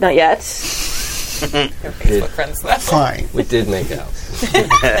 not yet. Facebook friends left. Fine. We did make out.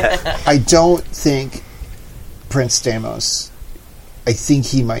 I don't think Prince Deimos. I think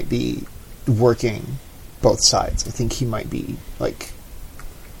he might be working both sides. I think he might be like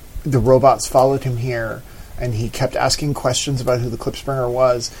the robots followed him here, and he kept asking questions about who the Clipspringer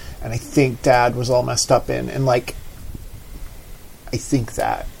was, and I think Dad was all messed up in, and like I think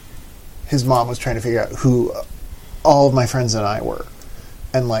that his mom was trying to figure out who all of my friends and I were,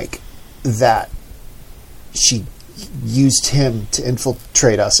 and like that she used him to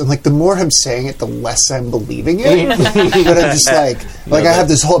infiltrate us. And like the more I'm saying it, the less I'm believing it. But I'm just like I have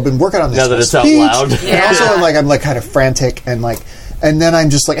this whole. I've been working on this Now that whole it's out speech, loud. and also I'm like kind of frantic and like, and then I'm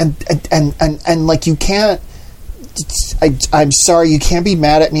just like and like you can't. I'm sorry, you can't be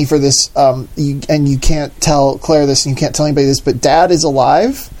mad at me for this. You can't tell Claire this, and you can't tell anybody this. But Dad is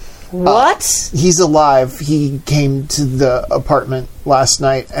alive. What? He's alive. He came to the apartment last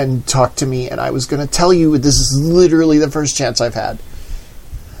night and talked to me, and I was going to tell you this is literally the first chance I've had.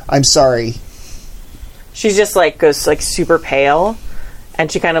 I'm sorry. She just like goes like super pale,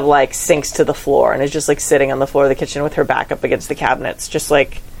 and she kind of like sinks to the floor and is just like sitting on the floor of the kitchen with her back up against the cabinets, just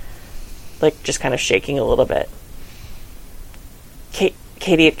like just kind of shaking a little bit.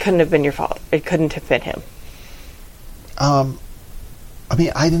 Katie, it couldn't have been your fault. It couldn't have been him. I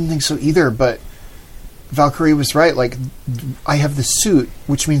mean, I didn't think so either, but Valkyrie was right. Like, I have the suit,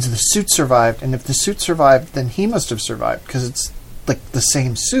 which means the suit survived, and if the suit survived, then he must have survived, because it's like the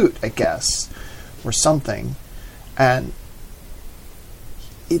same suit, I guess, or something, and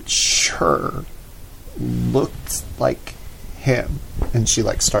it sure looked like him. And she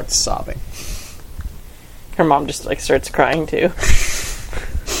like starts sobbing. Her mom just like starts crying too.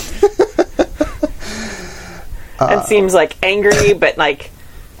 And seems like angry, but like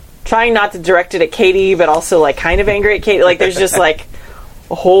trying not to direct it at Katie, but also like kind of angry at Katie. Like there's just like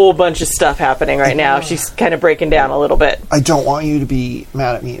a whole bunch of stuff happening right now. She's kind of breaking down a little bit. I don't want you to be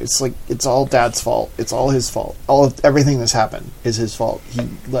mad at me. It's like it's all Dad's fault. It's all his fault. Everything that's happened is his fault. He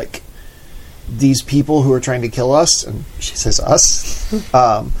like these people who are trying to kill us, and she says us,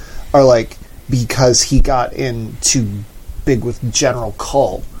 are like because he got in too big with General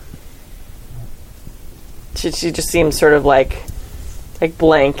Cull. She just seems sort of like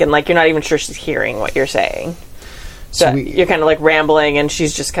blank, and like you're not even sure she's hearing what you're saying. So you're kind of like rambling, and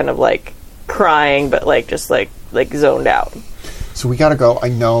she's just kind of like crying, but like just like zoned out. So we gotta go. I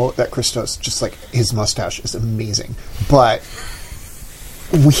know that Christos, just like his mustache is amazing, but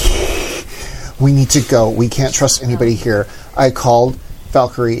we need to go. We can't trust anybody here. I called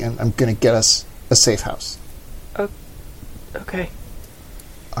Valkyrie, and I'm gonna get us a safe house. Okay.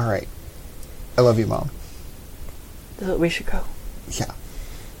 All right. I love you, Mom. We should go. Yeah.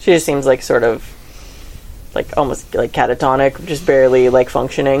 She just seems like sort of like almost like catatonic, just barely like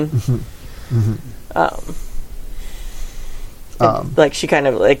functioning. Mm-hmm. Mm-hmm. Like she kind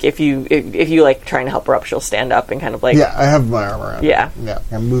of like if you like trying to help her up, she'll stand up and kind of like I have my arm around. Yeah. Her. Yeah.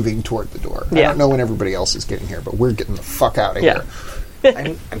 I'm moving toward the door. Yeah. I don't know when everybody else is getting here, but we're getting the fuck out of here.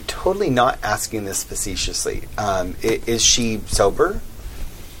 I'm totally not asking this facetiously. Is she sober?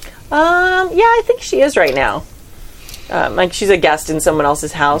 Yeah, I think she is right now. Like she's a guest in someone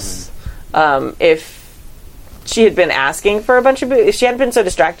else's house. Mm-hmm. If she had been asking for a bunch of booze, if she hadn't been so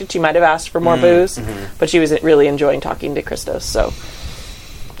distracted, she might have asked for more booze. Mm-hmm. But she was really enjoying talking to Christos, so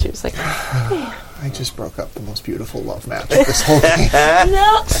she was like, hey. I just broke up the most beautiful love match of this whole game.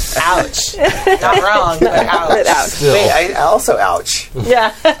 No. Ouch. Not wrong, but ouch. Ouch. Wait, I also ouch.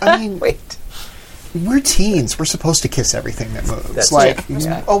 Yeah. I mean, Wait. we're teens. We're supposed to kiss everything that moves. That's like true.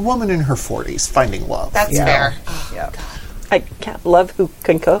 Yeah. a woman in her 40s finding love. That's fair. Yeah. I can't love who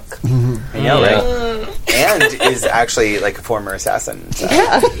can cook. Mm-hmm. I know, right? And is actually like a former assassin. So.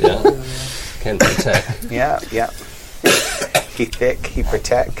 Yeah. Can protect. Yeah. He thick, he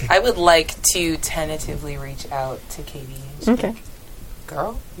protect. I would like to tentatively reach out to Katie. Okay.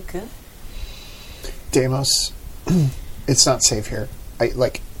 Girl, you good? Deimos, it's not safe here. I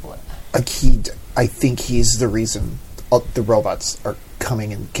think he's the reason the robots are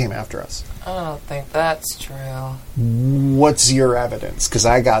coming and came after us. I don't think that's true. What's your evidence? Because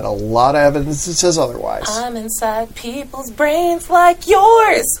I got a lot of evidence that says otherwise. I'm inside people's brains like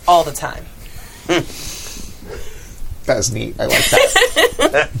yours all the time. That was neat. I like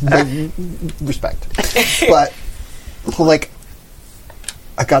that. Respect. But, like,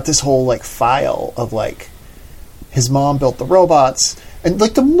 I got this whole, like, file of, like, his mom built the robots. And,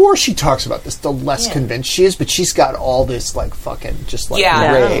 like, the more she talks about this, the less convinced she is. But she's got all this, like, fucking just, like,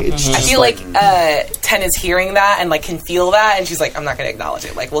 rage. Mm-hmm. I feel like Ten is hearing that and, like, can feel that. And she's like, I'm not going to acknowledge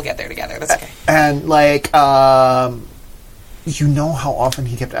it. Like, we'll get there together. That's okay. And, like, you know how often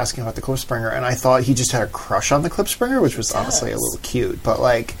he kept asking about the Clipspringer. And I thought he just had a crush on the Clipspringer, which was honestly a little cute. But,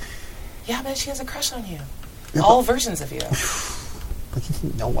 like... Yeah, but she has a crush on you. Yeah, all versions of you. But he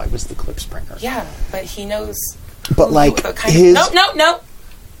didn't know I was the Clipspringer. Yeah, but he knows... But like his... No.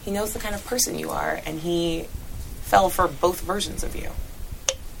 He knows the kind of person you are, and he fell for both versions of you.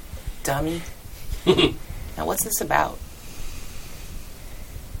 Dummy. Now, what's this about?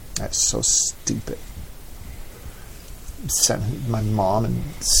 That's so stupid. Sent my mom and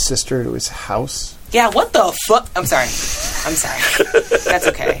sister to his house. Yeah, what the fuck? I'm sorry. That's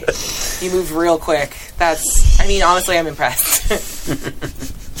okay. You moved real quick. Honestly, I'm impressed.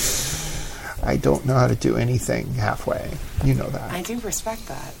 I don't know how to do anything halfway. You know that. I do respect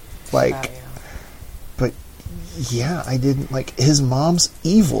that. Like, but yeah, I didn't like his mom's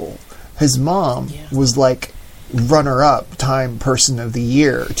evil. His mom was like runner-up Time Person of the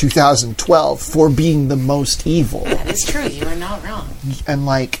Year 2012 for being the most evil. That is true. You are not wrong. And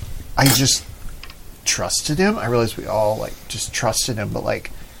like, I just trusted him. I realized we all like just trusted him, but like,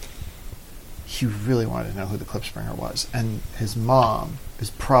 he really wanted to know who the Clipspringer was, and his mom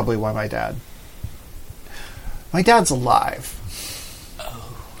is probably why my dad's alive.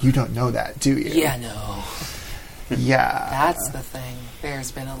 Oh. You don't know that, do you? Yeah, no. Yeah. That's the thing.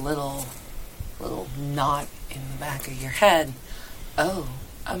 There's been a little knot in the back of your head. Oh,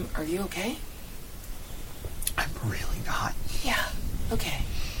 are you okay? I'm really not. Yeah, okay.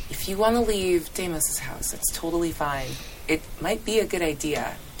 if you want to leave Deimos' house, it's totally fine. It might be a good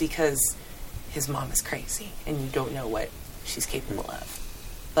idea because his mom is crazy and you don't know what she's capable of.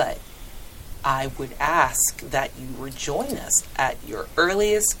 But I would ask that you rejoin us at your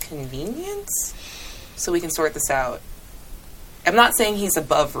earliest convenience so we can sort this out. I'm not saying he's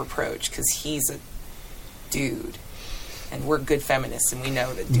above reproach because he's a dude and we're good feminists and we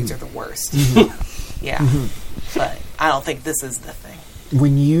know that dudes are the worst. Yeah. But I don't think this is the thing.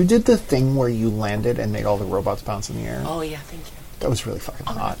 When you did the thing where you landed and made all the robots bounce in the air, Oh, yeah, thank you. that was really fucking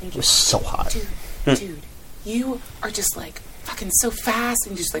hot. thank It you. was so hot. Dude, you are just like fucking so fast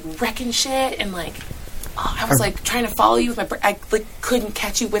and just like wrecking shit and like I was like trying to follow you with my I like couldn't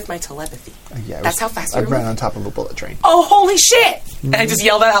catch you with my telepathy. Yeah, it That's was- how fast I you were ran moving. on top of a bullet train. Oh, holy shit! And I just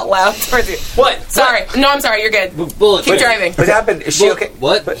yelled that out loud towards you. What? Sorry. No, I'm sorry. You're good. Bullet. Keep driving. What happened? Is she okay?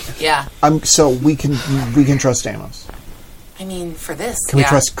 What? Yeah. So we can trust Deimos. I mean, for this. Can we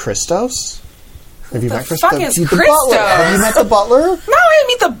trust Christos? Have you the met Christos? fuck is The Christos? butler. Have you met the butler? No, I didn't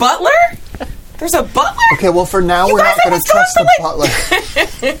meet the butler. There's a butler? Okay, well, for now, we're not guys going to almost trust the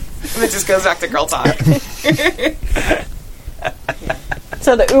got butler. And it just goes back to girl talk.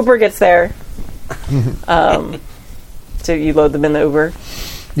 So the Uber gets there. So you load them in the Uber.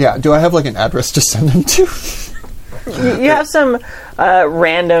 Yeah, do I have, like, an address to send them to? You have some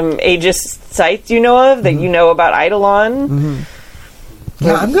random ageist sites you know of that you know about Eidolon.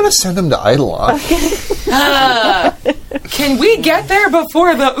 Yeah, I'm going to send them to Eidolon. Can we get there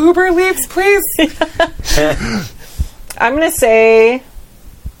before the Uber leaves, please? I'm going to say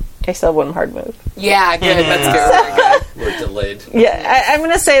I still have one hard move. Yeah, good. That's good. We're delayed. Yeah, I'm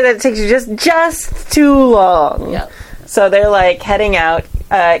going to say that it takes you just too long. Yep. So they're like heading out.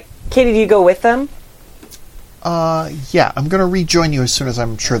 Katie, do you go with them? Yeah, I'm going to rejoin you as soon as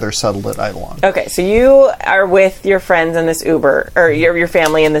I'm sure they're settled at Eidolon. Okay, so you are with your friends in this Uber, or your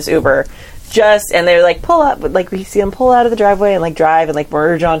family in this Uber, and they're like pull up, like we see them pull out of the driveway and like drive and like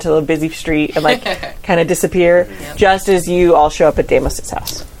merge onto a busy street and like kind of disappear, just as you all show up at Deimos'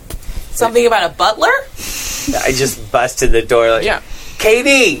 house. Something about a butler? I just busted the door like, Yeah.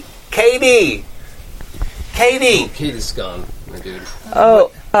 Katie! Katie's gone, my dude.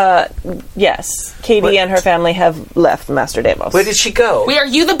 Oh, yes. Katie and her family have left Master Deimos. Where did she go? Wait, are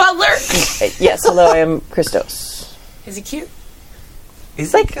you the butler? Yes, hello, I am Christos. Is he cute?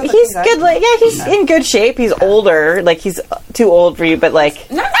 He's Like, he's good, like, yeah, he's in good shape. He's older, like, he's too old for you, but,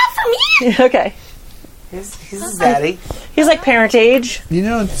 like, No, not for me. okay. He's his daddy. He's, like, parent age. You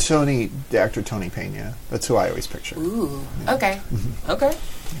know the actor Tony Pena? That's who I always picture. Ooh. Okay. Okay.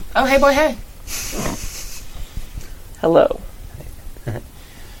 Oh, hey, boy, hey. Hello.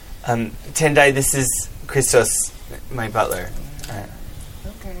 Tendai, this is Christos, my butler.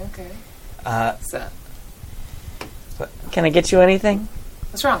 Okay. So, Can I get you anything?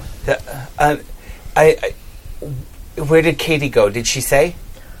 What's wrong? where did Katie go? Did she say?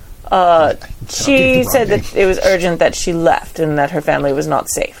 She said that it was urgent that she left and that her family was not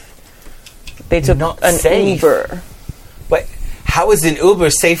safe. They took Not an safe? Uber. What? How is an Uber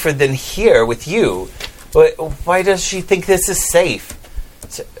safer than here with you? Why does she think this is safe?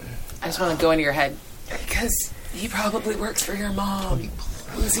 I just want to go into your head. Because he probably works for your mom.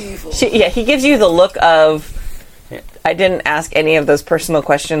 Who's evil? He gives you the look of, I didn't ask any of those personal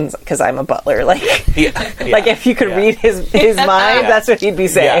questions because I'm a butler. Like, like if you could read his mind, that's what he'd be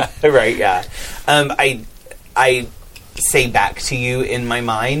saying. Yeah, right, yeah. I say back to you in my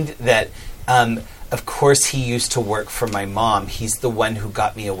mind that, of course he used to work for my mom. He's the one who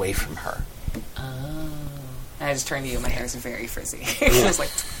got me away from her. And I just turned to you. My hair's very frizzy. I was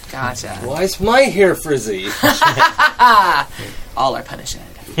like, gotcha. Why is my hair frizzy? All are punished.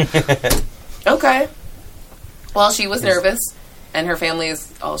 Okay. Well, she was nervous, and her family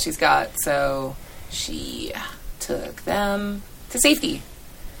is all she's got, so she took them to safety.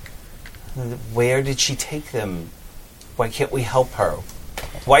 Where did she take them? Why can't we help her?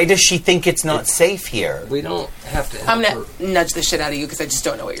 Why does she think it's not safe here? We don't have to help I'm her. going to nudge the shit out of you because I just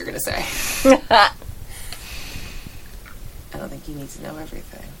don't know what you're going to say. I don't think you need to know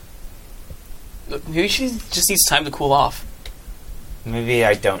everything. Look, maybe she just needs time to cool off. Maybe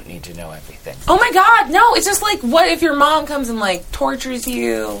I don't need to know everything. Oh my god, no, it's just like, what if your mom comes and like tortures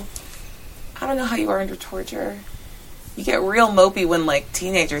you? I don't know how you are under torture. You get real mopey when like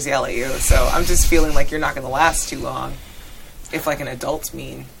teenagers yell at you, so I'm just feeling like you're not going to last too long. If like an adult's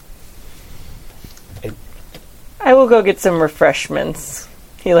mean. I will go get some refreshments.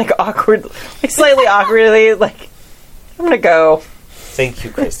 He like slightly awkwardly, like, I'm gonna go. Thank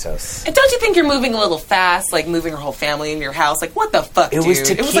you, Christos. And don't you think you're moving a little fast, like moving her whole family into your house? Like, what the fuck, It dude? was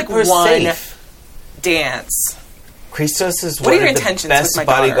to it was keep like her one safe. dance. Christos is What are one your of the intentions best with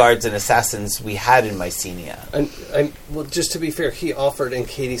my daughter? bodyguards and assassins we had in Mycenae. Well, just to be fair, he offered and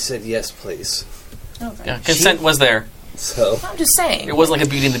Katie said yes, please. Okay. Yeah, consent was there. So I'm just saying. It wasn't like a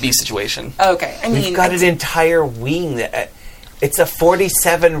Beauty and the Beast situation. Okay, I mean, We've got an entire wing that it's a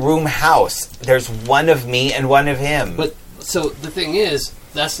 47-room house. There's one of me and one of him. But so the thing is,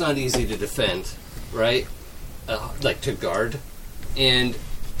 that's not easy to defend, right? Like to guard, and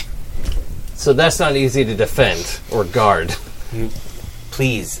so that's not easy to defend or guard.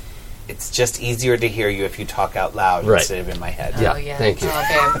 Please, it's just easier to hear you if you talk out loud Right. instead of in my head. Yeah, oh, yeah. thank you.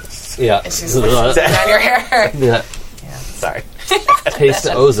 Oh, babe. Yeah, She's down your hair. yeah. Sorry. Taste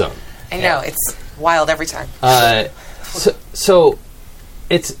of ozone. I know, it's wild every time. So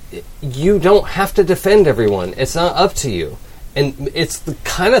it's you don't have to defend everyone. It's not up to you, and it's the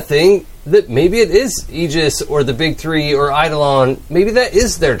kind of thing that maybe it is Aegis or the Big Three or Eidolon. Maybe that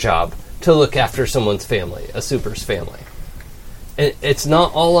is their job to look after someone's family, a super's family. And it's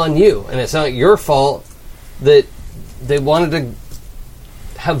not all on you, and it's not your fault that they wanted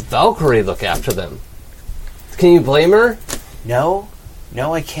to have Valkyrie look after them. Can you blame her? No,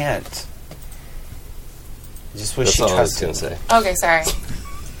 I can't. I just wish That's she all I was trusted going to me. say. Okay,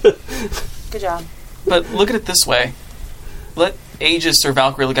 sorry. Good job. But look at it this way. Let Aegis or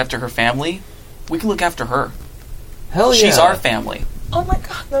Valkyrie look after her family. We can look after her. Hell yeah. She's our family. Oh my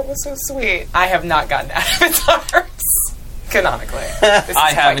god, that was so sweet. I have not gotten avatars. Canonically.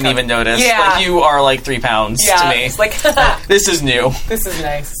 I haven't even noticed. Yeah. Like, you are like 3 pounds Yeah, to me. it's like, This is new. this is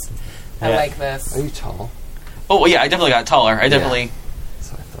nice. I Yeah. like this. Are you tall? Oh, yeah, I definitely got taller. I definitely...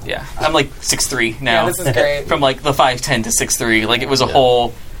 That's what I thought. Yeah. I'm like 6'3" now. Yeah, this is great. From like the 5'10" to 6'3". Like, it was a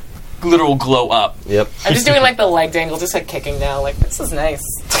whole literal glow up. Yep. I'm just doing like the leg dangle, just like kicking now. Like, this is nice.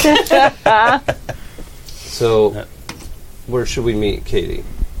 So, where should we meet Katie?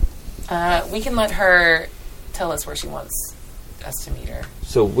 We can let her tell us where she wants us to meet her.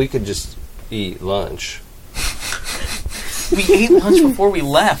 So we could just eat lunch. We ate lunch before we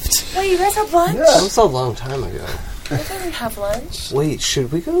left. Wait, you guys have lunch? That was a long time ago. I didn't have lunch. Wait,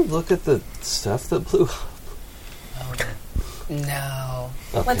 should we go look at the stuff that blew up? No.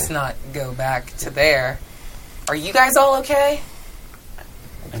 Okay. Let's not go back to there. Are you guys all okay?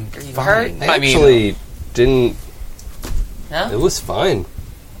 I'm Are you fine. hurt? I actually didn't. It No? was fine.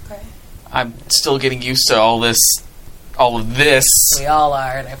 Okay. I'm still getting used to all of this. We all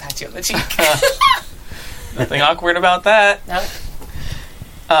are, and I pat you on the cheek. Nothing awkward about that. No?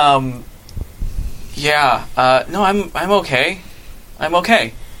 Yeah. No, I'm okay. I'm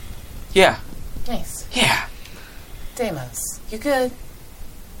okay. Yeah. Nice. Yeah. Deimos, you good?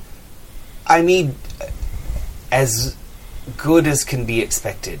 I mean, as good as can be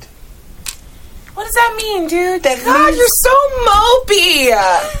expected. What does that mean, dude? That God, means- you're so mopey.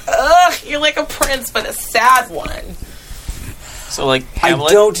 Ugh, you're like a prince, but a sad one. So, like,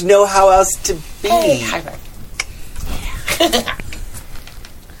 Hamlet? I don't know how else to be. Hey, high five.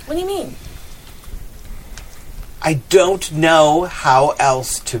 What do you mean? I don't know how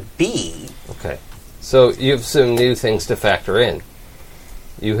else to be. Okay. So you have some new things to factor in.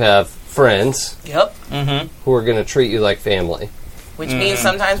 You have friends Yep. who are going to treat you like family. Which means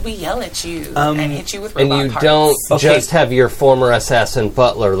sometimes we yell at you and hit you with And robot you parts. don't Okay. just have your former assassin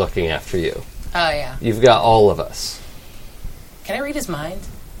Butler looking after you. Oh, yeah. You've got all of us. Can I read his mind?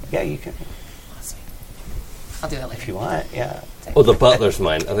 Yeah, you can I'll do that later. if you want. Yeah. Oh, the Butler's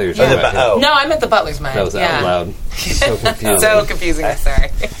mine. I thought you were talking about him. Oh, No, I meant the butler's mind. That was yeah. out loud. So confusing. So confusing. I'm sorry.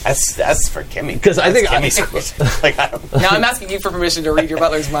 that's for Kimmy. 'Cause I think That's Kimmy's like I don't. Now I'm asking you for permission to read your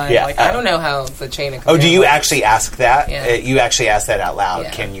butler's mind. Yeah. Like, I don't know how the chain of Oh, do command you works. actually ask that? Yeah. You actually ask that out loud.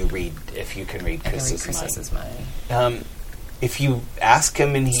 Yeah. Can you read? If you can read I can read Chris's Chris's mind. mind. If you ask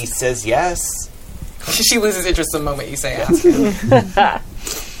him and he says yes, She loses interest the moment you say ask him.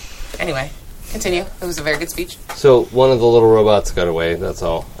 Anyway, continue. It was a very good speech. So one of the little robots got away. That's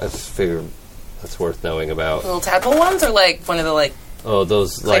all. I just figured that's worth knowing about. Little tadpole ones, or like one of the like Oh,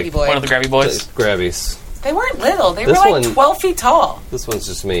 those lady like boy. One of the grabby boys. grabbies. They weren't little. They This were like one- 12 feet tall. This one's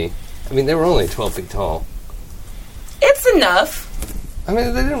just me. I mean, they were only 12 feet tall. It's enough. I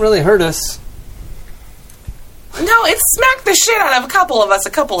mean, they didn't really hurt us. No, it smacked the shit out of a couple of us a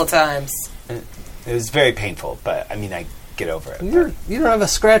couple of times. it was very painful. But I mean, I get over it. You don't have a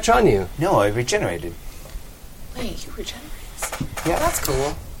scratch on you. No, I regenerated. Wait, you regenerate? Yeah. That's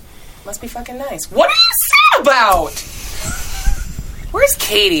cool. Must be fucking nice. What are you sad about? Where's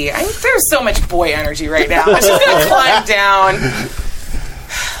Katie? There's so much boy energy right now. I'm just gonna climb down.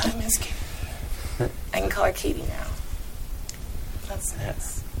 I miss Katie. I can call her Katie now. That's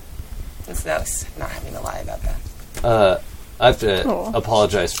nice. It's nice not having to lie about that. I have to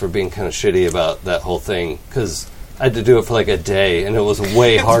apologize for being kind of shitty about that whole thing, because I had to do it for like a day, and it was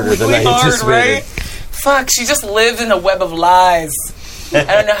way harder than I Way hard, anticipated. right? Fuck, she just lived in a web of lies. I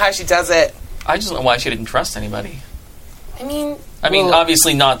don't know how she does it. I just don't know why she didn't trust anybody. I mean,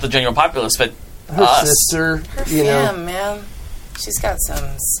 Obviously not the general populace, but Her us. sister, her you know. fam, man. She's got some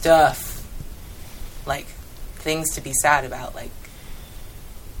stuff. Like, things to be sad about. Like,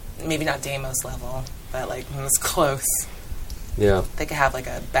 maybe not Deimos level, but like, it was close. Yeah, They could have like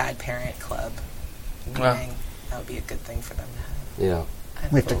a bad parent club meeting. Well. That would be a good thing for them to have. yeah.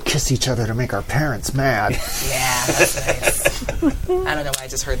 We have to kiss each other to make our parents mad. Yeah, that's nice. I don't know why I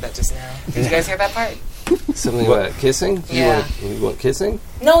just heard that just now. Did you guys hear that part? Something about kissing? Yeah. You want kissing?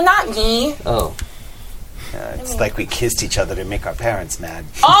 No, not me. Oh. It's like we kissed each other to make our parents mad.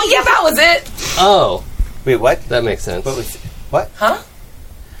 Oh, yeah, that was it. Oh, Wait, what? that makes sense. What was? What? Huh?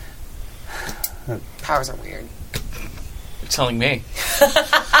 Powers are weird. You're telling me.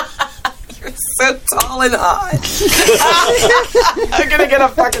 You're so tall and hot. I'm gonna get a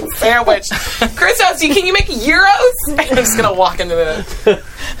fucking sandwich. Christos, can you make euros? I'm just gonna walk into the.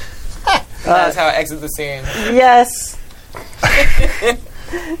 That's how I exit the scene. Yes.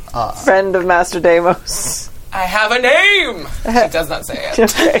 Friend of Master Deimos. I have a name. She does not say it.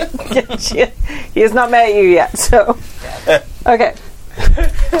 Okay. He has not met you yet, so. Okay.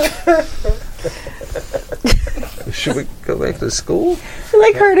 Should we go back to school? I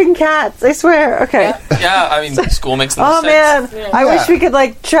like herding cats, I swear. Okay. Yeah, I mean, school makes the most Oh man, sense. I wish we could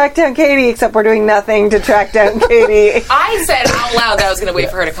like track down Katie, except we're doing nothing to track down Katie. I said out loud that I was going to wait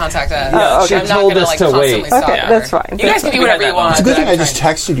for her to contact us. Oh, okay. I'm She not told going us like to constantly wait. stop Okay, her. that's fine. You guys can do whatever you want. It's a good but thing I'm I just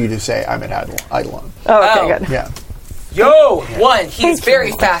trying- texted you to say I'm at Eidolon. Oh, okay, Oh. good. Yeah. Yo, one, he's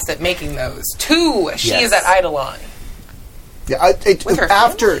very fast at making those. Two, she is at Eidolon. Yeah. With her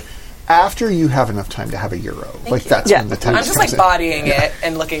After you have enough time to have a euro, like that's Yeah. when the time I'm just comes like bodying it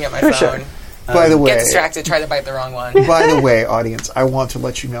and looking at my phone. sure. By the way, Get distracted, try to bite the wrong one. by the way, audience, I want to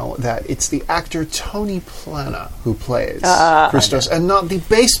let you know that it's the actor Tony Plana who plays Christos, and not the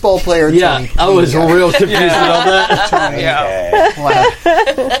baseball player. Yeah, Tony I was Plana. real confused about that. Tony Yeah.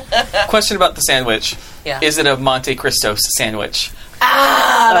 Plana. Question about the sandwich. Yeah. Is it a Monte Cristo sandwich?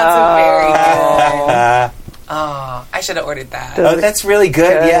 Ah, that's a very good. Oh, I should have ordered that. Oh, that's really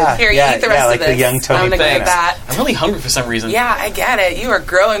good. Yeah. Here, yeah, eat the rest like of this. the young Tony I'm gonna Plana. get that. I'm really hungry for some reason. Yeah, I get it. You are a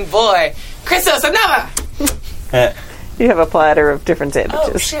growing boy. Christos, another! You have a platter of different Oh,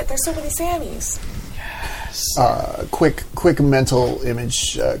 sandwiches. shit, there's so many Sammys. Quick mental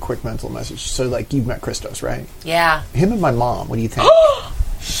image, quick mental message. So, like, you've met Christos, right? Yeah. Him and my mom. What do you think?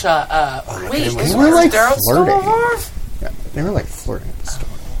 Shut up. Wait, at him. is They were, like, Daryl still flirting. alive? Yeah, they were like flirting at the store.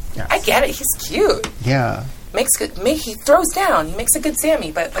 Yeah. I get it. He's cute. Yeah. Makes good. He throws down. He makes a good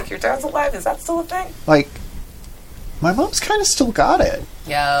Sammy. But like, your dad's alive. Is that still a thing? Like, my mom's kind of still got it.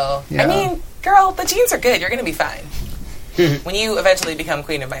 Yo. Yeah. I mean, girl, the genes are good. You're gonna be fine. When you eventually become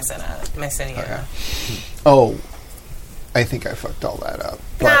queen of Mycenae. Oh, I think I fucked all that up.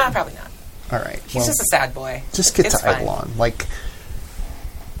 But, Nah, probably not. all right. He's just a sad boy. Just get It's to fine. Eidolon. Like,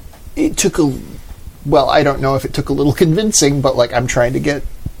 it took a. Well, I don't know if it took a little convincing, but like, I'm trying to get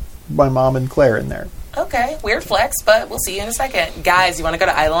my mom and Claire in there. Okay, weird flex, but we'll see you in a second. Guys, you want to go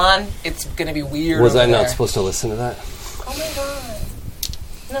to Eidolon? It's gonna be weird. Was over I not there. supposed to listen to that? Oh my god.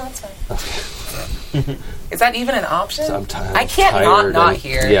 No, it's fine. Is that even an option? I'm tired. I can't tired not and-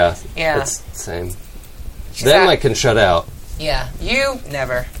 hear. Yeah, Yeah. it's the same. She's Them at- I can shut out. Yeah. You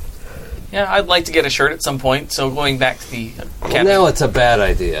never. Yeah, I'd like to get a shirt at some point. So going back to the Well, cabin. now it's a bad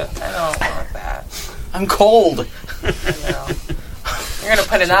idea. I don't want that. I'm cold. No. You're gonna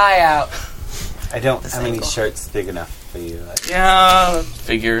put an eye out. I don't have any single. shirts big enough for you. Yeah,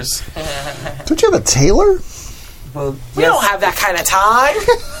 figures. Don't you have a tailor? Well, We don't have that kind of time.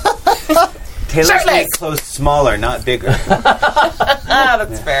 Taylor's Shirt make legs. clothes smaller, not bigger. Ah,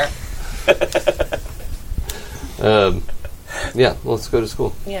 that's fair. Yeah, let's go to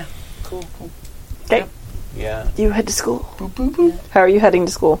school. Yeah. Cool. Okay, Yeah. you head to school. How are you heading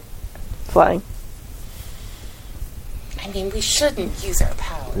to school? Flying. I mean, we shouldn't use our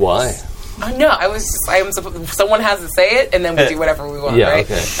powers. Why? No, someone has to say it, and then we do whatever we want, Yeah, right?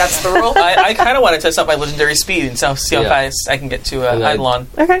 okay. That's the rule. I kind of want to test out my legendary speed and see how Yeah. fast I can get to And I- Eidolon.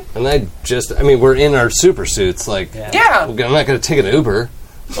 Okay. And I mean, we're in our super suits. Like, Yeah. I'm not going to take an Uber.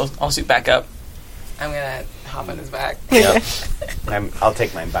 I'll suit back up. I'm gonna hop on his back. Yeah. I'll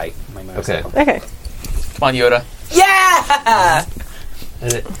take my bite. My motorcycle. Okay. Come on, Yoda. Yeah.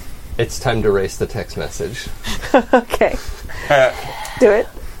 And it's time to race the text message. Okay. Do it.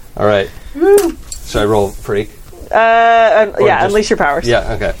 All right. Should I roll freak? Yeah, just- unleash your powers.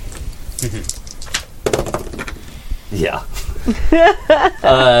 Yeah, okay. Yeah.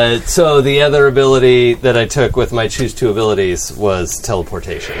 So the other ability that I took with my choose 2 abilities was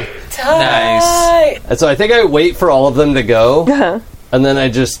teleportation. Nice. And so I think I wait for all of them to go, and then I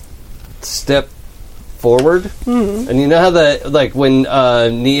just step forward. And you know how when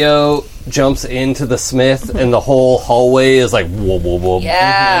Neo jumps into the smith and the whole hallway is like whoop whoop whoop.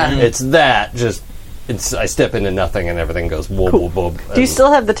 Yeah. It's that I step into nothing and everything goes whoop whoop whoop. Do you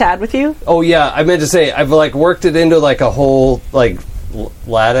still have the tad with you? Oh yeah, I meant to say I've worked it into a whole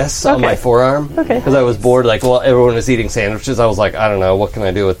lattice on my forearm because I was bored. While everyone was eating sandwiches, I was like, I don't know, what can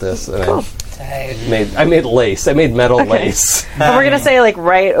I do with this? And I made lace. I made metal lace. And we're gonna say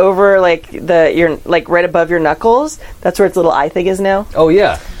right over your right above your knuckles. That's where its little eye thing is now. Oh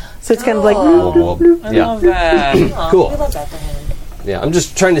yeah. So it's kind of like Whoop, whoop. Yeah. Love that. Cool. I love that for him. Yeah, I'm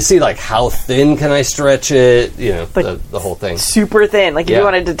just trying to see how thin can I stretch it. The whole thing. super thin. If Yeah. you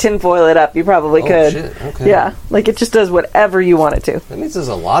wanted to tinfoil it up, you probably could. Shit. Okay. Yeah, it just does whatever you want it to. That means there's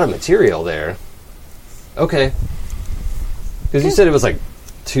a lot of material there. Okay. Because you said it was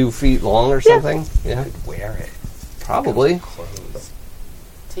 2 feet long or something. Yeah. Wear it. Probably.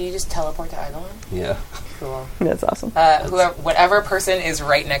 So you just teleport to Eidolon? Yeah. Cool. That's awesome. Whatever person is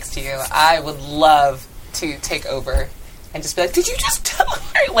right next to you, I would love to take over and just be like, did you just teleport?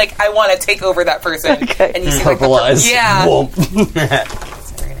 I want to take over that person. Okay. And you see Purple eyes. Yeah. Whoomp.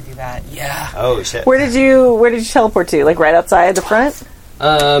 So we're going to do that. Yeah. Oh shit. Where did you teleport to? Right outside the front?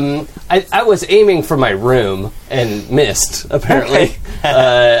 I was aiming for my room and missed, apparently.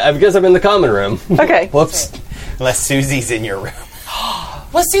 I guess I'm in the common room. Okay. Whoops. Unless Susie's in your room.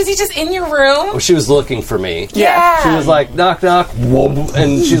 Was Susie just in your room? Well, she was looking for me. Yeah. She was like, knock, knock, whoop,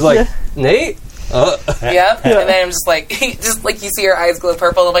 and she's like, Nate? Yep. And then I'm just you see her eyes glow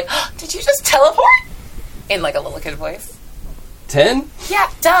purple. I'm like, oh, did you just teleport? In a little kid voice. 10? Yeah,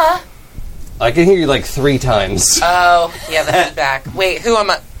 duh. I can hear you 3 times. Oh, yeah, the feedback. Wait, who am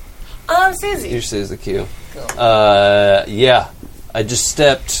I? I'm Susie. You're Susie Q. Cool. Yeah. I just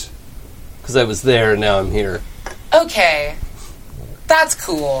stepped because I was there and now I'm here. Okay. That's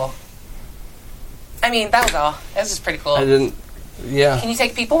cool. I mean, that was all. It was just pretty cool. I didn't, yeah. Can you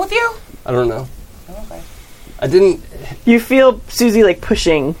take people with you? I don't know. Oh, okay. I didn't, You feel Susie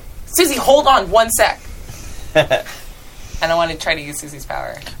pushing. Susie, hold on 1 sec. And I want to try to use Susie's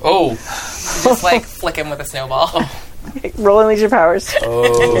power. Oh. Just flick him with a snowball. Roll and lead your powers.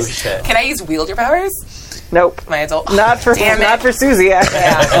 Oh shit. Can I use wield your powers? Nope. My adult. Not for Damn it. not for Susie. Actually.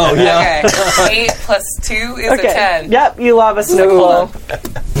 Yeah. Oh, yeah. Okay. 8 plus 2 is a 10. Yep. You lava snowball.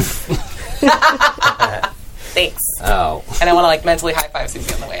 Thanks. ow. And I want to mentally high five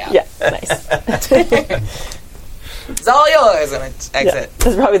Susie on the way out. Yeah. Nice. It's all yours. And I exit. Yeah. This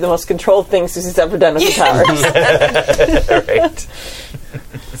is probably the most controlled thing Susie's ever done with her powers.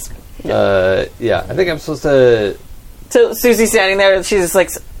 Right. Yeah, I think I'm supposed to. So Susie's standing there. She's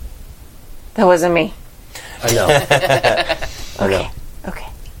just that wasn't me. I know. I know. Okay.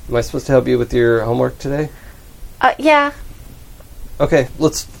 Am I supposed to help you with your homework today? Yeah. Okay,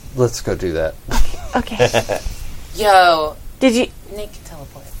 let's go do that. Okay. Yo. Did you Nick can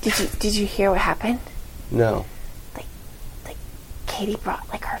teleport. Did you hear what happened? No. Katie brought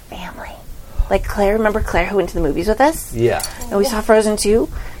her family. Claire, remember Claire who went to the movies with us? Yeah. And we saw Frozen 2?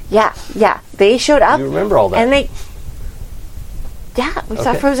 Yeah. They showed up. You remember all that? And we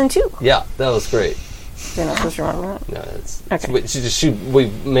saw Frozen 2. Yeah, that was great. You're not supposed to remember that? No, it's Okay. we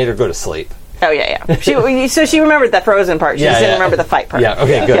made her go to sleep. Oh, yeah. So she remembered that Frozen part. She just didn't remember the fight part. Yeah,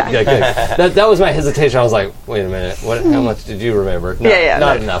 okay, good. Yeah. Yeah, good. That was my hesitation. I was like, wait a minute. How much did you remember? No,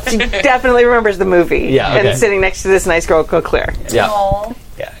 not enough. She definitely remembers the movie. Yeah, okay. And sitting next to this nice girl called Claire. Yeah. Aww.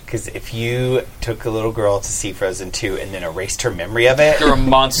 Yeah, because if you took a little girl to see Frozen 2 and then erased her memory of it, You're a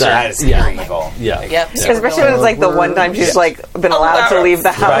monster. that is pure evil. Yeah. Yep. Especially when it's the one time she's been allowed to leave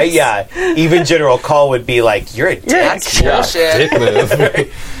the house. Right? Yeah. Even General Call would be like, you're a dick. Bullshit. Dick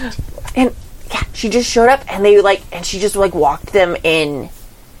move. And she just showed up and and she just walked them in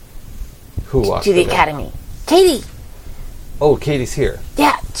Who walked to the them in? academy. Katie. Oh, Katie's here.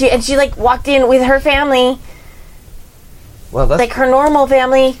 Yeah. She walked in with her family. Well, that's Her normal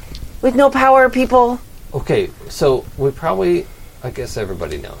family with no power people. okay. So we probably, I guess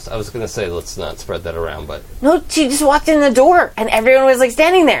everybody knows. I was going to say let's not spread that around, but No, she just walked in the door and everyone was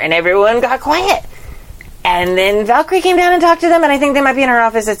standing there and everyone got quiet. And then Valkyrie came down and talked to them and I think they might be in her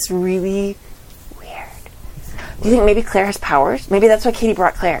office. It's really weird. Do you think maybe Claire has powers? Maybe that's why Katie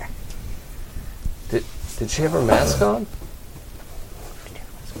brought Claire. did she have her mask on?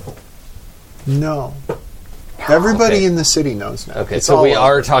 No. Everybody Okay. in the city knows now. Okay, It's so all we over.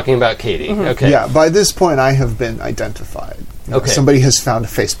 are talking about Katie. Okay. Yeah, by this point, I have been identified. Okay. Somebody has found a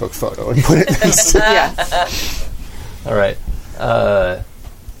Facebook photo and put it next to Yeah. All right.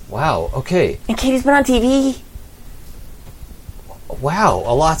 Wow. Okay. And Katie's been on TV. Wow.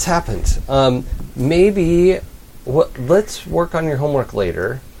 A lot's happened. Maybe. Let's work on your homework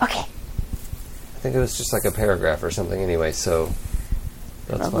later. Okay. I think it was just like a paragraph or something anyway. So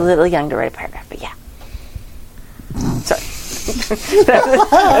that's I'm a fine. little young to write a paragraph, but yeah. Sorry.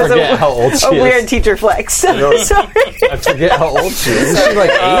 I forget how old she A is. weird teacher flex. Sorry. I forget how old she is. Is she like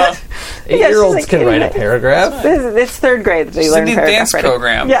 8? 8-year-olds like can write a paragraph. It's third grade that they It's learn the paragraph dance writing.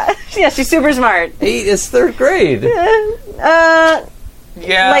 program. Yeah, she's super smart. 8 is 3rd grade. Yeah.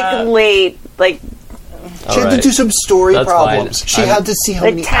 Like late, like She had to Alright. do some story That's problems. fine. She had to see how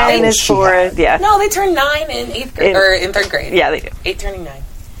like many 10 hours is she for had. yeah. No, they turn 9 in 8th grade or in 3rd grade. Yeah, they do. 8 turning 9.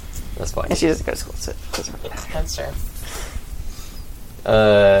 That's fine. And she doesn't go to school, so it doesn't really matter. That's true.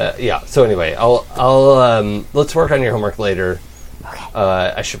 Yeah. So anyway, I'll let's work on your homework later. Okay.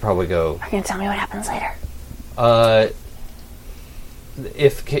 I should probably go. Are you gonna tell me what happens later?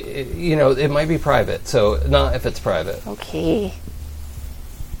 If it might be private, so not if it's private. Okay.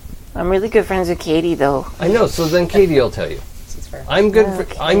 I'm really good friends with Katie, though. I know. So then Katie will tell you. This is fair. I'm good.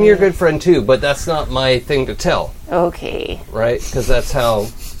 Okay. I'm your good friend too, but that's not my thing to tell, Okay. right? Because that's how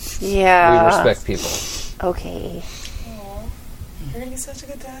Yeah. we respect people. Okay. You're gonna be such a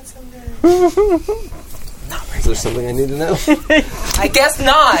good dad someday. Is there something I need to know? I guess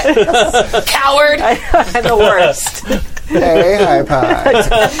not. Coward. I'm the worst. Hey, high pie.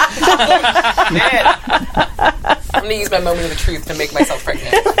 Man. I'm gonna use my moment of the truth to make myself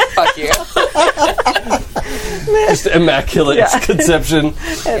pregnant. Fuck you. Just immaculate conception.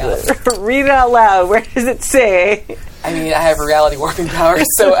 Read it out loud. Where does it say? I mean, I have reality warping powers,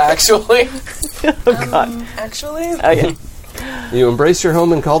 so actually. Oh, God. Actually? Okay. You embrace your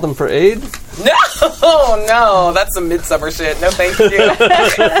home and call them for aid? No, that's some midsummer shit. No, thank you.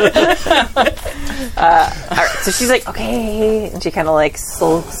 All right. So she's like, okay. And she kind of like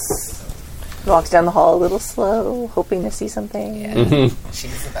walks down the hall a little slow, hoping to see something. Yeah.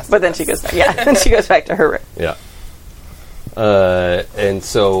 She's the best. But then she goes back. Yeah. Then she goes back to her room. Yeah. And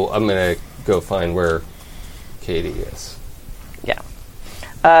so I'm going to go find where Katie is. Yeah.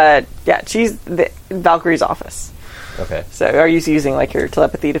 Yeah. She's Valkyrie's office. Okay. So are you using like your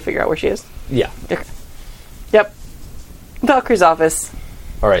telepathy to figure out where she is? Yeah. Okay. Yep. Valkyrie's office.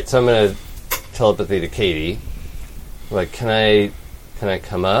 All right. So I'm going to telepathy to Katie. Like, can I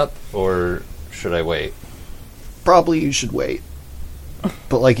come up or should I wait? Probably you should wait.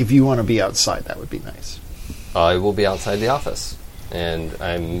 But, like, if you want to be outside, that would be nice. I will be outside the office, and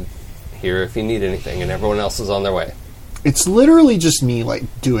I'm here if you need anything, and everyone else is on their way. It's literally just me, like,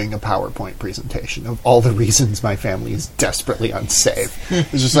 doing a PowerPoint presentation of all the reasons my family is desperately unsafe.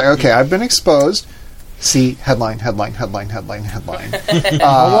 It's just like, okay, I've been exposed. See, headline, headline, headline, headline, headline.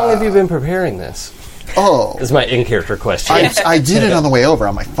 How long have you been preparing this? Oh. This is my in-character question. I did it on the way over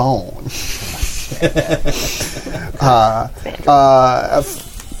on my phone.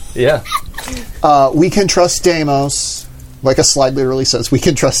 Yeah. We can trust Deimos. Like a slide literally says, we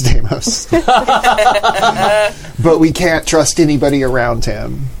can trust Deimos. But we can't trust anybody around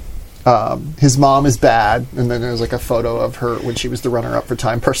him. His mom is bad. And then there's like a photo of her when she was the runner-up for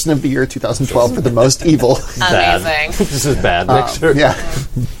Time Person of the Year 2012 for the most evil. Bad. Amazing. This is bad mixture. Yeah,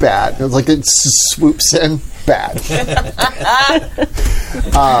 bad. It's like it swoops in. Bad.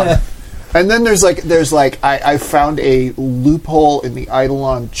 And then there's like I found a loophole in the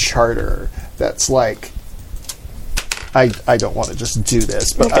Eidolon charter that's like I don't want to just do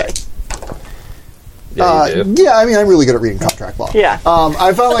this, but Yeah, you do. yeah, I mean I'm really good at reading contract law. Yeah.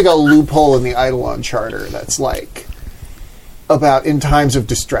 I found like a loophole in the Eidolon charter that's like about in times of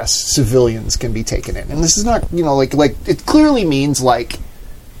distress civilians can be taken in, and this is not like it clearly means like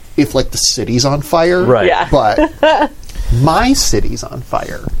if like the city's on fire, Right. Yeah. But my city's on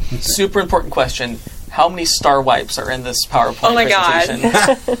fire. Super important question. How many star wipes are in this PowerPoint Oh my God.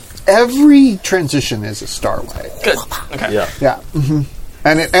 presentation? Every transition is a star wipe. Good. Okay. Yeah. Yeah.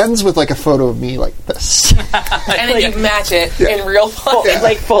 And it ends with like a photo of me like this. And then you match it in real life.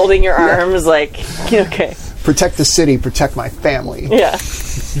 Like folding your arms, like, okay. Protect the city, protect my family. Yeah.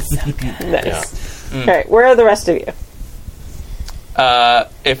 Nice. All right, where are the rest of you?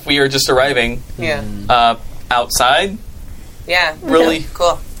 If we are just arriving Yeah. outside, Yeah. Really?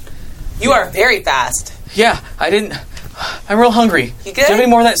 Cool. You are very fast. yeah, I'm real hungry. You Do you have good? any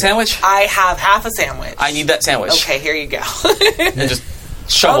more of that sandwich? I have half a sandwich. I need that sandwich. Okay, here you go. And just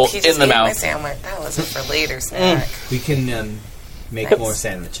shovel he just in the ate my mouth. sandwich. That wasn't for later snack. We can make more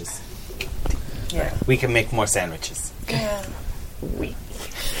sandwiches. Yeah. We can make more sandwiches. Yeah.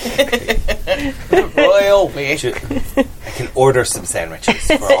 Royal we. I can order some sandwiches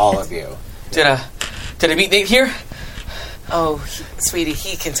for all of you. Did a meat Nate here? Oh, sweetie,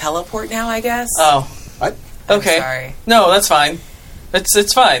 he can teleport now, I guess. Oh, What? okay. Sorry. No, that's fine.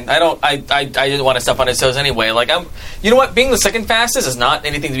 It's fine. I didn't want to step on his toes anyway. Like you know what? Being the second fastest is not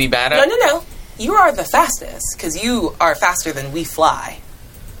anything to be bad at. No. You are the fastest because you are faster than we fly.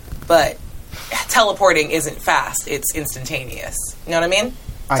 But teleporting isn't fast; it's instantaneous. You know what I mean?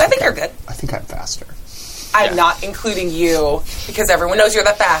 So I think you're good. I think I'm faster. I'm not including you because everyone knows you're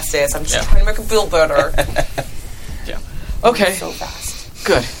the fastest. I'm just trying to make him feel better. Yeah. Okay. So fast.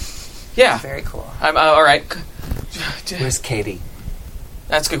 Good. Yeah. Very cool. I'm all right. Where's Katie?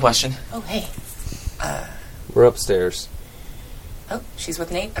 That's a good question. Oh, hey. We're upstairs. Oh, she's with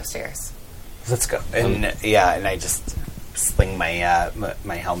Nate upstairs. Let's go. And and I just sling my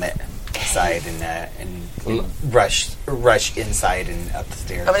my helmet aside and rush inside and up the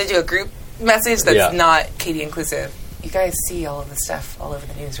stairs. I'm going to do a group message that's not Katie inclusive. You guys see all of the stuff all over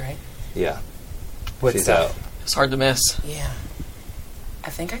the news, right? Yeah. What's She's up? out. It's hard to miss. Yeah. I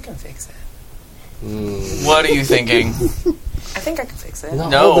think I can fix it. What are you thinking? I think I can fix it.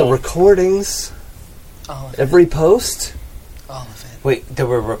 No. All the recordings. All of it. Every post. All of it. Wait, there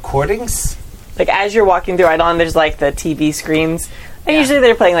were recordings? Like as you're walking through Eidolon, there's like the TV screens, and usually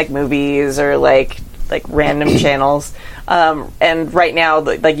they're playing like movies or like random channels. And right now,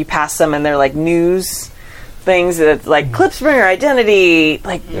 like you pass them, and they're like news things that's like Clipspringer identity,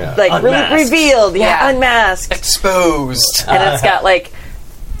 revealed, unmasked, exposed, and it's got like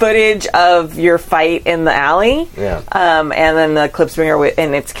footage of your fight in the alley. Yeah. And then the Clipspringer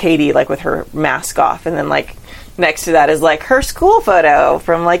and it's Katie like with her mask off, and then like next to that is like her school photo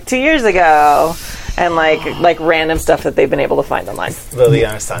from like 2 years ago, and like random stuff that they've been able to find online.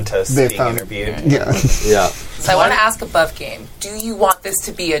 Liliana Santos being interviewed. Yeah. Yeah. So I want to ask above game, do you want this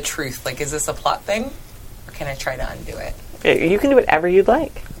to be a truth? Like, is this a plot thing? Or can I try to undo it? You can do whatever you'd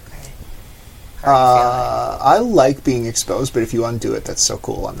like. I like being exposed, but if you undo it, that's so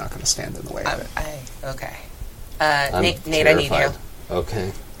cool. I'm not going to stand in the way of it. Okay. I'm Nate, I need you. terrified.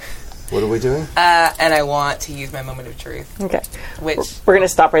 Okay. What are we doing? And I want to use my moment of truth. Okay. Which... We're going to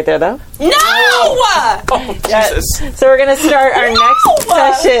stop right there, though. No! Oh, Jesus. So we're going to start our next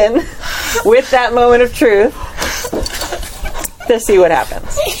session with that moment of truth to see what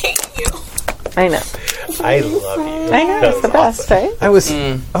happens. I hate you. I know. I love you. I know. It's the best, right? I was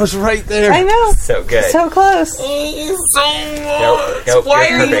right there. I know. So good. So close. So much. Nope, Why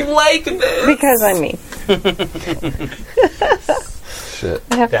you're are you perfect. like this? Because I'm me. Shit.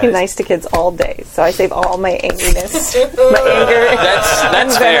 I have to be nice to kids all day, so I save all my angriness, my anger, That's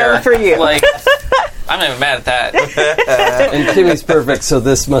and fair. venom for you. Like, I'm not even mad at that. And Kimmy's perfect, so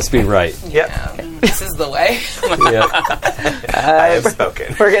this must be right. Yep. This is the way. Yeah. I have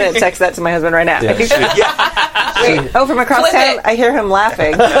spoken. We're going to text that to my husband right now. Yeah. Wait, from across Clip town, it. I hear him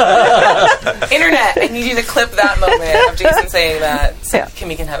laughing. Internet, I need you to clip that moment of Jason saying that so Yeah.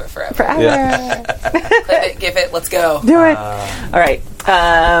 Kimmy can have it forever. Forever. Clip it, give it, let's go. Do it. All right.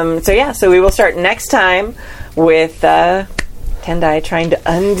 So we will start next time with Tendai trying to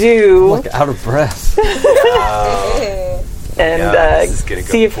undo Like out of breath. and this is gonna go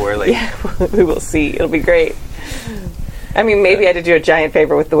see if poorly. Yeah, we will see. It'll be great. I mean, maybe I had to do a giant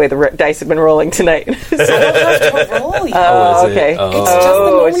favor with the way the dice have been rolling tonight. I don't have to roll you. Oh, is it? okay. Oh. It's just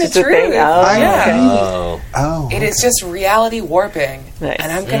the moment it's of just a thing. truth. Oh, Yeah. okay. Oh. Oh. It is just reality warping. Nice. And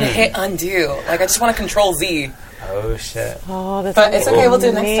I'm going to hit undo. Like, I just want to control Z. Oh, shit. Oh, that's But it's okay, we'll do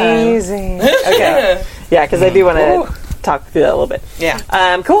it next time. amazing. Okay. Yeah, because I do want to talk through that a little bit. Yeah.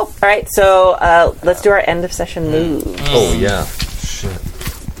 Cool. All right, so let's do our end of session move. Oh, yeah. Shit.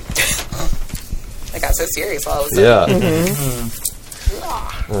 I got so serious while I was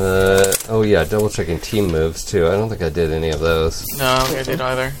doing Yeah. Double checking team moves, too. I don't think I did any of those. No, I don't think I did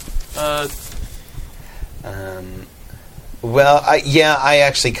either. I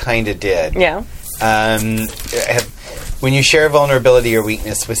actually kind of did. Yeah. When you share a vulnerability or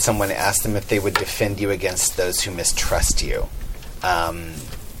weakness with someone, ask them if they would defend you against those who mistrust you. I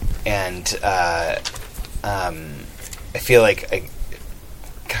feel like I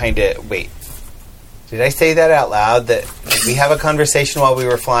kind of... Wait. Did I say that out loud? Did we have a conversation while we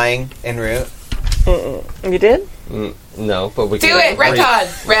were flying en route? You did? No, but we Do can... it!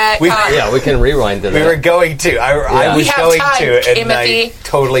 Retcon! Yeah, we can rewind to that. We were going to. I was We have going time, to, and Timothy. I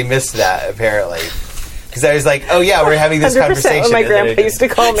totally missed that, apparently. Because I was like, oh, yeah, we're having this 100% conversation. what my and then grandpa used to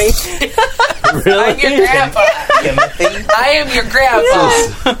call me. I'm your grandpa. Timothy? I am your grandpa.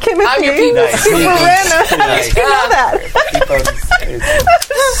 Timothy. I'm your people. Nice. Super random. Nice. You know that.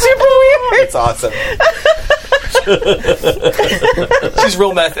 Super weird. It's awesome. She's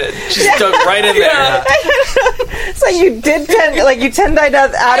real method. She's dug right in there. It's like you did you Tendai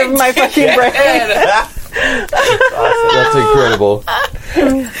out of my fucking brain. That's incredible.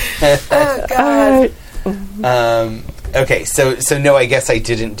 Oh God. Okay, so no, I guess I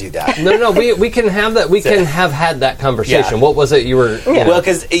didn't do that. No, we can have that. We can have had that conversation. Yeah. What was it you were? Well,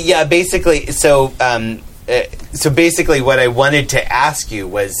 because basically, so basically, what I wanted to ask you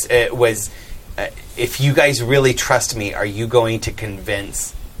was if you guys really trust me, are you going to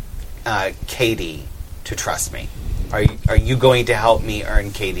convince Katie to trust me? Are you going to help me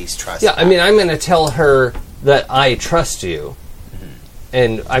earn Katie's trust? Yeah, I mean, I'm going to tell her that I trust you,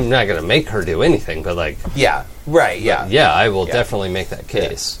 and I'm not going to make her do anything. But yeah, right, yeah, yeah, I will definitely make that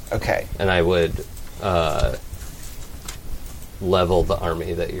case. Yeah. Okay, and I would level the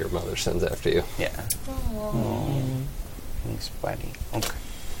army that your mother sends after you. Yeah. Thanks, buddy. Okay.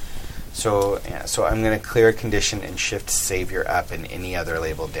 So I'm going to clear a condition and shift Savior up and any other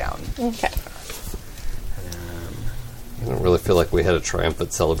label down. Okay. I don't really feel like we had a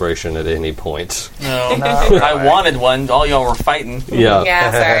triumphant celebration at any point. No. I wanted one. All y'all were fighting. Yeah.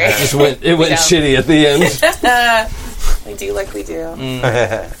 Yeah, sorry. It went shitty at the end. We do like we do.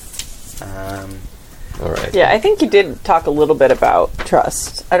 All right. Yeah, I think you did talk a little bit about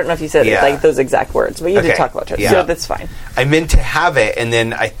trust. I don't know if you said like those exact words, but you did talk about trust. Yeah. So that's fine. I meant to have it, and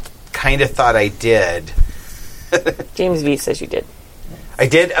then I kind of thought I did. James V says you did. I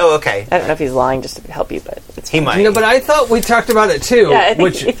did? Oh, okay. I don't know if he's lying just to help you, but it's He fine. might. No, but I thought we talked about it too. Yeah, I think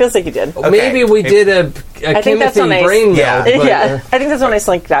which it feels like you did. maybe we did a I think that's Timothy when I- brain Yeah. meld. but, Yeah, I think that's when I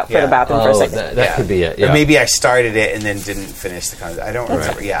slinked out for the bathroom for a second. That could be it. Yeah. Or maybe I started it and then didn't finish the conversation. I don't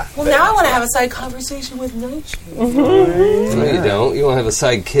remember. Yeah. Well, now I want to have a side conversation with Nightshade. No, you don't. You want to have a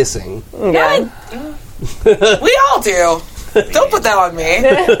side kissing. Yeah. We all do. Don't put that on me.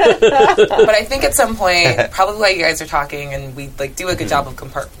 But I think at some point, probably while you guys are talking, and we do a good job of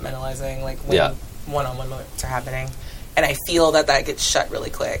compartmentalizing, when one-on-one moments are happening, and I feel that gets shut really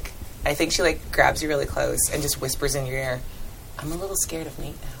quick. I think she grabs you really close and just whispers in your ear, "I'm a little scared of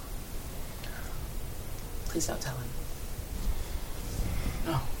Nate now. Please don't tell him."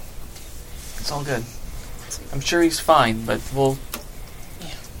 No. It's all good. I'm sure he's fine, but we'll...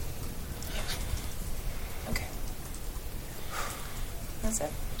 That's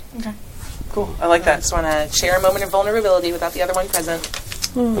it. Okay. Cool. I like that. Just want to share a moment of vulnerability without the other one present.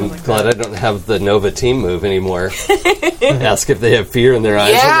 I'm glad I don't have the Nova team move anymore. Ask if they have fear in their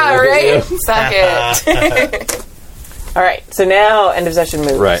eyes. Yeah, when they look at right? Suck it. All right, so now end of session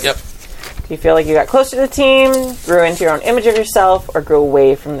moves. Right. Yep. Do you feel like you got closer to the team, grew into your own image of yourself, or grew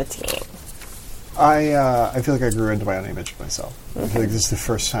away from the team? I feel like I grew into my own image of myself. I feel like this is the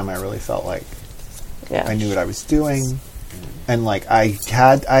first time I really felt like I knew what I was doing, and I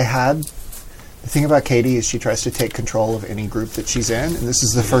had. The thing about Katie is she tries to take control of any group that she's in, and this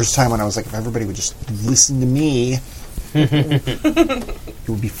is the first time when I was like, if everybody would just listen to me, it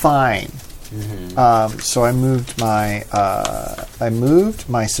would be fine. Mm-hmm. So I moved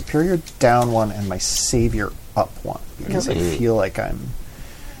my superior down one and my savior up one because I feel like I'm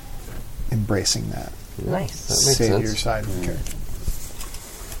embracing that. Nice. That makes savior sense. side of the character.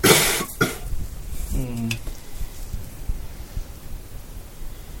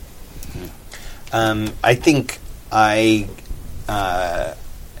 I think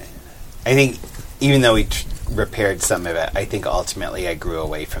even though we repaired some of it, I think ultimately I grew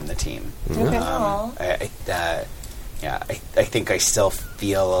away from the team. Okay. I think I still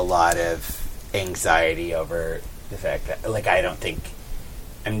feel a lot of anxiety over the fact that, I don't think,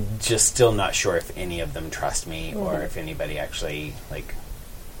 I'm just still not sure if any of them trust me or if anybody actually,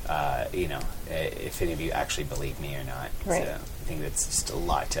 if any of you actually believe me or not. Right. So I think that's just a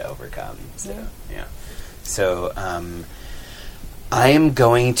lot to overcome. So, yeah. So, I am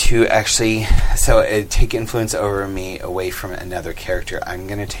going to actually, take influence over me away from another character. I'm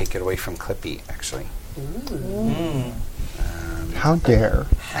going to take it away from Clippy, actually. How dare?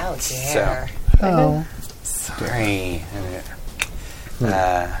 How dare. Oh. Sorry.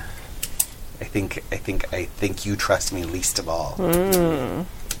 I think you trust me least of all.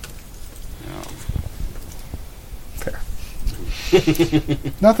 Fair.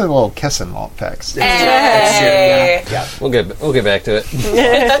 Nothing a little kissing won't fix. Hey. Yeah. We'll get back to it.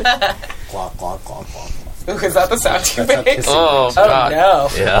 Glop, glop, glop, glop. Ooh, is that the sound you made? Oh, Oh, God. no.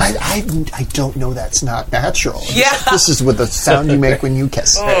 Yeah. I don't know that's not natural. Yeah. This is what the sound you make when you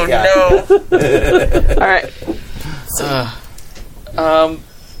kiss. Oh, Yeah. no. All right.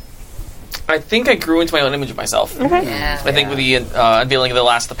 I think I grew into my own image of myself. Yeah. I think with the unveiling of the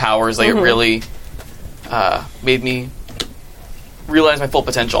Last of the Powers, it really made me realize my full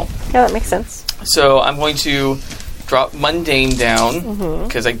potential. Yeah, that makes sense. So I'm going to drop mundane down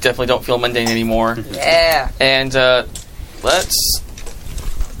because I definitely don't feel mundane anymore. Yeah. And I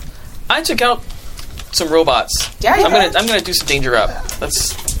took out some robots. Yeah, you I'm gonna do some danger up.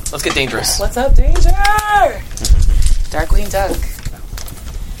 Let's get dangerous. What's up, Danger? Darkwing Duck.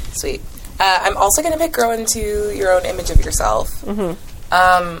 Sweet. I'm also going to pick grow into your own image of yourself.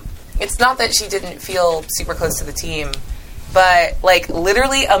 It's not that she didn't feel super close to the team, but like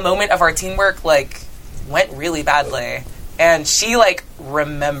literally a moment of our teamwork like went really badly, and she like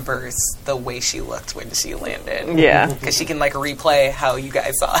remembers the way she looked when she landed. Yeah, because she can like replay how you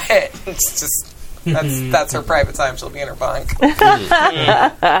guys saw it. It's just that's her private time. She'll be in her bunk,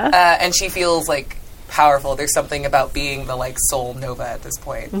 and she feels like powerful. There's something about being the like soul Nova at this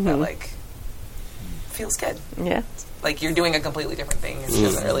point that like feels good. Yeah. Like you're doing a completely different thing, and she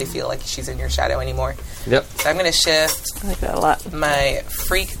doesn't really feel like she's in your shadow anymore. Yep. So I'm going to shift I like that a lot. my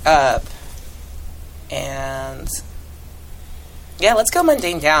freak up, and yeah, let's go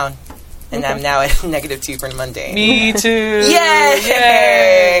mundane down. And I'm now at -2 for mundane. Me too.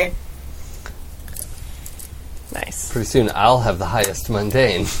 Yay! Nice. Pretty soon I'll have the highest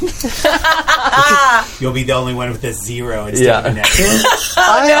mundane. You'll be the only one with a 0 instead of a negative.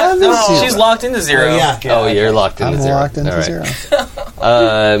 I am. She's locked into 0. Oh, yeah. Oh, you're locked into I'm 0. locked into All right.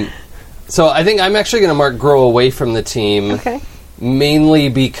 0. So I think I'm actually going to mark grow away from the team. Okay. Mainly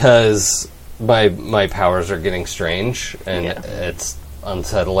because my powers are getting strange and it's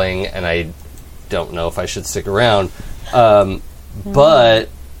unsettling, and I don't know if I should stick around. But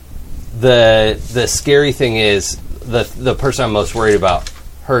the scary thing is the person I'm most worried about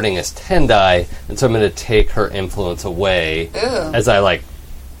hurting is Tendai, and so I'm going to take her influence away as I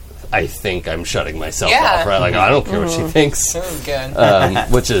think I'm shutting myself off. Right? Like I don't care what she thinks. This is good.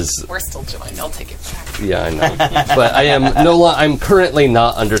 Which is We're still joined. I'll take it back. yeah, I know. But I am I'm currently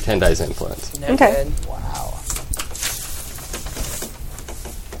not under Tendai's influence. No Okay. good. Wow.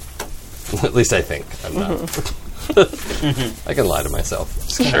 At least I think I'm not. I can lie to myself.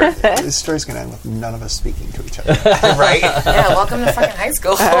 Sure. This story's going to end with none of us speaking to each other. Right? Yeah, welcome to fucking high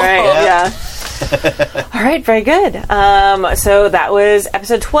school. All right. Yeah. All right. Very good. So that was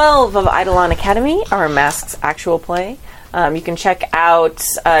episode 12 of Eidolon Academy, our Masks actual play. You can check out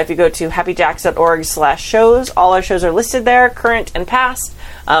if you go to happyjacks.org/shows. All our shows are listed there, current and past.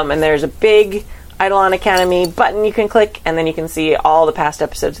 And there's a big Eidolon Academy button you can click, and then you can see all the past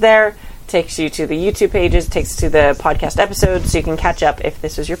episodes there. Takes you to the YouTube pages, takes you to the podcast episodes, so you can catch up if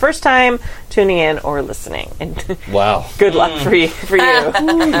this was your first time tuning in or listening. And Wow. good luck for you. If you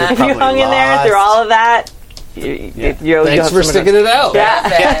hung in there lost. through all of that, you'll Thanks for sticking it out.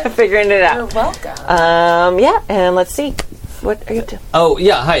 Yeah, figuring it You're out. welcome. Yeah, and let's see. What are you up to? Oh,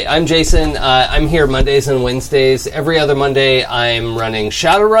 yeah. Hi, I'm Jason. I'm here Mondays and Wednesdays. Every other Monday, I'm running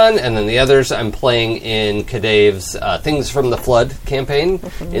Shadowrun, and then the others, I'm playing in Kadave's Things from the Flood campaign.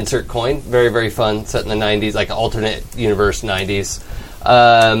 Insert coin. Very, very fun. Set in the 90s, like alternate universe 90s.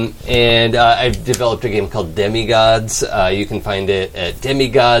 And I've developed a game called Demigods. You can find it at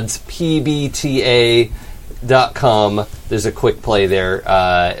demigodspbta.com. There's a quick play there,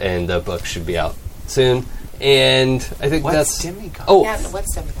 and the book should be out soon. And I think What's that's Demigod? Oh, Yeah,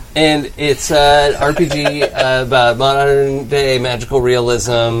 what's Demigod? and it's an RPG about modern day magical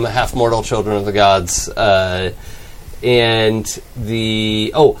realism, half mortal children of the gods, and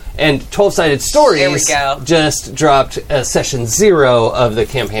 12-sided stories. There we go. Just dropped session 0 of the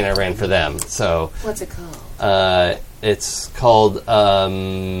campaign I ran for them. So What's it called? it's called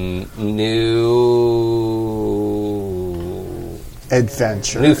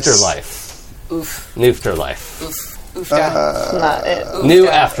Adventures. Afterlife. Oof. Afterlife. Oof. Oof. Yeah. Not it. New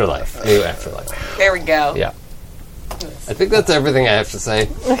Afterlife. New Afterlife. There we go. Yeah. I think that's everything I have to say.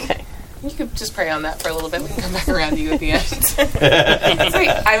 Okay. You could just pray on that for a little bit. We can come back around to you at the end. Sweet.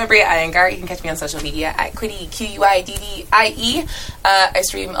 I'm Abria Iyengar. You can catch me on social media at Quiddy, Quiddie. I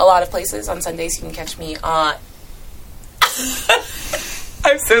stream a lot of places. On Sundays, you can catch me on...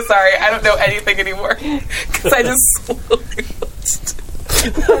 I'm so sorry. I don't know anything anymore. Because I just slowly lost.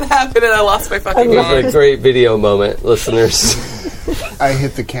 What happened and I lost my fucking It was a mind. great video moment, listeners. I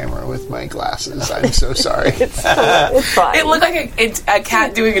hit the camera with my glasses. I'm so sorry. It's fine. It looked like a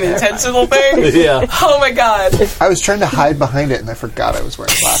cat doing an intentional thing. Yeah. Oh my god. I was trying to hide behind it, and I forgot I was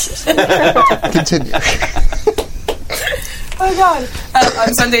wearing glasses. Continue. Oh my god.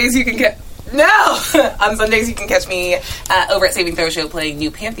 On Sundays you can get... No! On Sundays you can catch me over at Saving Throw Show playing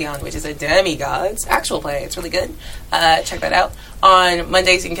New Pantheon, which is a Demigods actual play. It's really good. Check that out. On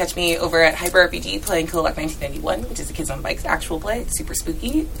Mondays you can catch me over at Hyper RPG playing Kilowog 1991, which is a Kids on Bikes actual play. It's super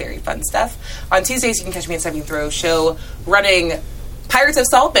spooky, very fun stuff. On Tuesdays you can catch me at Saving Throw Show running Pirates of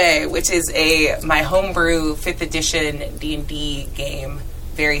Salt Bay, which is my homebrew 5th edition D&D game.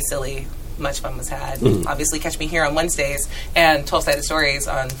 Very silly. Much fun was had. Obviously catch me here on Wednesdays and 12-sided stories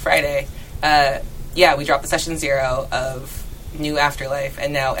on Friday. we dropped the session 0 of New Afterlife,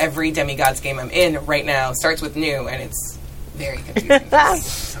 and now every Demigods game I'm in right now starts with New, and it's very confusing.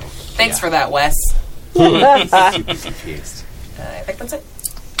 Thanks for that, Wes. Confused. I think that's it.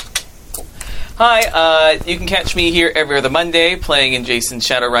 Hi, you can catch me here every other Monday playing in Jason's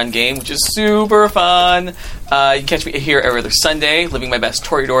Shadowrun game, which is super fun. You can catch me here every other Sunday living my best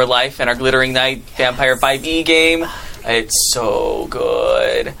Toreador life in our Glittering Night Vampire 5e game. It's so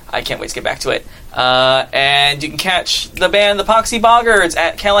good. I can't wait to get back to it. And you can catch the band The Poxy Boggers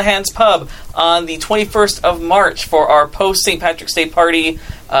at Callahan's Pub on the 21st of March for our post-St. Patrick's Day party.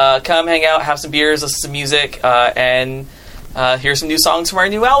 Come hang out, have some beers, listen to some music, and here's some new songs from our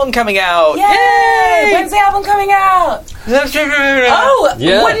new album coming out. Yay! When's the album coming out? Oh,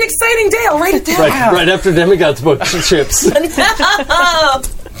 Yeah. what an exciting day. I'll write it down. Right after Demigods book ships.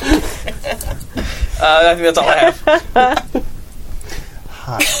 I think that's all I have.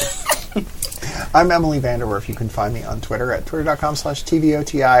 Hi. I'm Emily Vanderwerf. You can find me on Twitter at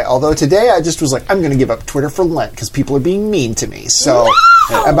twitter.com/TVOTI. Although today I just was like, I'm going to give up Twitter for Lent because people are being mean to me. So,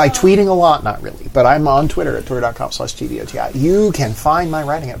 and by tweeting a lot, not really. But I'm on Twitter at twitter.com/TVOTI. You can find my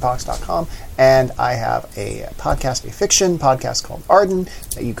writing at Vox.com. And I have a podcast, a fiction podcast called Arden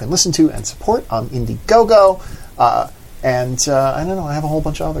that you can listen to and support on Indiegogo. And I don't know, I have a whole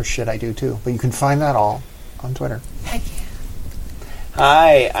bunch of other shit I do too. But you can find that all on Twitter.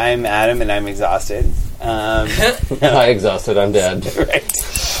 Hi, I'm Adam, and I'm exhausted. Hi, exhausted. I'm dead. Right.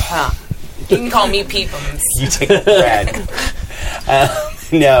 You can call me Peepums. You take a bread.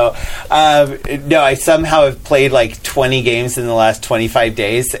 No, I somehow have played like 20 games in the last 25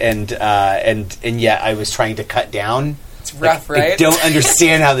 days, and yet I was trying to cut down. It's rough, right? I don't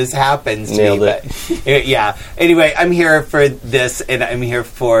understand how this happens to Nailed me, it. but yeah. Anyway, I'm here for this, and I'm here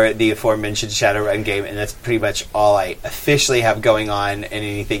for the aforementioned Shadowrun game, and that's pretty much all I officially have going on, and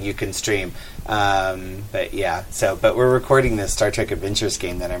anything you can stream. But yeah, but we're recording this Star Trek Adventures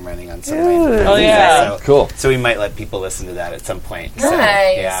game that I'm running on Sunday. Oh, yeah. Cool. So we might let people listen to that at some point. So,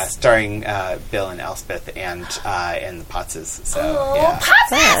 Nice. yeah, starring Bill and Elspeth and the Pottses. So Oh, yeah,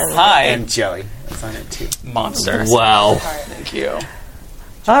 Hi, and Joey is on it too. monsters. Wow. Thank you.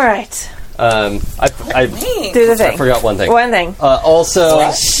 All right. I Do the thing. forgot one thing. One thing.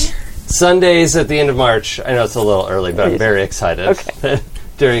 Also, Sundays at the end of March. I know it's a little early, but I'm very excited. Okay.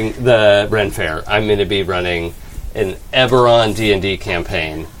 During the Ren Fair, I'm going to be running an Eberron D&D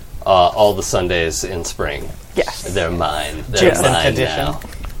campaign all the Sundays in spring. Yes. They're mine. They're mine now.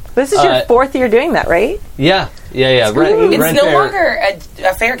 This is your fourth year doing that, right? Yeah. It's Ren no Fair. longer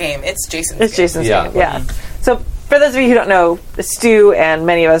a fair game. It's Jason's It's game. Jason's Yeah. game. Yeah. So for those of you who don't know, Stu and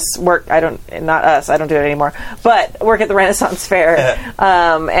many of us work. I don't do it anymore, but work at the Renaissance Fair.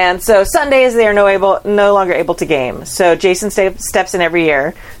 And so Sundays they are no longer able to game. So Jason steps in every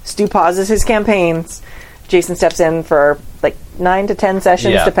year. Stu pauses his campaigns. Jason steps in for like 9 to 10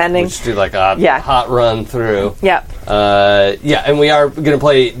 sessions, depending. We just do like a hot run through. Yeah. And we are going to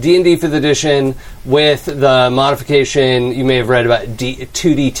play D&D 5th edition with the modification you may have read about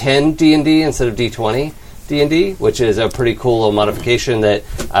 2D10 D&D instead of D20 D&D, which is a pretty cool little modification that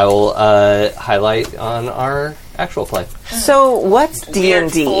I will highlight on our actual play. So what's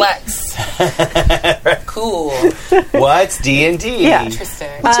Weird D&D? flex. Cool. What's D&D? Yeah. Interesting.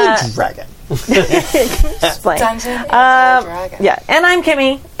 It's a dragon. Explain. Dungeon and Dragon. Yeah, and I'm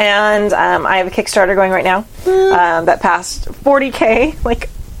Kimmy, and I have a Kickstarter going right now that passed 40K like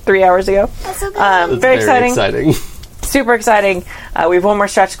 3 hours ago. That's so good. That's Very exciting. Super exciting. We have one more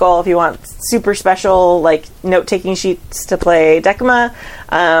stretch goal if you want super special like note-taking sheets to play Decima.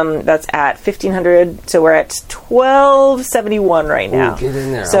 That's at 1,500, so we're at 1,271 right now. Ooh, get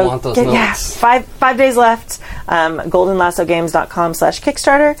in there. So I want those notes. Yeah, five days left.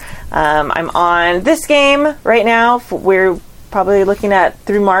 GoldenLassoGames.com/Kickstarter. I'm on this game right now. We're probably looking at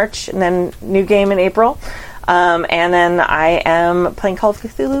through March, and then new game in April. And then I am playing Call of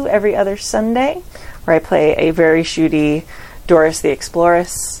Cthulhu every other Sunday, where I play a very shooty Doris the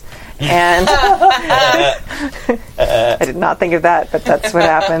Exploress. And I did not think of that, but that's what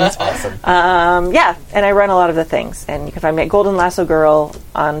happens. Awesome. Yeah, and I run a lot of the things. And you can find me at Golden Lasso Girl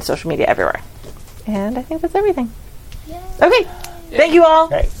on social media everywhere. And I think that's everything. Okay, thank you all.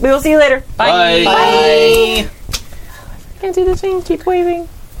 Great. We will see you later. Bye. Bye. Can't do this thing. Keep waving.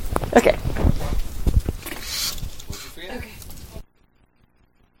 Okay.